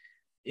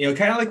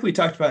 kind of like we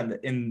talked about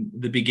in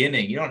the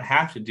beginning, you don't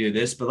have to do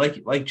this,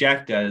 but like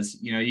Jack does,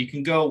 you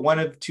can go one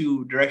of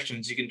two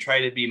directions. You can try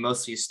to be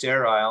mostly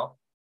sterile,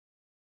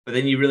 but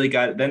then you really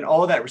then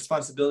all that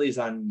responsibility is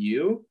on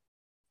you.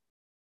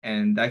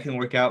 And that can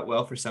work out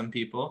well for some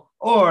people.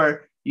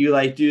 Or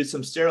you do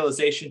some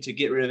sterilization to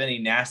get rid of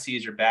any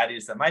nasties or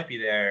baddies that might be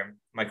there,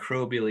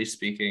 microbially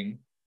speaking.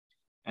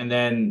 And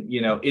then,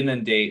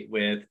 inundate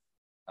with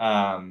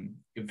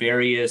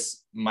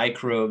various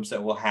microbes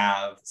that will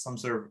have some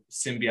sort of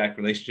symbiotic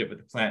relationship with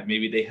the plant.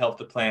 Maybe they help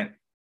the plant.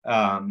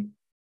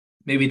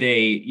 Maybe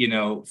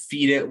they,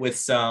 feed it with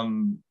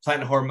some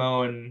plant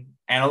hormone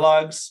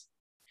analogs,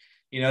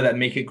 that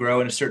make it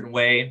grow in a certain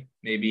way.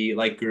 Maybe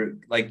like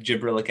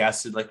gibberellic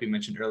acid, like we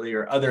mentioned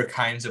earlier, other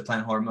kinds of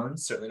plant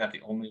hormones, certainly not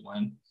the only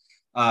one.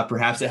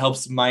 Perhaps it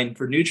helps mine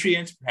for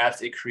nutrients.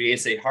 Perhaps it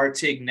creates a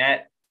Hartig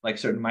net, like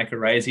certain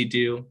mycorrhizae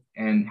do,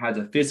 and has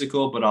a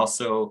physical, but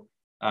also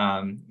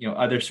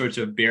other sorts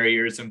of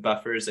barriers and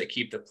buffers that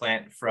keep the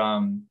plant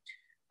from,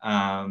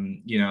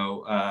 having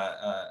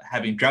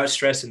drought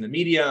stress in the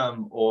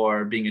medium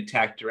or being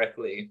attacked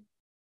directly.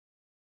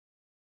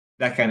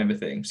 That kind of a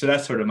thing. So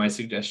that's sort of my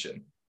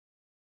suggestion.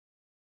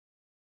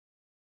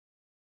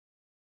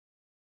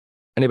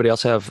 Anybody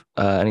else have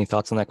any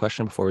thoughts on that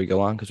question before we go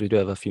on? Because we do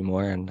have a few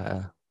more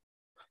and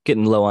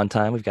getting low on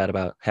time. We've got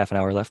about half an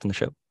hour left in the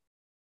show.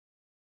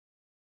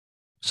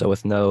 So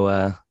with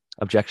no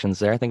objections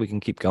there, I think we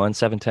can keep going.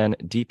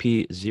 710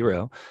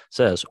 DP0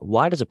 says,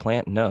 why does a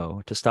plant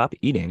know to stop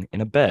eating in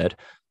a bed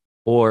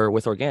or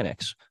with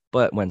organics?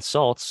 But when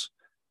salts,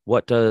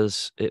 what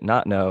does it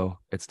not know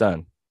it's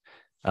done?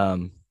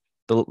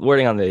 The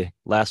wording on the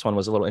last one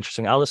was a little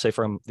interesting. I'll just say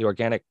from the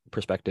organic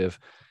perspective,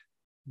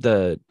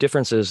 the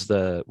difference is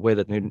the way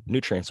that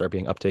nutrients are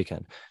being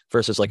uptaken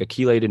versus like a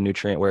chelated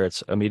nutrient where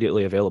it's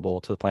immediately available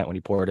to the plant when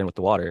you pour it in with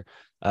the water.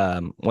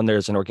 When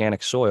there's an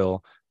organic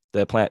soil,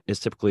 the plant is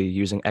typically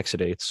using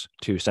exudates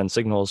to send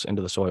signals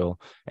into the soil.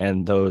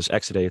 And those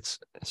exudates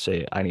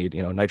say, I need,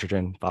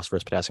 nitrogen,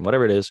 phosphorus, potassium,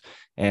 whatever it is.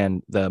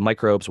 And the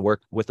microbes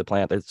work with the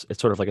plant. It's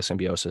sort of like a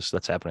symbiosis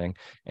that's happening.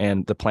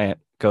 And the plant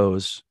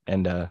goes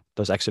and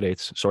those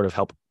exudates sort of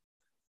help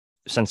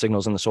send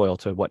signals in the soil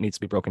to what needs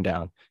to be broken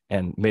down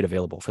and made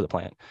available for the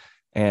plant.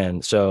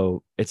 And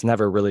so it's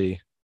never really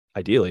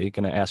ideally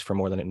going to ask for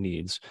more than it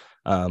needs.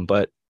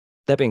 But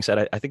that being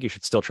said, I think you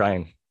should still try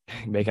and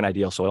make an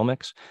ideal soil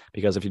mix,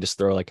 because if you just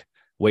throw like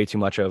way too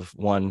much of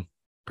one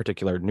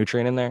particular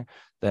nutrient in there,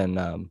 then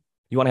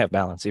you want to have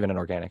balance even in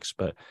organics.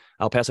 But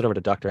I'll pass it over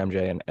to Dr.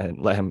 MJ and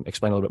let him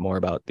explain a little bit more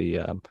about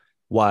the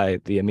why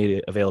the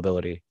immediate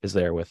availability is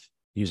there with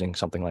using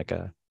something like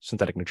a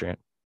synthetic nutrient.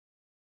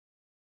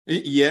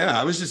 Yeah,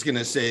 I was just going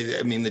to say,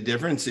 I mean, the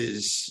difference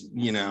is,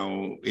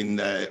 in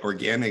the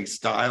organic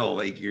style,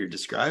 like you're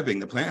describing,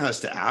 the plant has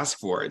to ask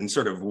for it and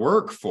sort of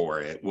work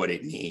for it, what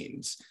it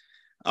needs.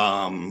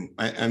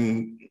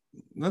 And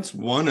that's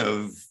one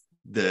of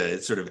the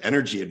sort of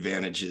energy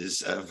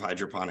advantages of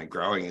hydroponic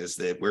growing, is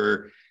that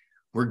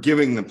we're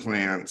giving the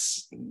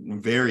plants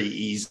very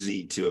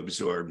easy to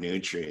absorb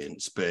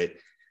nutrients, but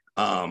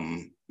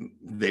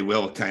they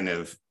will kind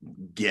of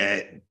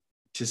get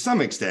to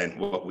some extent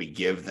what we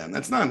give them.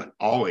 That's not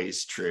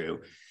always true.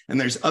 And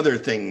there's other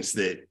things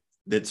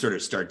that sort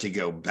of start to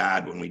go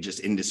bad when we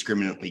just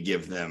indiscriminately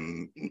give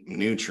them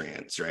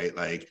nutrients, right?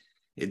 Like,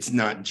 it's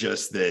not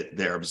just that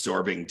they're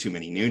absorbing too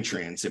many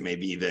nutrients. It may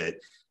be that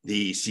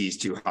the EC is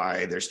too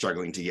high. They're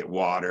struggling to get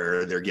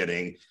water. They're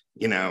getting,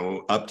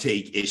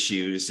 uptake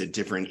issues at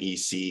different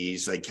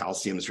ECs. Like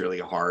calcium is really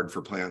hard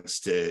for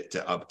plants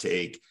to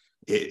uptake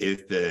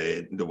if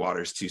the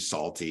water's too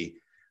salty.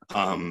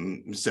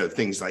 So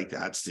things like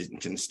that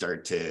can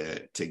start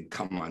to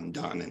come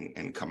undone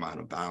and come out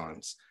of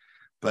balance.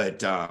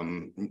 But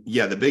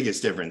yeah, the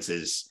biggest difference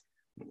is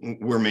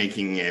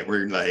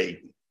we're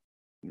like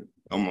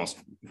almost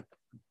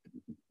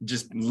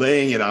just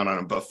laying it out on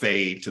a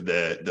buffet to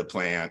the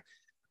plant,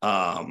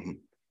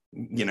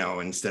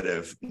 instead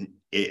of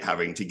it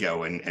having to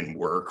go and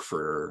work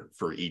for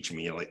each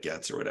meal it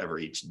gets or whatever,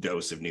 each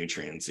dose of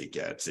nutrients it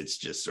gets. It's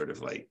just sort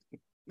of like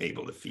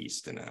able to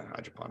feast in a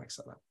hydroponic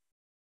setup.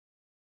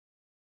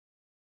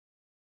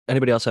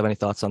 Anybody else have any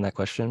thoughts on that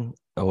question,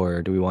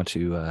 or do we want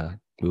to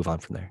move on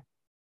from there?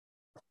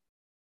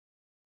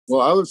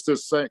 Well, I was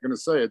just going to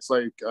say, it's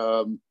like,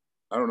 I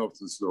don't know if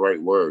this is the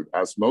right word,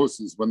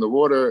 osmosis. When the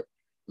water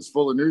is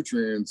full of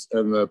nutrients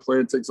and the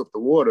plant takes up the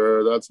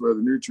water, that's where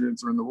the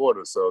nutrients are in the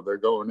water. So they're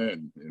going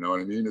in, you know what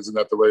I mean? Isn't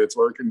that the way it's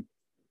working?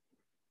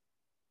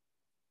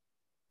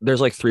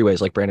 There's like 3 ways,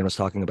 like Brandon was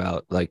talking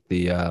about, like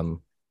the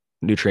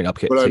nutrient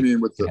uptake. But I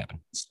mean,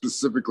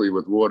 specifically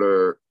with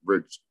water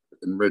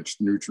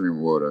enriched nutrient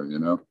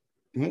water,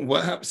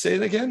 What? Say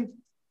it again.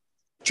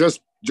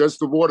 Just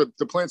the water.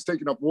 The plant's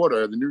taking up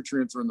water. The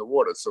nutrients are in the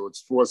water, so it's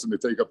forcing to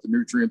take up the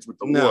nutrients with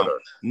the water.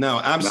 No,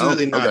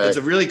 absolutely not. Okay. That's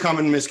a really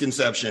common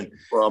misconception.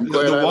 Well, I'm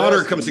glad the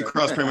water comes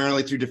across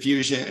primarily through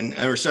diffusion,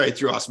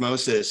 through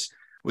osmosis,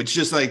 which,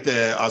 just like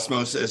the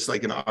osmosis,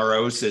 like an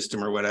RO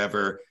system or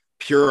whatever,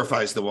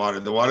 purifies the water.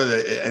 The water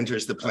that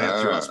enters the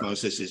plant through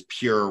osmosis is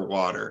pure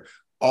water.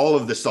 All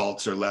of the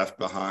salts are left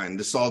behind.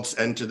 The salts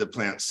enter the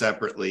plant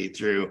separately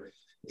through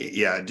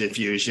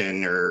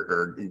diffusion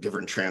or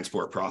different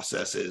transport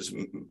processes.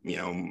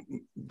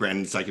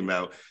 Brandon's talking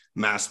about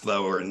mass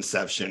flow or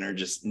inception, or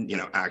just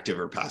active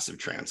or passive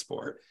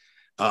transport,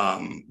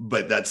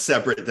 but that's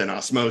separate than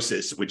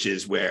osmosis, which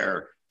is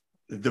where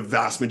the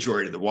vast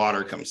majority of the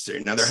water comes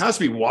through. Now, there has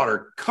to be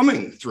water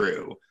coming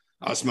through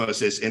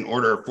osmosis in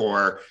order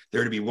for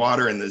there to be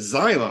water in the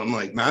xylem,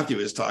 like Matthew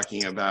was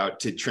talking about,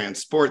 to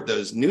transport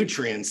those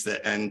nutrients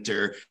that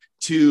enter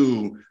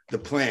to the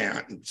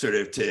plant, sort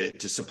of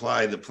to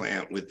supply the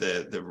plant with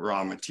the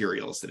raw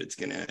materials that it's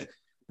going to,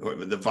 or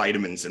the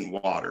vitamins and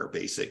water,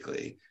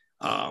 basically,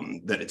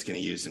 that it's going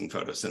to use in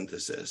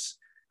photosynthesis.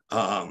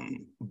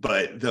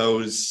 But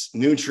those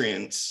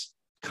nutrients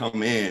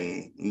come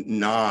in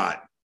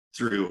not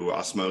through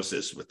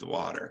osmosis with the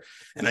water.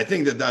 And I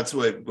think that's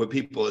what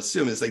people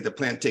assume, is like the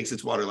plant takes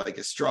its water like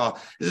a straw.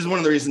 This is one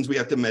of the reasons we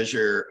have to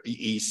measure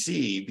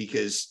EC,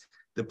 because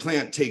the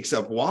plant takes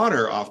up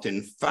water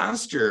often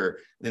faster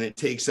than it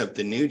takes up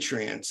the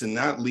nutrients. And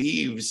that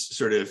leaves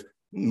sort of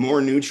more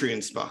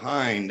nutrients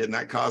behind. And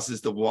that causes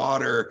the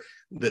water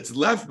that's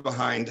left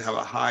behind to have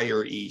a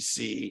higher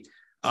EC.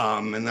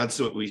 And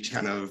that's what we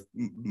kind of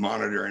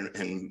monitor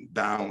and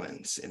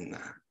balance in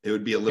that. It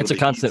would be It's a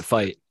constant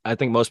fight. I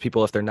think most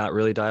people, if they're not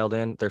really dialed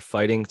in, they're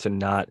fighting to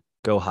not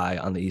go high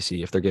on the EC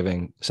if they're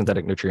giving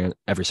synthetic nutrient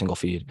every single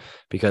feed,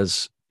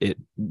 because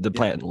the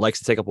plant likes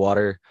to take up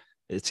water.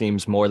 It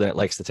seems more than it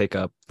likes to take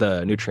up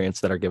the nutrients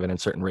that are given in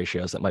certain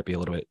ratios that might be a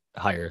little bit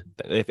higher.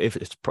 If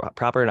it's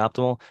proper and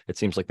optimal, it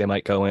seems like they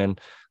might go in,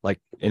 like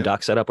in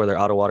dock setup where they're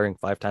auto watering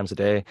 5 times a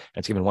day and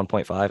it's given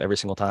 1.5 every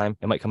single time.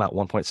 It might come out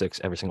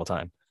 1.6 every single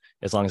time.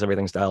 As long as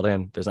everything's dialed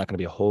in, there's not going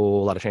to be a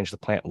whole lot of change. The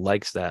plant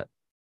likes that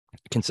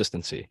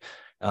consistency.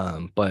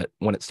 But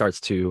when it starts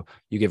to,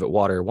 you give it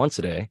water once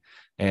a day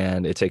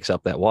and it takes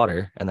up that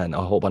water, and then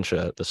a whole bunch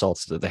of the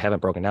salts that they haven't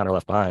broken down are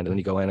left behind, and then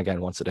you go in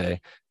again once a day,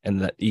 and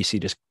that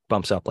EC just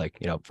bumps up, like,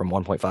 from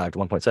 1.5 to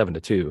 1.7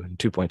 to 2 and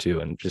 2.2,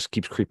 and just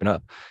keeps creeping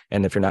up.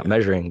 And if you're not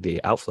measuring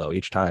the outflow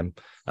each time,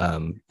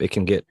 it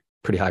can get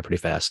pretty high pretty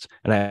fast.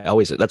 And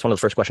that's one of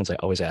the first questions I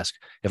always ask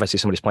if I see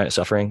somebody's plant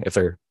suffering. If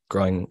they're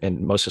growing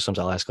in most systems,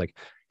 I'll ask, like,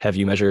 have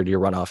you measured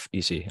your runoff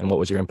EC and what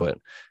was your input?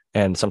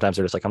 And sometimes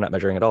they're just like, I'm not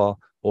measuring at all.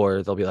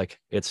 Or they'll be like,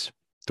 it's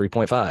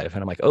 3.5. And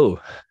I'm like, oh,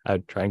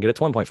 I'd try and get it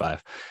to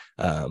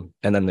 1.5.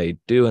 And then they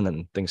do, and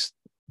then things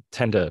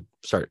tend to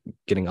start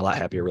getting a lot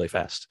happier really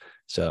fast.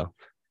 So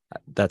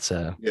that's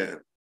all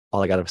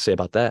I got to say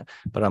about that.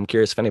 But I'm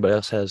curious if anybody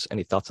else has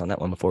any thoughts on that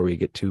one before we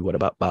get to what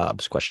about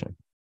Bob's question.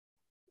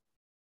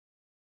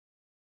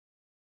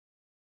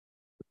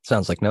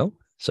 Sounds like no.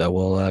 So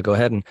we'll go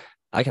ahead, and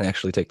I can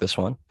actually take this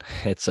one.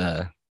 It's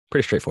a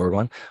pretty straightforward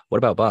one. What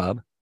about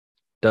Bob?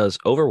 Does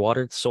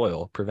overwatered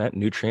soil prevent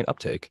nutrient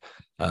uptake?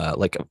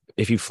 Like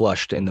if you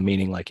flushed, in the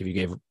meaning, like if you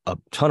gave a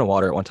ton of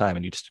water at one time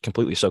and you just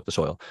completely soak the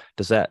soil,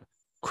 does that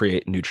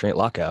create nutrient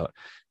lockout?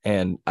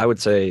 And I would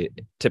say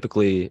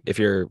typically if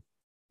you're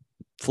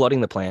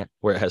flooding the plant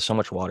where it has so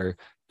much water,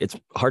 it's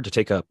hard to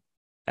take up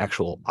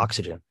actual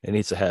oxygen. It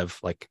needs to have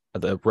like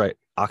the right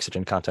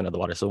oxygen content of the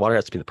water. So the water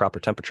has to be the proper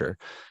temperature.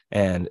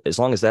 And as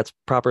long as that's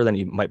proper, then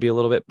you might be a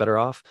little bit better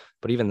off.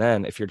 But even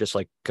then, if you're just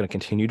like going to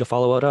continue to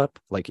follow it up,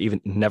 like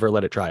even never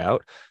let it dry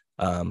out,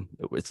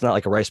 it's not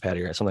like a rice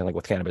paddy or something like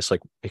with cannabis.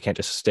 Like it can't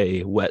just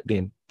stay wet the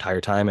entire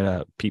time in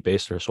a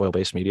peat-based or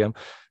soil-based medium.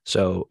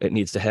 So it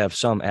needs to have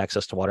some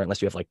access to water,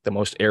 unless you have like the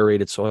most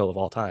aerated soil of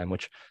all time,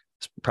 which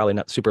is probably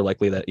not super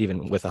likely that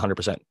even with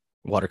 100%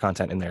 water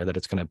content in there, that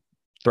it's going to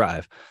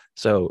thrive.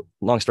 So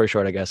long story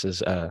short, I guess,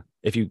 is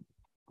if you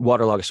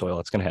waterlog a soil,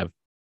 it's going to have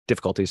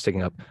difficulties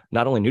taking up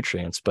not only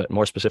nutrients, but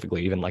more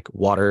specifically, even like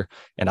water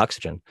and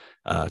oxygen,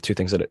 two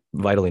things that it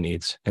vitally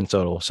needs. And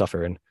so it'll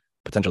suffer and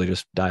potentially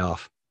just die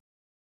off.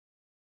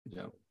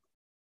 Yeah.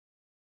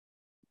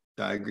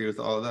 I agree with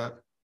all of that.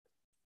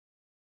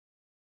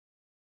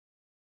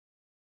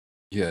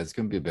 Yeah, it's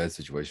going to be a bad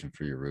situation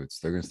for your roots.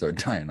 They're going to start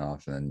dying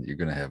off, and you're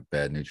going to have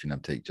bad nutrient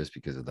uptake just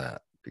because of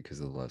that,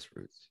 because of the less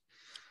roots.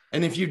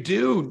 And if you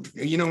do,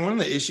 one of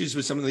the issues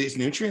with some of these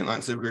nutrient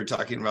lines that we were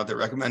talking about that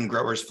recommend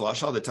growers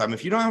flush all the time,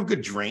 if you don't have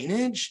good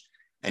drainage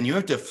and you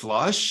have to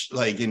flush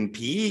like in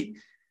peat,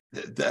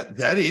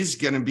 that is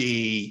going to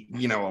be,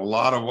 a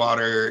lot of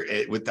water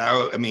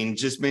without,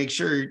 just make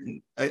sure,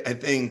 I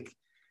think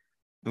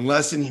the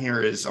lesson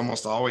here is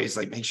almost always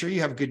like, make sure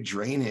you have good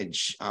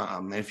drainage.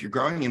 And if you're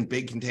growing in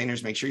big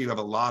containers, make sure you have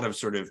a lot of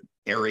sort of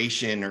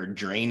aeration or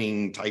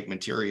draining type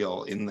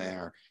material in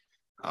there.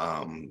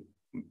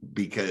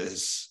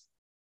 Because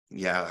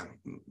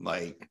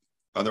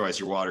otherwise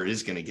your water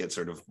is going to get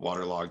sort of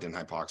waterlogged and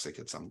hypoxic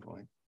at some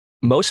point.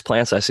 Most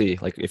plants I see,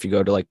 like if you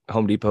go to like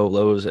Home Depot,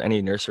 Lowe's,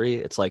 any nursery,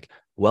 it's like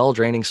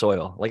well-draining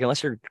soil. Like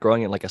unless you're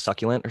growing it like a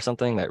succulent or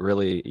something that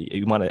really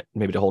you want it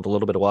maybe to hold a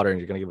little bit of water and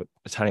you're going to give it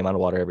a tiny amount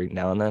of water every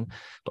now and then.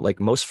 But like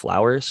most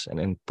flowers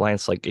and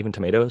plants, like even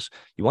tomatoes,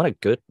 you want a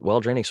good,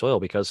 well-draining soil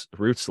because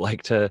roots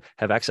like to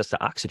have access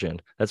to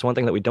oxygen. That's one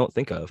thing that we don't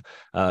think of.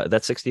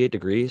 That's 68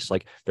 degrees.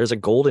 Like there's a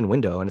golden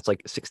window and it's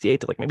like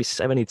 68 to like maybe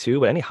 72,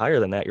 but any higher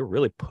than that, you're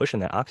really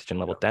pushing that oxygen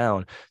level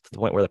down to the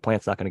point where the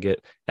plant's not going to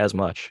get as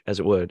much as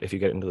it would if you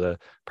get into the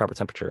proper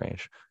temperature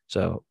range.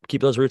 So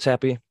keep those roots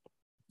happy.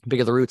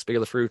 Bigger the roots,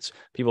 bigger the fruits.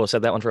 People have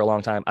said that one for a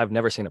long time. I've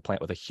never seen a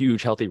plant with a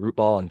huge, healthy root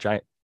ball and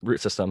giant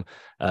root system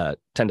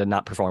tend to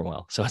not perform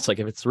well. So it's like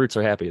if its roots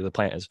are happy, the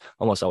plant is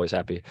almost always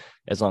happy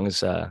as long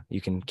as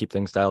you can keep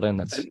things dialed in.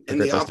 That's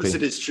and the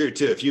opposite is true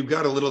too. If you've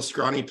got a little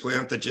scrawny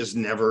plant that just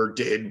never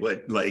did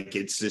what like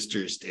its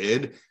sisters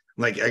did,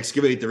 like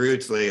excavate the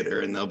roots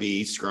later and they'll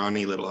be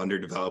scrawny little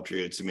underdeveloped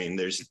roots.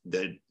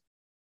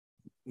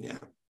 Yeah,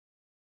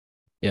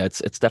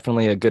 it's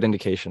definitely a good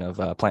indication of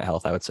plant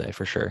health, I would say,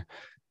 for sure.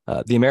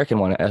 The American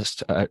one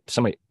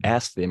somebody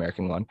asked the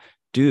American one,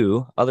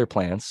 do other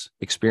plants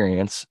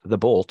experience the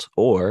bolt,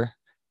 or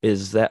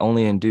is that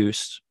only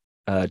induced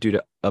due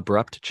to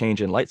abrupt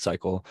change in light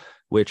cycle,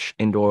 which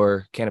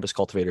indoor cannabis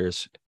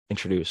cultivators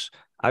introduce?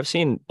 I've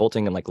seen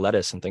bolting in like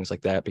lettuce and things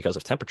like that because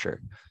of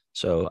temperature.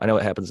 So I know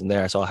what happens in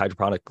there. I saw a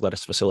hydroponic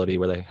lettuce facility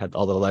where they had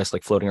all the lettuce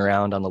like floating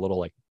around on the little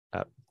like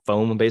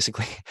foam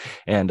basically.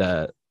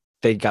 And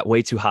they got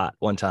way too hot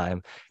one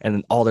time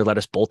and all their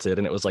lettuce bolted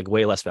and it was like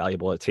way less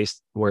valuable. It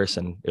tastes worse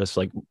and it was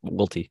like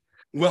wilty.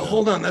 Well,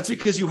 hold on. That's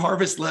because you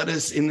harvest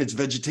lettuce in its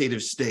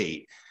vegetative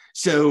state.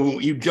 So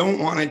you don't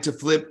want it to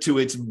flip to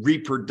its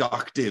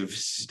reproductive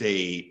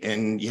state.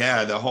 And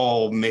yeah, the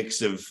whole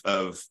mix of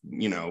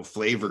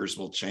flavors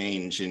will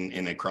change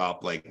in a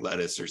crop like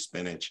lettuce or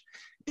spinach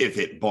if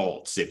it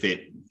bolts, if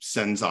it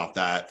sends off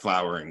that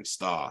flowering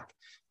stalk.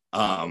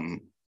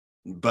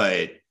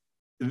 But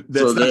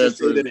that's not to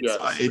say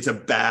that it's a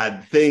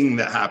bad thing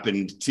that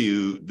happened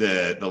to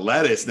the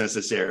lettuce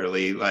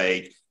necessarily.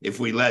 Like if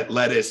we let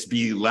lettuce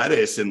be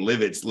lettuce and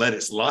live its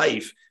lettuce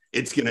life,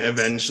 it's going to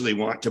eventually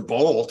want to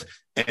bolt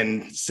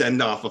and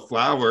send off a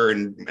flower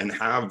and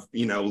have,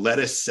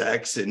 lettuce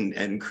sex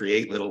and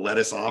create little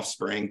lettuce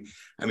offspring.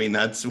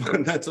 That's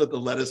what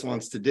the lettuce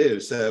wants to do.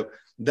 So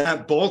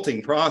that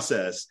bolting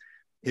process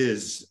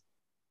is,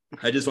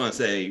 I just want to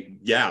say,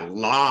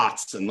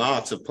 lots and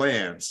lots of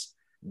plants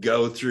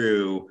go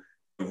through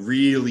a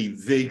really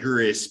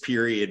vigorous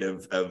period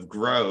of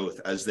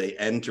growth as they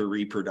enter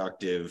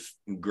reproductive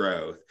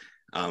growth.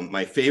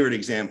 My favorite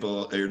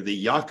example are the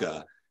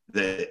yucca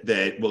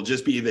that will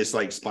just be this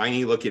like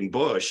spiny looking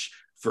bush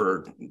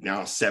for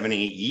now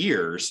 7-8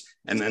 years,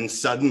 and then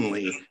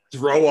suddenly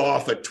throw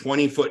off a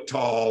 20-foot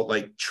tall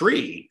like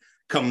tree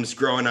comes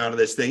growing out of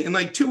this thing in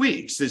like 2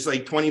 weeks. This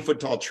like 20-foot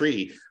tall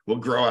tree will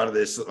grow out of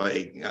this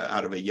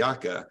out of a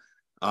yucca.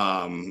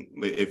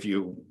 If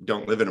you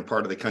don't live in a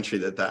part of the country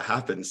that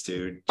happens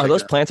to. Are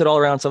those planted all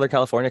around Southern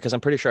California? Because I'm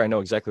pretty sure I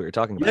know exactly what you're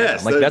talking about.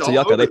 Yes, like that's a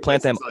yucca. They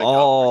plant them like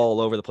all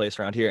over the place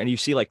around here, and you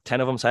see like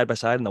 10 of them side by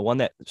side. And the one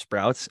that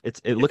sprouts,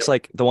 it looks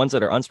like the ones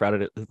that are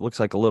unsprouted. It looks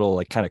like a little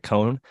like kind of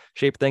cone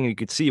shaped thing. And you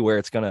could see where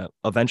it's gonna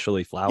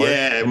eventually flower.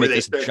 Yeah, and make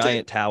this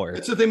giant tower.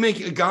 That's what they make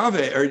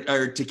agave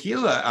or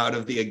tequila out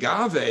of, the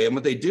agave. And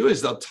what they do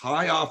is they'll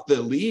tie off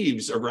the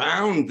leaves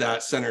around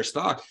that center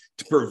stalk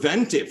to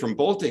prevent it from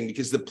bolting,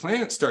 because the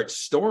plant starts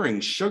storing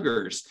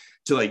sugars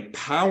to like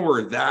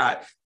power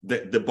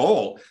the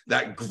bolt,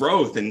 that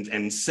growth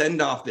and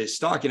send off this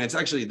stalk. And it's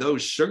actually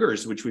those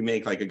sugars which we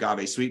make like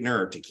agave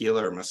sweetener or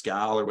tequila or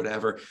mezcal or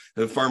whatever.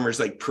 The farmers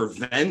like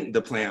prevent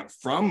the plant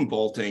from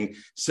bolting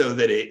so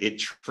that it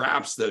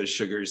traps those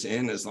sugars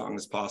in as long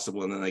as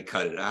possible, and then they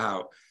cut it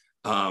out.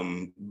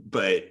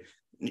 But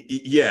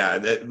yeah,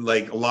 that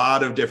like a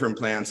lot of different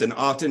plants, and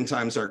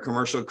oftentimes our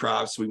commercial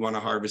crops, we want to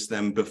harvest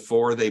them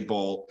before they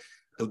bolt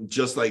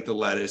just like the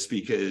lettuce,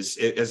 because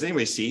has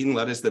anybody seen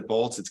lettuce that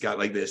bolts? It's got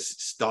like this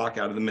stalk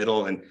out of the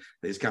middle and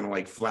these kind of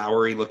like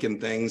flowery looking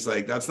things.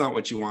 Like that's not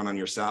what you want on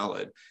your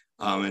salad.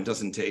 It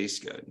doesn't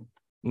taste good.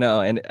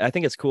 No, and I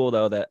think it's cool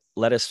though that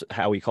lettuce,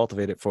 how we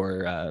cultivate it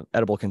for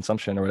edible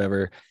consumption or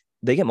whatever,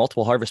 they get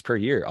multiple harvests per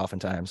year.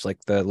 Oftentimes, like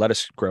the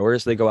lettuce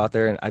growers, they go out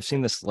there and I've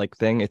seen this like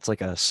thing. It's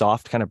like a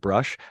soft kind of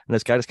brush, and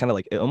this guy just kind of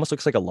like it almost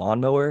looks like a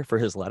lawnmower for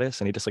his lettuce,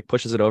 and he just like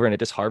pushes it over and it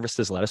just harvests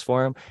his lettuce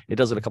for him. He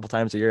does it a couple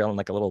times a year on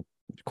like a little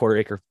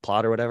quarter-acre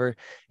plot or whatever.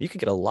 You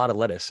could get a lot of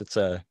lettuce. It's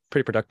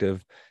pretty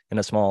productive in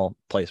a small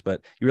place,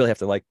 but you really have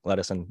to like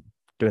lettuce and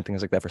doing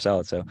things like that for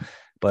salad. So, I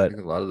but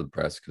think a lot of the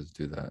brassicas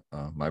do that.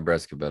 My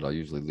brassica bed, I'll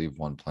usually leave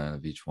one plant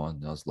of each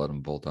one. I'll just let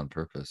them bolt on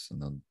purpose, and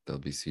then they'll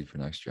be seed for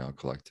next year. I'll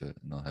collect it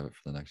and I'll have it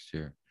for the next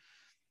year.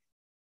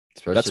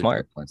 Especially that's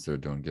smart. plants that are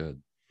doing good.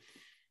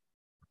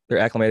 They're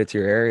acclimated to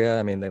your area.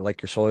 I mean, they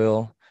like your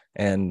soil,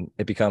 and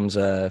it becomes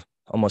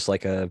almost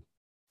like a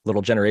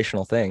little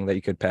generational thing that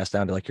you could pass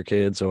down to like your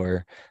kids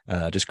or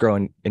just grow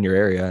in your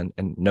area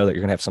and know that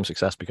you're gonna have some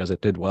success because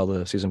it did well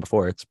the season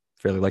before. It's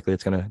fairly likely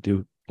it's gonna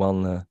do well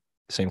in the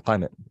same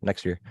climate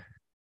next year.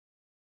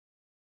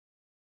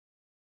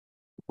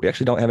 We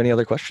actually don't have any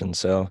other questions,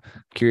 so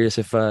curious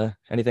if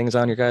anything's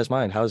on your guys'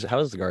 mind. How's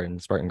the garden,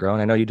 Spartan Grown?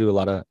 I know you do a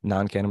lot of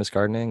non-cannabis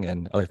gardening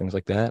and other things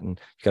like that, and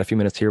you got a few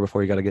minutes here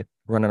before you got to get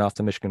running off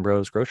to Michigan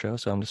Bros Grow Show.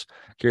 So I'm just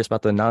curious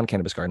about the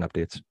non-cannabis garden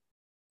updates.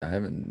 I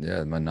haven't.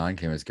 Yeah, my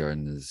non-cannabis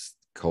garden is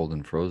cold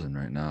and frozen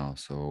right now,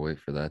 so we'll wait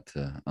for that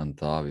to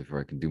unthaw before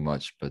I can do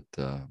much. But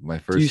my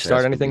first. Do you start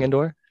task will anything be-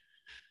 indoor?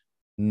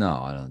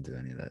 No, I don't do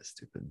any of that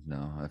stupid.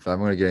 No, if I'm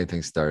gonna get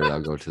anything started, I'll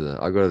go to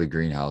the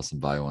greenhouse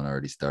and buy one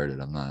already started.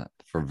 I'm not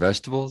for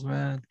vegetables,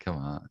 man. Come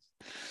on.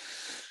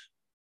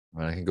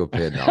 When I can go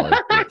pay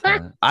 $1 for a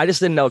plant. I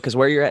just didn't know because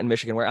where you're at in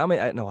Michigan, where I'm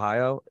at in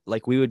Ohio,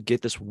 like we would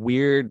get this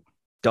weird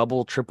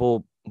double,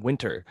 triple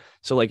winter.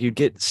 So like you'd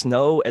get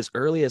snow as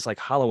early as like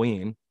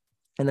Halloween,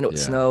 and then it would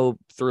Yeah. snow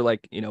through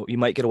like, you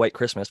might get a white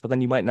Christmas, but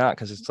then you might not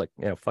because it's like,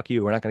 fuck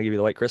you. We're not going to give you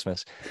the white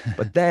Christmas.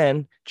 But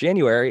then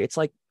January, it's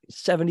like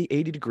 70,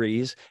 80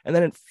 degrees. And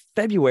then in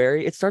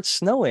February, it starts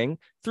snowing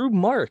through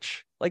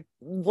March. Like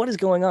what is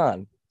going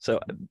on? So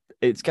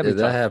it's got to Yeah, be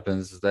that tough.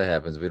 happens. That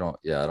happens. We don't.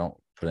 Yeah, I don't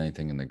put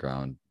anything in the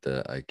ground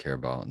that I care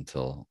about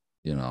until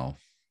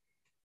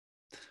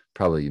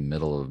probably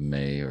middle of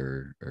May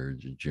or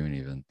June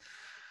even.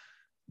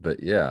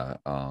 But yeah,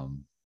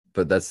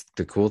 but that's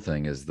the cool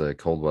thing is the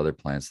cold weather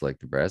plants like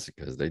the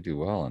brassicas, they do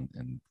well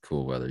in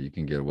cool weather. You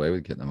can get away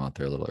with getting them out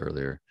there a little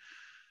earlier.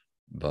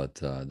 But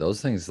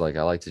those things, like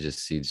I like to just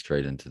seed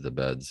straight into the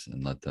beds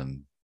and let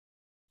them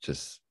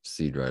just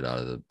seed right out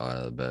of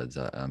the beds.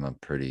 I'm a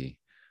pretty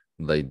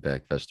laid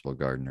back vegetable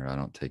gardener. I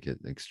don't take it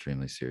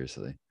extremely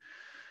seriously.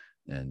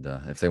 And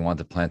if they want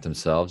to plant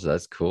themselves,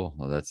 that's cool.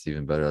 Well, that's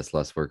even better. That's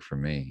less work for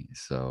me.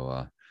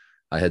 So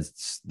I had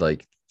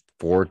like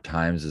 4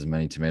 times as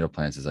many tomato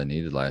plants as I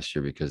needed last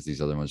year because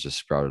these other ones just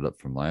sprouted up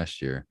from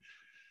last year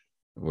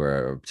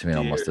where a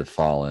tomato must have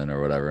fallen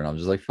or whatever. And I'm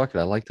just like, fuck it.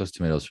 I like those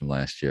tomatoes from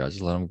last year. I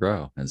just let them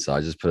grow. And so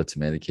I just put a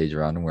tomato cage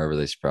around them wherever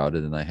they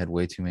sprouted. And I had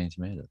way too many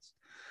tomatoes.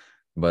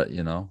 But,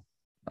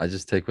 I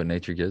just take what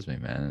nature gives me,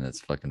 man. And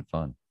it's fucking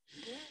fun.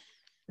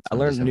 I So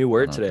learned just a have new fun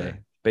word out today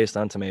there. based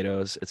on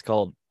tomatoes. It's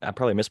called, I'm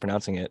probably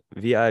mispronouncing it,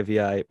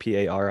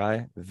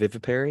 Vivipari,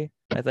 vivipary,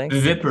 I think.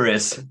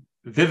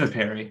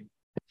 Vivipary.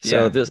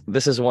 So Yeah.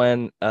 this is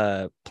when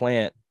a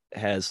plant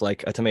has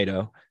like a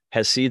tomato,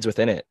 has seeds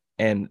within it,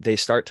 and they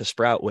start to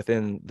sprout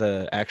within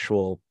the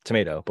actual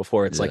tomato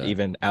before it's like Yeah.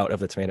 even out of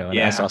the tomato. And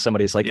I Yeah. saw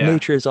somebody's like, Yeah.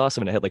 nature is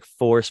awesome. And it had like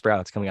 4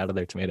 sprouts coming out of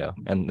their tomato.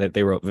 And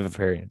they wrote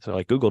vivipary. So I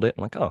like Googled it.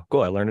 I'm like, oh,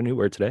 cool. I learned a new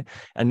word today.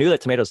 I knew that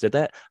tomatoes did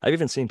that. I've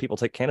even seen people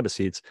take cannabis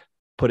seeds,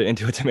 put it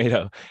into a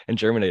tomato and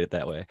germinate it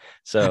that way.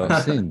 So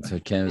I've seen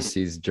cannabis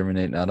seeds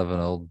germinating out of an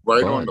old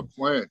Right bud. on the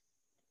plant.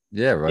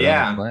 Yeah, right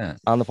Yeah. on the plant.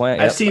 on the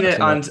plant, I've yep, seen it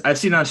that. I've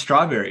seen on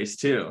strawberries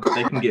too.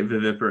 They can get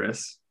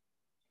viviparous.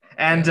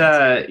 And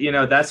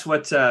Yeah, that's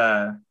what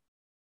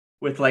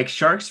with like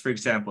sharks, for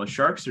example.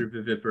 Sharks are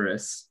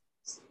viviparous.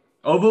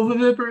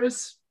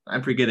 Ovoviviparous?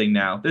 I'm forgetting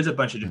now. There's a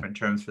bunch of different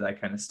terms for that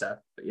kind of stuff.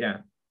 But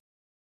yeah.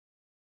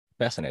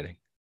 Fascinating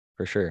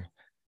for sure.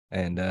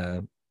 And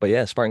but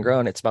yeah, Spartan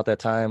Grown, it's about that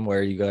time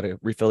where you got to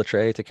refill the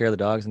tray, take care of the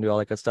dogs, and do all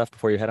that good stuff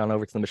before you head on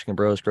over to the Michigan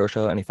Bros Grow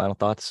Show. Any final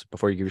thoughts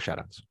before you give your shout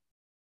outs?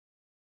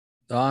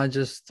 I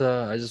just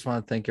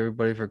want to thank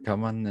everybody for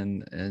coming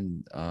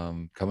and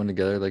coming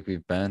together like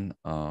we've been.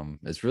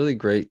 It's really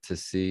great to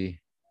see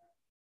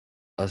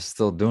us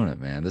still doing it,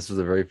 man. This was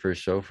the very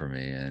first show for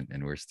me,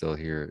 and we're still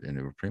here, and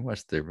we're pretty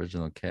much the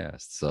original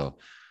cast. So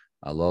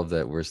I love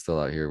that we're still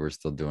out here, we're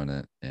still doing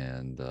it,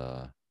 and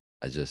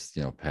I just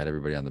pat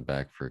everybody on the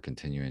back for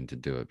continuing to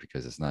do it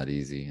because it's not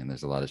easy, and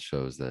there's a lot of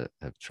shows that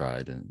have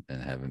tried and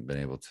haven't been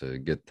able to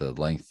get the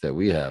length that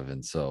we have,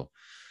 and so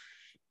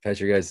pat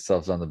your guys'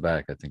 selves on the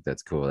back. I think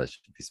that's cool. That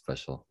should be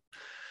special.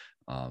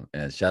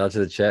 And shout out to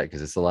the chat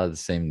because it's a lot of the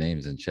same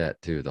names in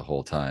chat too the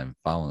whole time,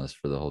 following us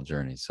for the whole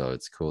journey. So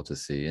it's cool to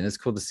see, and it's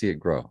cool to see it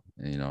grow.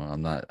 And, you know,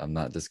 I'm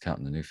not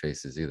discounting the new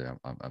faces either.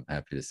 I'm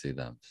happy to see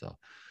them. So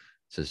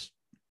just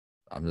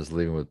I'm just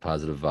leaving with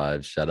positive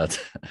vibes. Shout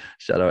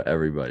out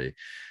everybody.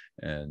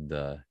 And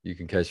you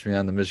can catch me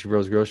on the Michigan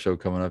Bros Grow Show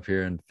coming up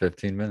here in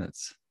 15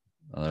 minutes.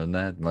 Other than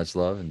that, much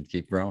love and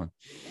keep growing.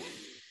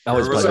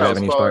 Always a pleasure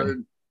having you,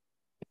 Spartan.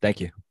 Thank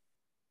you.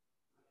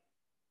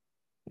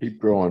 Keep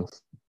growing.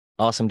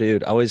 Awesome,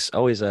 dude. Always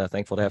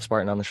thankful to have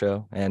Spartan on the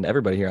show and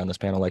everybody here on this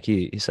panel. Like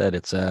he said,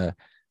 it's been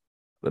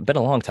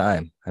a long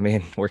time. I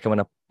mean, we're coming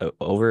up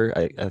over.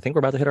 I think we're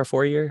about to hit our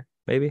 4-year,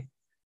 maybe.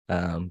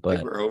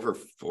 But we're over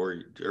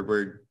 4.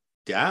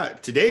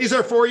 Today's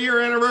our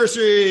 4-year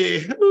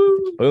anniversary.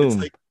 Boom! It's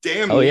like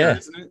damn. Oh year, yeah.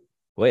 Isn't it?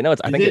 Wait, no,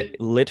 I think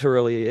it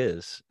literally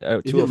is.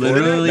 Is it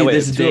literally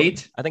this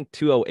date? I think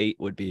 208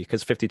 would be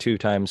because 52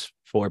 times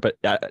 4. But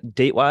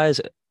date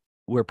wise,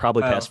 we're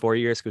probably past 4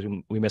 years because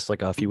we missed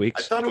like a few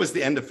weeks. I thought it was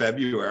the end of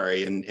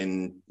February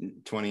in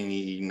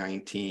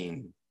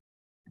 2019.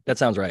 That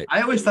sounds right.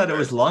 I always thought it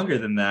was longer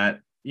than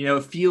that. You know,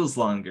 it feels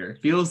longer.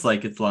 Feels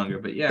like it's longer,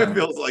 but yeah. It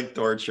feels like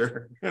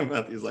torture.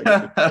 Matthew's like,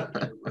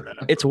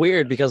 it's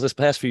weird because this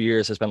past few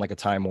years has been like a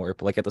time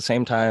warp. Like at the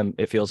same time,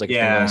 it feels like it's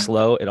been really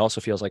slow. It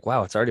also feels like,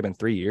 wow, it's already been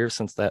 3 years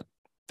since that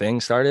thing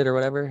started or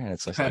whatever. And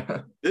it's like,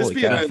 this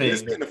being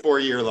a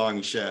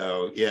 4-year-long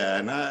show. Yeah.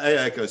 And I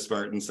echo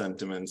Spartan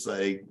sentiments.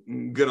 Like,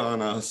 good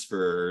on us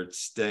for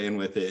staying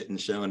with it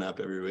and showing up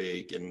every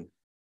week. And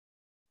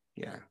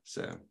yeah,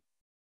 so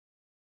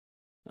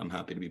I'm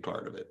happy to be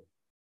part of it.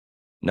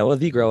 Noah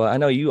the grower, I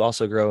know you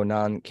also grow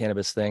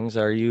non-cannabis things.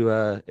 Are you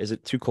is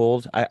it too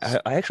cold? I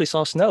actually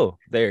saw snow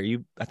there.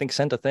 You I think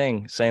sent a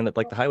thing saying that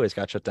like the highways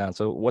got shut down.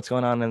 So what's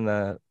going on in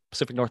the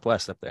Pacific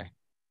Northwest up there?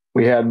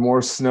 We had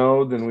more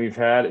snow than we've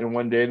had in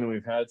one day than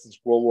we've had since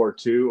World War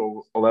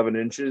II, 11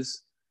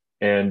 inches.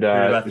 And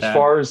as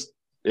far as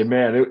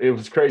it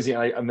was crazy.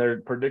 And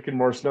they're predicting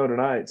more snow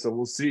tonight, so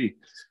we'll see.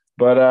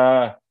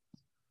 But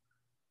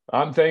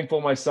I'm thankful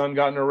my son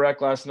got in a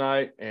wreck last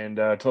night and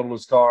totaled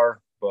his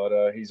car.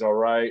 But he's all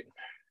right.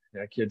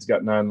 That kid's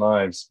got 9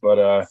 lives.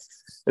 But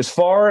as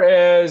far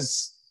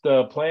as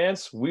the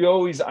plants,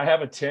 I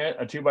have a tent,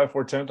 a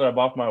 2x4 tent that I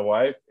bought for my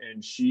wife,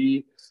 and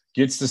she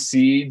gets the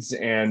seeds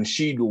and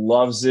she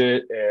loves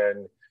it.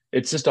 And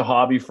it's just a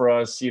hobby for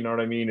us. You know what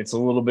I mean? It's a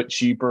little bit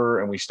cheaper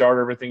and we start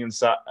everything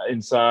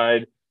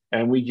inside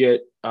and we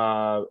get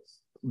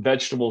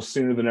vegetables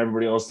sooner than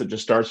everybody else that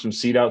just starts from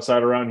seed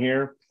outside around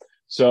here.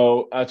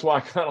 So that's why I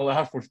kind of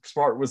laughed when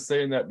Spartan was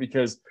saying that,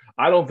 because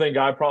I don't think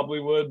I probably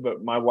would,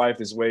 but my wife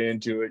is way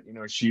into it. You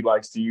know, she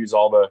likes to use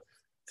all the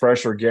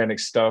fresh organic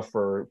stuff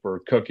for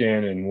cooking,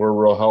 and we're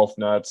real health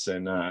nuts.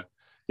 And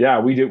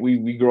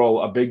we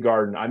grow a big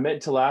garden. I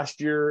meant to last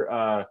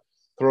year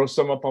throw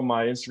some up on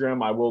my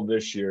Instagram. I will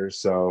this year.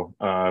 So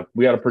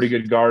we got a pretty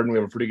good garden. We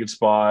have a pretty good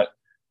spot.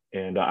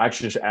 And I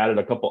actually just added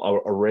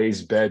a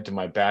raised bed to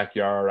my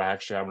backyard. I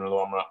actually have another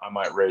one I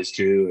might raise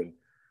too. And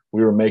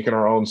we were making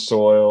our own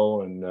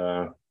soil, and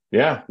we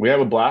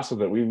have a blast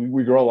with it.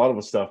 We grow a lot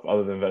of stuff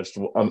other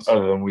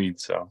than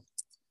weeds. So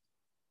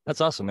that's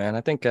awesome, man.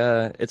 I think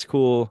it's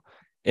cool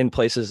in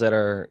places that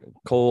are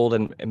cold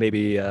and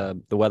maybe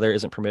the weather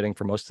isn't permitting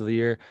for most of the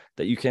year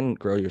that you can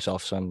grow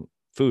yourself some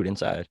food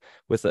inside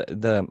with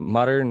the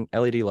modern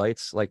LED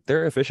lights. Like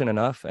they're efficient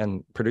enough,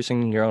 and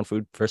producing your own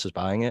food versus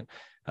buying it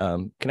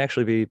can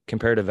actually be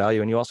comparative value.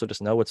 And you also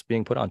just know what's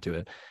being put onto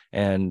it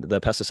and the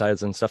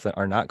pesticides and stuff that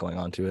are not going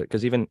onto it.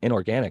 Because even in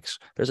organics,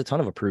 there's a ton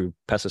of approved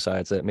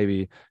pesticides that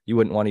maybe you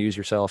wouldn't want to use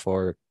yourself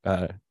or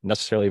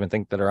necessarily even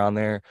think that are on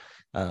there.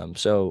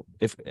 So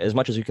if as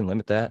much as you can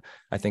limit that,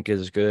 I think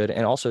is good.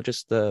 And also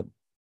just the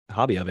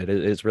hobby of it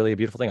is really a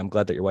beautiful thing. I'm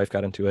glad that your wife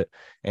got into it,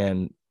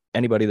 and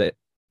anybody that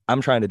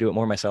I'm trying to do it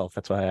more myself.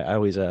 That's why I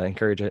always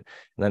encourage it.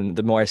 And then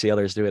the more I see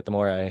others do it, the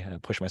more I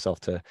push myself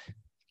to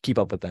keep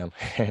up with them.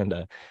 And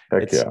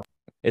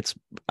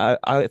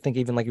I think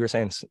even like you were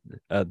saying,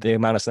 the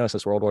amount of snow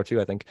since World War II,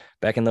 I think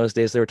back in those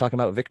days, they were talking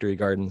about victory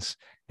gardens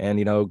and,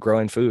 you know,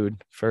 growing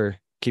food for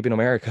keeping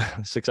America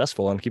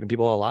successful and keeping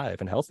people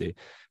alive and healthy,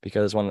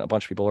 because when a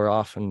bunch of people are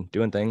off and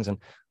doing things, and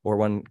or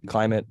when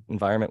climate,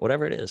 environment,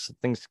 whatever it is,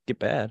 things get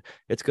bad,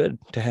 it's good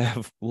to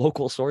have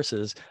local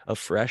sources of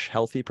fresh,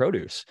 healthy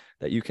produce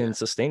that you can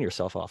sustain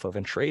yourself off of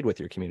and trade with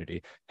your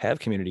community. Have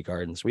community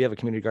gardens. We have a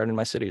community garden in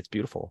my city. It's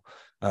beautiful.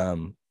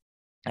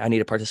 I need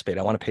to participate.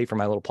 I want to pay for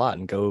my little plot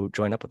and go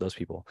join up with those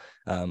people.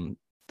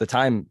 The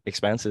time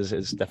expenses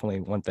is definitely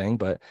one thing,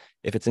 but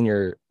if it's in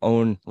your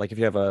own, like if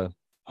you have a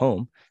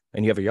home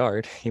and you have a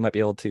yard, you might be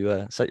able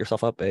to set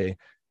yourself up a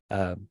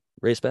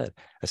raised bed.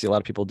 I see a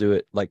lot of people do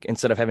it. Like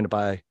instead of having to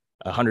buy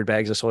 100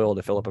 bags of soil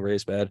to fill up a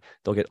raised bed,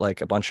 they'll get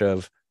like a bunch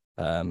of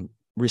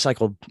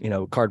recycled,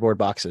 cardboard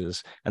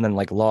boxes and then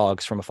like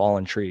logs from a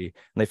fallen tree.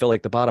 And they fill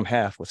like the bottom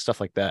half with stuff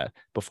like that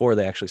before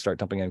they actually start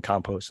dumping in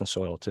compost and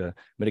soil to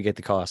mitigate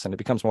the cost. And it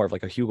becomes more of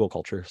like a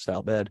hugelkultur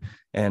style bed.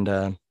 And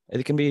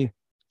it can be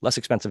less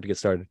expensive to get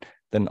started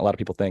than a lot of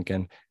people think.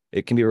 And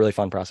it can be a really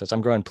fun process.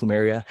 I'm growing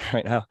plumeria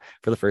right now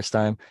for the first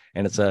time,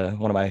 and it's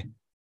one of my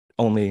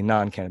only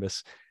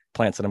non-cannabis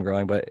plants that I'm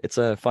growing, but it's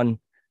a fun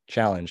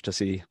challenge to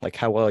see like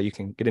how well you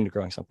can get into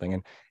growing something.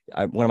 And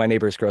one of my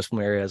neighbors grows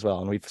plumeria as well,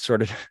 and we've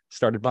sort of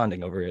started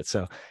bonding over it.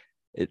 So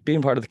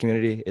being part of the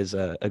community is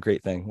a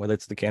great thing, whether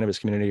it's the cannabis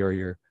community or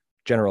your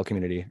general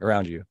community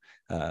around you,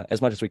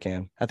 as much as we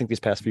can. I think these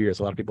past few years,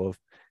 a lot of people have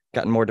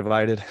gotten more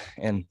divided,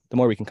 and the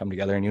more we can come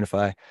together and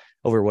unify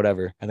over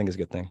whatever, I think is a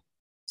good thing.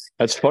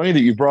 That's funny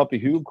that you brought the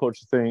Hugel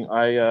culture thing.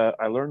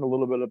 I learned a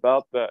little bit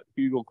about that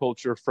Hugel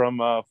culture from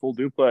Full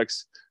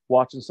Duplex,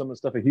 watching some of the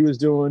stuff that he was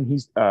doing.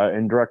 He's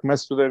in direct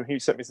message with him. He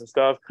sent me some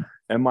stuff,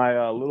 and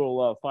my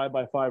little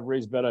 5x5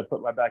 raised bed I put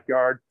in my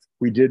backyard.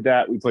 We did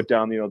that. We put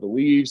down the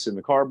leaves and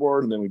the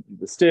cardboard, and then we did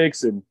the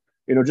sticks, and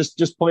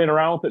just playing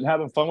around with it and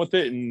having fun with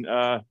it. And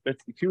the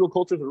Hugel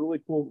culture is a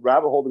really cool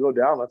rabbit hole to go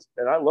down.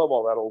 And I love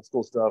all that old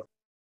school stuff.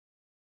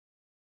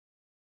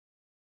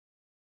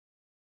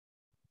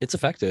 It's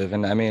effective,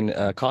 and I mean,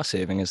 cost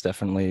saving is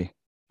definitely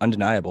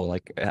undeniable.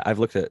 Like I've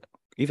looked at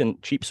even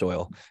cheap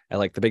soil at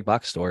like the big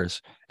box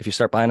stores. If you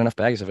start buying enough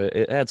bags of it,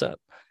 it adds up.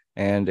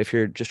 And if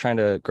you're just trying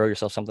to grow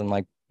yourself something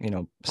like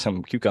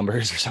some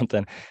cucumbers or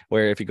something,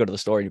 where if you go to the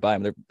store and you buy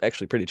them, they're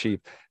actually pretty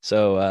cheap.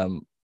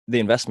 So the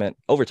investment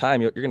over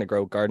time, you're going to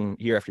grow garden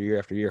year after year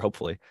after year.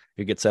 Hopefully,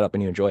 you get set up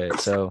and you enjoy it.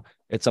 So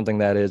it's something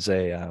that is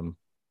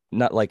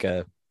not like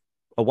a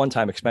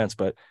one-time expense,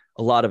 but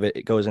a lot of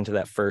it goes into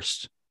that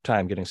first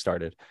time getting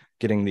started,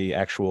 getting the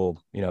actual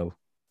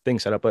thing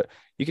set up. But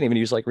you can even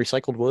use like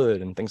recycled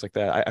wood and things like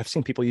that. I've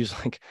seen people use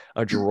like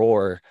a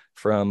drawer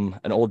from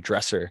an old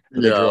dresser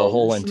that they drill a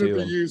hole into.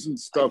 And using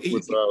stuff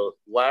with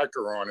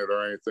lacquer on it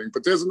or anything.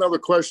 But there's another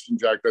question,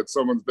 Jack, that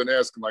someone's been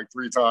asking like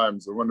 3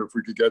 times. I wonder if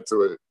we could get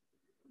to it.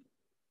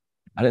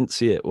 I didn't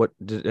see it. What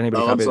did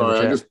anybody? I'm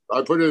sorry.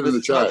 I put it in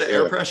the chat. The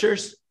air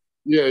pressures.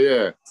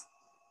 Yeah.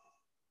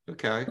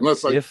 Okay.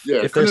 Unless if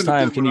there's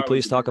time, can you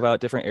please talk about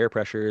different air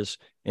pressures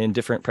and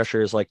different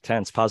pressures like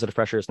tense, positive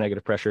pressures,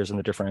 negative pressures, and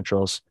the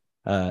differentials?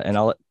 And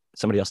I'll let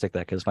somebody else take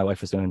that because my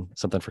wife is doing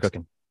something for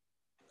cooking.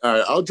 All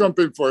right, I'll jump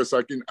in for a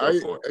second.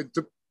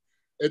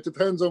 It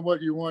depends on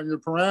what you want your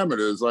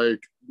parameters.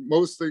 Like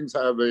most things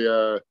have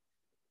a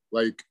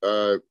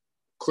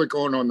click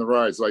on the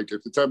rise. Like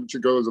if the temperature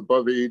goes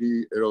above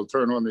 80, it'll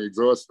turn on the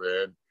exhaust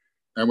fan.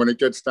 And when it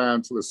gets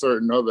down to a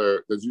certain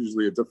there's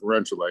usually a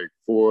differential, like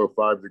 4 or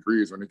 5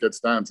 degrees. When it gets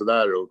down to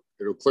that,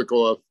 it'll click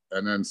off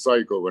and then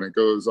cycle. When it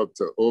goes up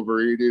to over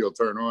 80, it'll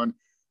turn on.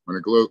 When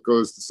it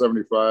goes to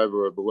 75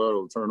 or below,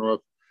 it'll turn off.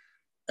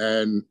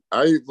 And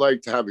I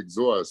like to have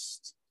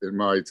exhaust in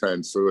my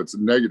tent, so it's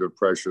negative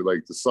pressure,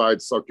 like the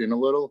sides suck in a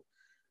little,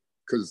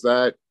 because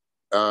that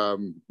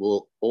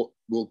will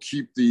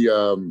keep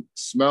the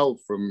smell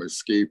from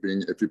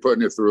escaping if you're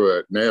putting it through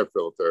an air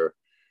filter.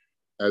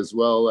 As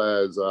well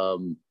as,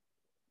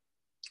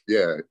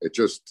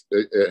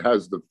 it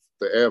has the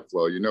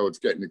airflow, it's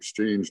getting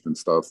exchanged and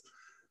stuff.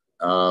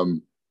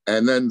 And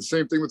then the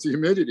same thing with the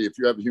humidity. If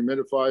you have a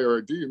humidifier or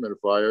a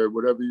dehumidifier,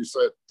 whatever you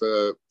set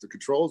the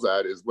controls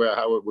at is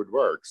how it would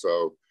work.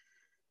 So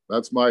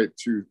that's my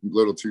 2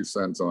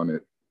 cents on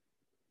it.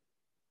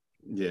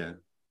 Yeah,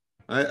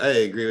 I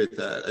agree with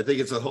that. I think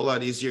it's a whole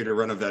lot easier to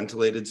run a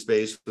ventilated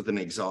space with an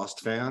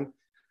exhaust fan.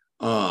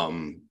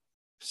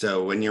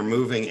 So when you're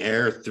moving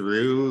air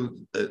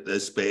through the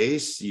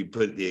space, you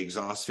put the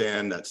exhaust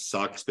fan that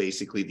sucks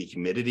basically the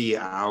humidity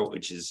out,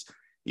 which is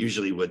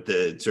usually what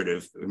the sort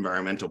of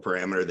environmental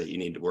parameter that you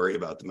need to worry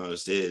about the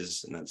most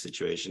is in that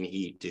situation.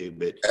 Heat too,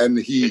 but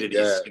the heat humidity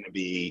is going to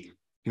be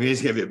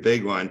a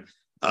big one.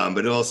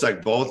 But it'll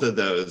suck both of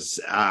those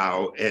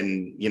out,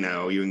 and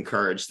you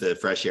encourage the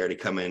fresh air to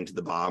come into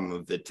the bottom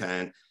of the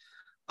tent.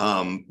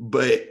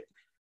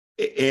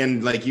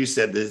 And like you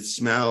said, the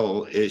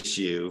smell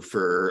issue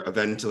for a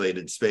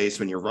ventilated space,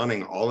 when you're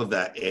running all of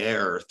that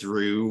air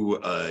through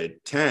a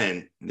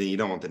tent, then you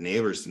don't want the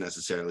neighbors to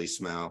necessarily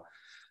smell.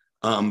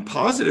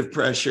 Positive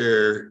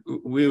pressure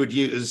we would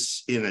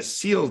use in a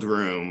sealed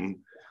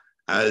room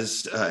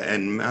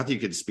and Matthew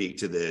could speak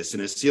to this, in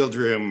a sealed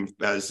room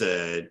as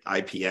a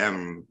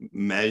IPM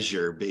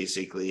measure.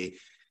 Basically,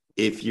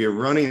 if you're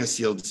running a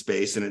sealed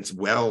space and it's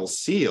well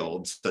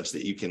sealed such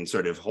that you can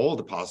sort of hold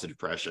a positive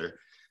pressure,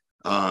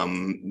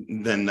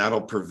 then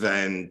that'll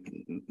prevent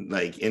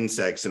like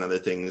insects and other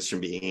things from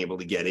being able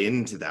to get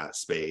into that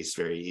space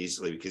very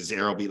easily, because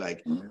air will be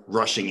like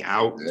rushing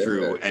out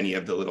through any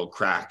of the little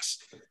cracks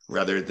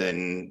rather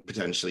than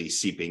potentially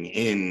seeping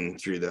in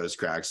through those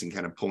cracks and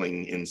kind of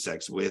pulling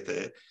insects with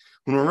it.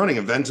 When we're running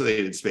a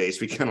ventilated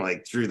space, we kind of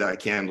like threw that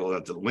candle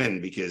out to the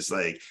wind, because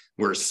like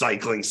we're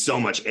cycling so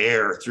much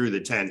air through the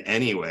tent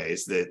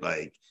anyways that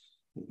like,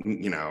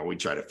 we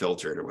try to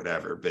filter it or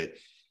whatever. But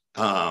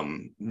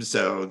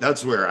so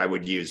that's where I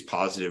would use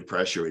positive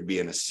pressure, would be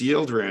in a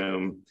sealed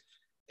room,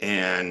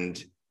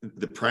 and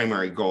the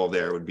primary goal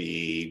there would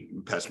be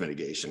pest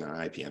mitigation on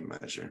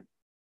IPM measure.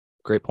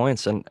 Great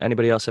points. And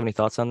anybody else have any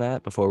thoughts on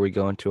that before we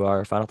go into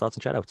our final thoughts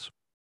and chat outs?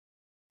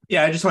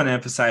 Yeah, I just want to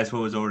emphasize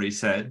what was already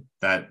said,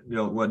 that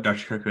what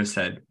Dr. Coco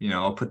said.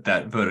 I'll put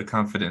that vote of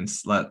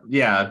confidence.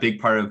 A big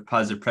part of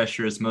positive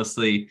pressure is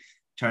mostly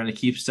trying to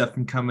keep stuff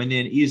from coming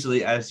in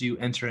easily as you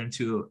enter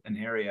into an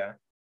area.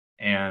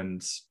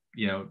 And,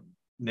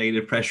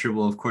 negative pressure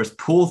will, of course,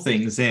 pull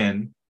things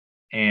in,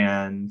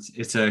 and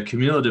it's a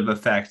cumulative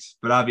effect.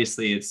 But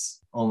obviously,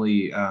 it's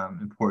only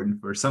important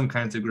for some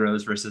kinds of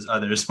grows versus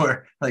others,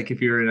 where, like,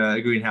 if you're in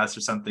a greenhouse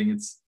or something,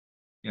 it's,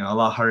 a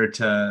lot harder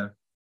to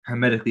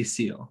hermetically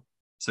seal.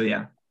 So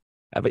yeah,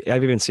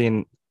 I've even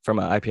seen from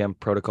an IPM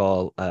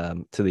protocol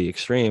to the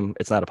extreme,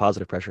 it's not a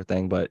positive pressure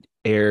thing, but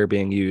air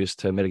being used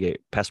to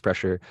mitigate pest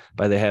pressure.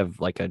 But they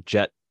have like a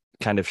jet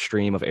kind of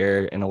stream of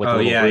air in a little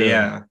room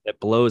that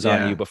blows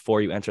on you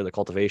before you enter the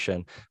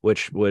cultivation,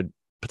 which would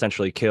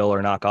potentially kill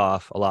or knock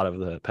off a lot of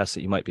the pests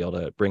that you might be able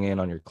to bring in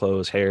on your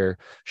clothes, hair,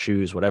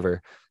 shoes,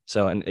 whatever.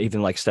 So, and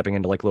even like stepping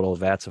into like little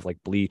vats of like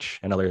bleach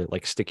and other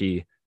like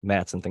sticky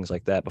mats and things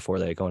like that before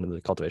they go into the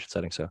cultivation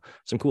setting. So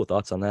some cool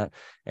thoughts on that.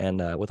 And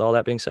with all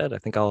that being said, I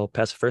think I'll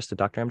pass it first to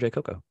Dr. MJ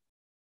Coco.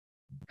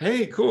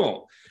 Hey,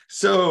 cool.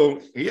 So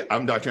yeah,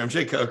 I'm Dr.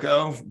 MJ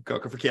Coco,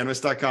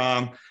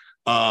 cocoforcannabis.com.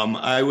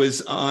 I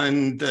was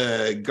on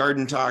the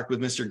Garden Talk with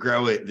Mr.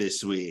 Grow It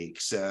this week.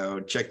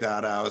 So check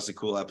that out. It's a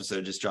cool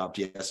episode, just dropped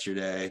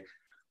yesterday.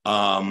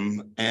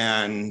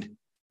 And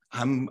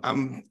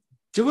I'm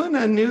doing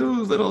a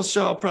new little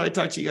show. I'll probably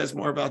talk to you guys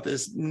more about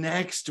this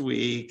next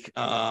week.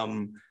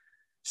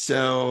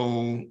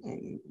 So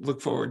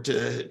look forward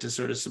to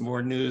sort of some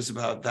more news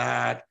about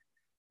that.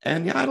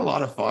 And yeah, I had a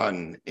lot of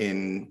fun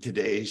in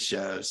today's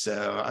show.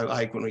 So I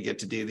like when we get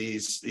to do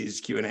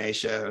these Q&A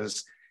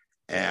shows.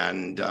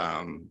 And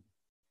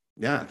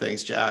yeah,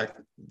 thanks, Jack.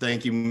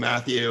 Thank you,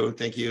 Matthew.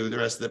 Thank you, the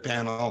rest of the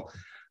panel.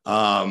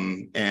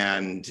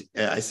 And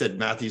I said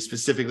Matthew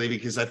specifically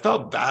because I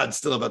felt bad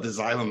still about the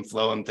xylem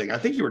phloem thing. I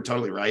think you were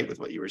totally right with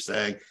what you were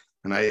saying,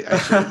 and I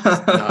should have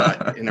just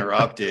not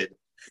interrupted.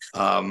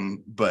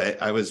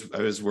 But I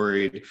was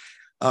worried,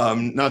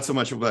 not so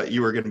much about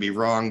you were going to be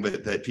wrong,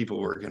 but that people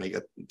were going to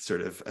get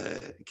sort of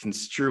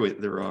construe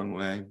it the wrong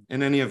way.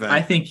 In any event,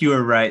 I think you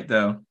were right,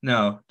 though.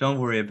 No, don't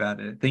worry about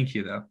it. Thank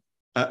you, though.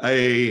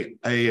 I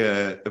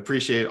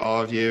appreciate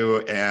all of you,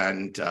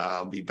 and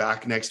I'll be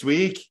back next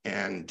week.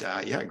 And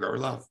yeah, grower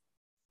love.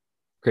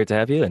 Great to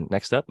have you. And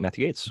next up,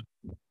 Matthew Gates.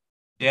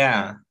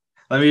 Yeah,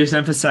 let me just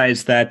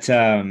emphasize that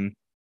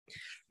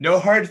no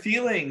hard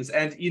feelings.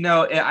 And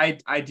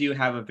I do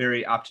have a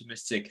very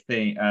optimistic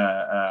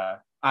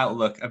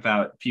outlook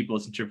about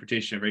people's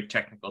interpretation of very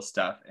technical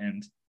stuff,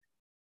 and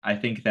I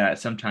think that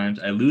sometimes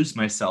I lose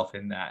myself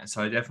in that.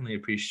 So I definitely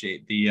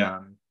appreciate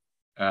the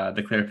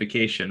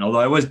clarification, although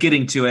I was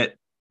getting to it,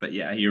 but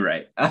yeah, you're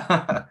right.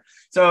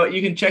 So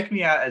you can check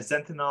me out at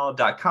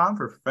zenthanol.com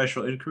for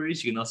professional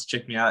inquiries. You can also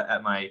check me out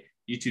at my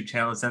YouTube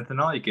channel,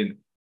 Zenthanol. You can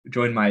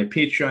join my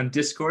Patreon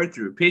Discord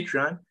through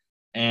Patreon.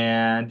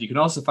 And you can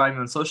also find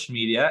me on social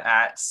media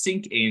at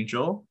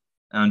SyncAngel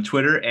on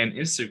Twitter and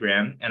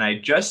Instagram. And I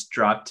just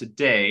dropped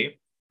today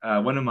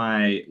one of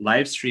my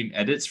live stream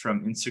edits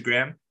from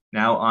Instagram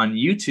now on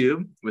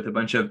YouTube with a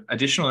bunch of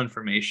additional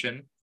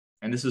information.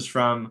 And this is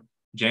from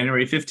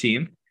January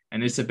 15th,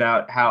 and it's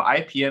about how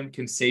IPM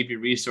can save you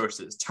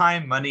resources,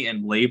 time, money,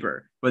 and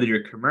labor, whether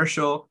you're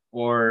commercial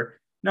or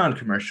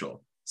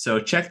non-commercial. So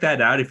check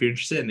that out if you're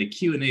interested, and the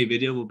Q&A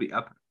video will be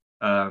up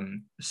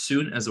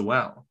soon as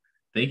well.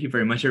 Thank you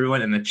very much,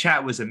 everyone, and the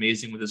chat was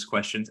amazing with his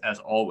questions, as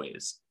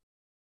always.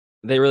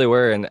 They really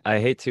were, and I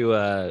hate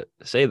to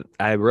say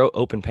I wrote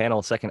open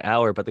panel second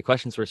hour, but the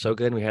questions were so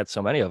good and we had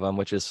so many of them,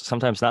 which is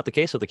sometimes not the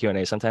case with the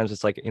Q&A. Sometimes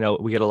it's like,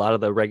 we get a lot of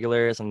the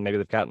regulars and maybe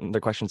they've gotten their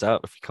questions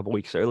out a couple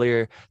weeks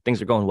earlier.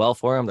 Things are going well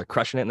for them. They're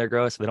crushing it in their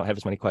grow, so they don't have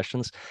as many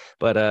questions.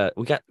 But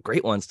we got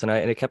great ones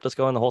tonight, and it kept us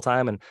going the whole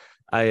time. And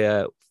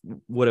I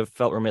would have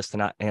felt remiss to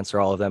not answer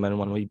all of them. And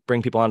when we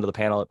bring people onto the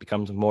panel, it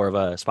becomes more of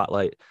a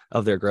spotlight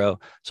of their grow.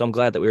 So I'm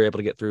glad that we were able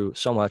to get through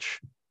so much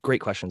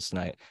great questions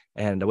tonight.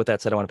 And with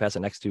that said, I want to pass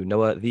it next to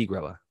Noah the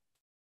Grower.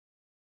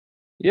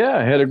 Yeah,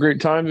 I had a great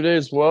time today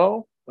as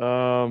well.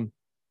 Of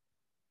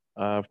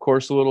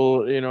course, a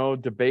little,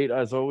 debate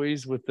as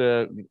always with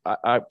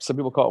some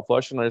people call it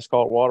flushing. I just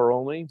call it water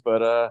only.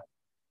 But, I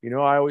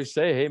always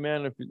say, hey,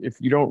 man, if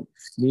you don't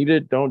need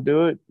it, don't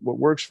do it. What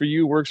works for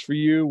you, works for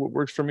you. What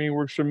works for me,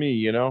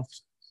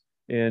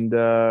 And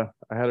I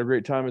had a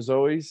great time as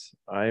always.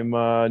 I'm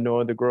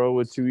Noah the Grower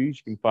with 2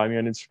 E's. You can find me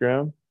on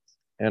Instagram.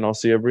 And I'll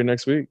see everybody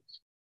next week.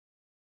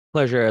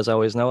 Pleasure as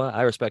always, Noah.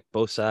 I respect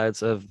both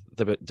sides of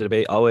the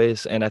debate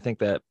always, and I think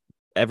that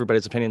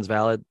everybody's opinion is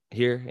valid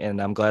here.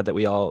 And I'm glad that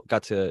we all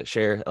got to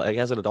share, like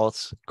as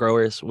adults,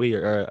 growers, we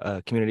are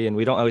a community, and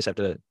we don't always have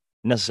to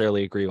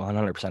necessarily agree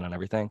 100% on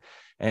everything.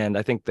 And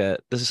I think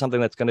that this is something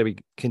that's going to be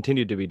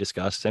continued to be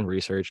discussed and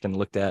researched and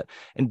looked at.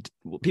 And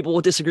people will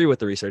disagree with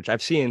the research.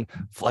 I've seen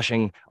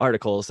flushing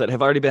articles that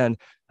have already been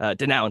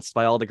denounced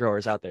by all the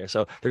growers out there.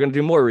 So they're going to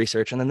do more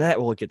research, and then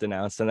that will get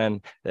denounced. And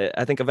then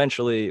I think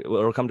eventually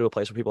it'll come to a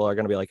place where people are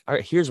going to be like, all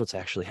right, here's what's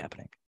actually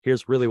happening.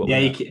 Here's really what. Yeah,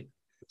 you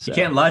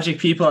can't logic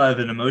people out of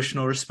an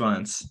emotional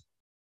response.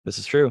 This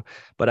is true.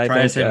 But I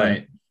Try us think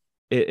invite.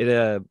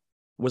 it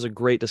was a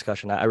great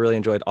discussion. I really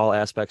enjoyed all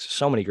aspects.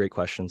 So many great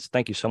questions.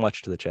 Thank you so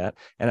much to the chat.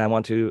 And I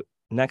want to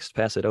next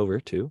pass it over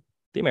to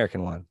the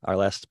American one, our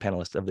last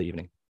panelist of the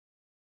evening.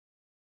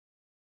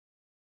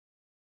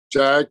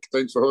 Jack,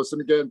 thanks for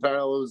hosting again,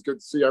 panel. It was good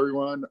to see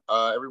everyone.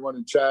 Everyone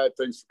in chat,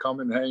 thanks for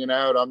coming, hanging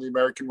out. I'm the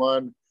American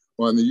one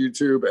on the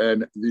YouTube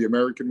and the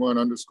American one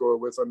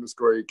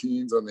 _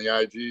 Keens on the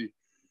IG.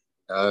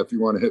 If you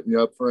want to hit me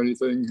up for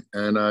anything.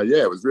 And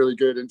yeah, it was really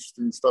good,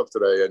 interesting stuff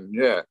today. And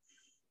yeah,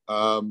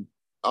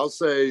 I'll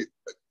say,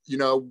 you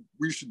know,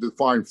 we should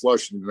define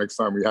flushing the next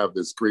time we have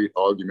this great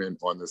argument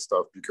on this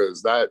stuff,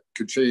 because that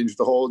could change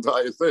the whole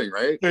entire thing,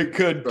 right? It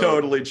could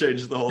totally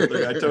change the whole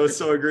thing. I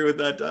so agree with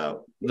that,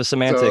 Dow. The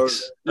semantics.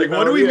 So, Like,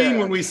 what do we mean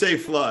when we say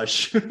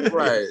flush?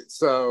 Right.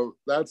 So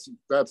that's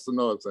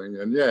another thing.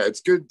 And yeah,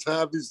 it's good to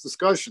have these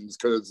discussions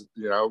because,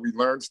 you know, we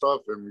learn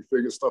stuff and we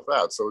figure stuff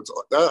out. So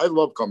I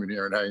love coming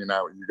here and hanging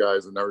out with you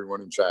guys and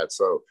everyone in chat.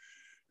 So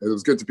it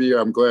was good to be here.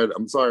 I'm glad.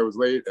 I'm sorry I was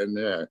late. And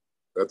yeah,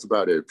 that's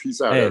about it.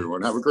 Peace out,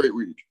 everyone. Have a great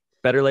week.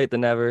 Better late than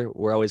never.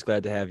 We're always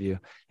glad to have you.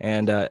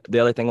 And the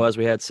other thing was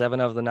we had 7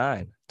 of the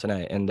 9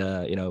 tonight. And,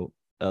 you know,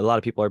 a lot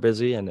of people are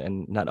busy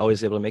and not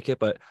always able to make it,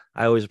 but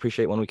I always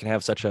appreciate when we can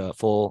have such a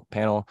full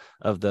panel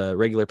of the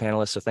regular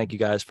panelists. So thank you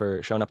guys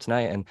for showing up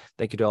tonight. And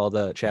thank you to all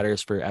the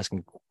chatters for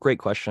asking great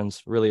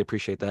questions. Really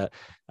appreciate that.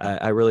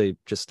 I really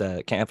just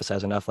can't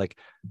emphasize enough. Like,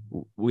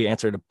 we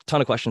answered a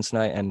ton of questions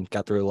tonight and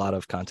got through a lot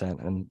of content,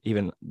 and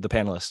even the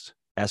panelists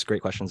ask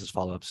great questions as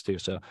follow-ups too.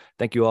 So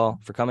thank you all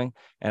for coming.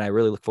 And I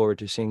really look forward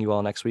to seeing you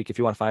all next week. If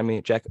you want to find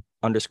me,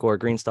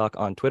 Jack_Greenstock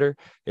on Twitter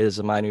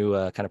is my new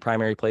kind of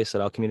primary place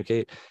that I'll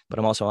communicate, but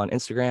I'm also on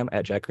Instagram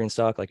at Jack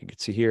Greenstock, like you can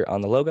see here on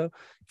the logo.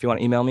 If you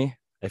want to email me,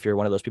 if you're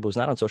one of those people who's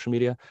not on social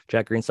media,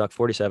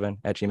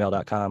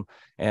 jackgreenstock47@gmail.com.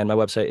 And my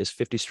website is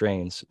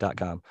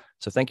 50strains.com.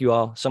 So thank you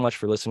all so much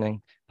for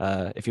listening.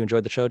 If you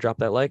enjoyed the show, drop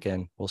that like,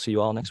 and we'll see you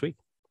all next week.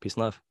 Peace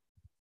and love.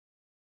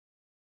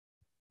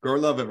 Grow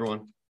love,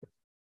 everyone.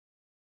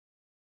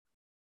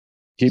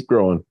 Keep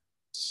growing.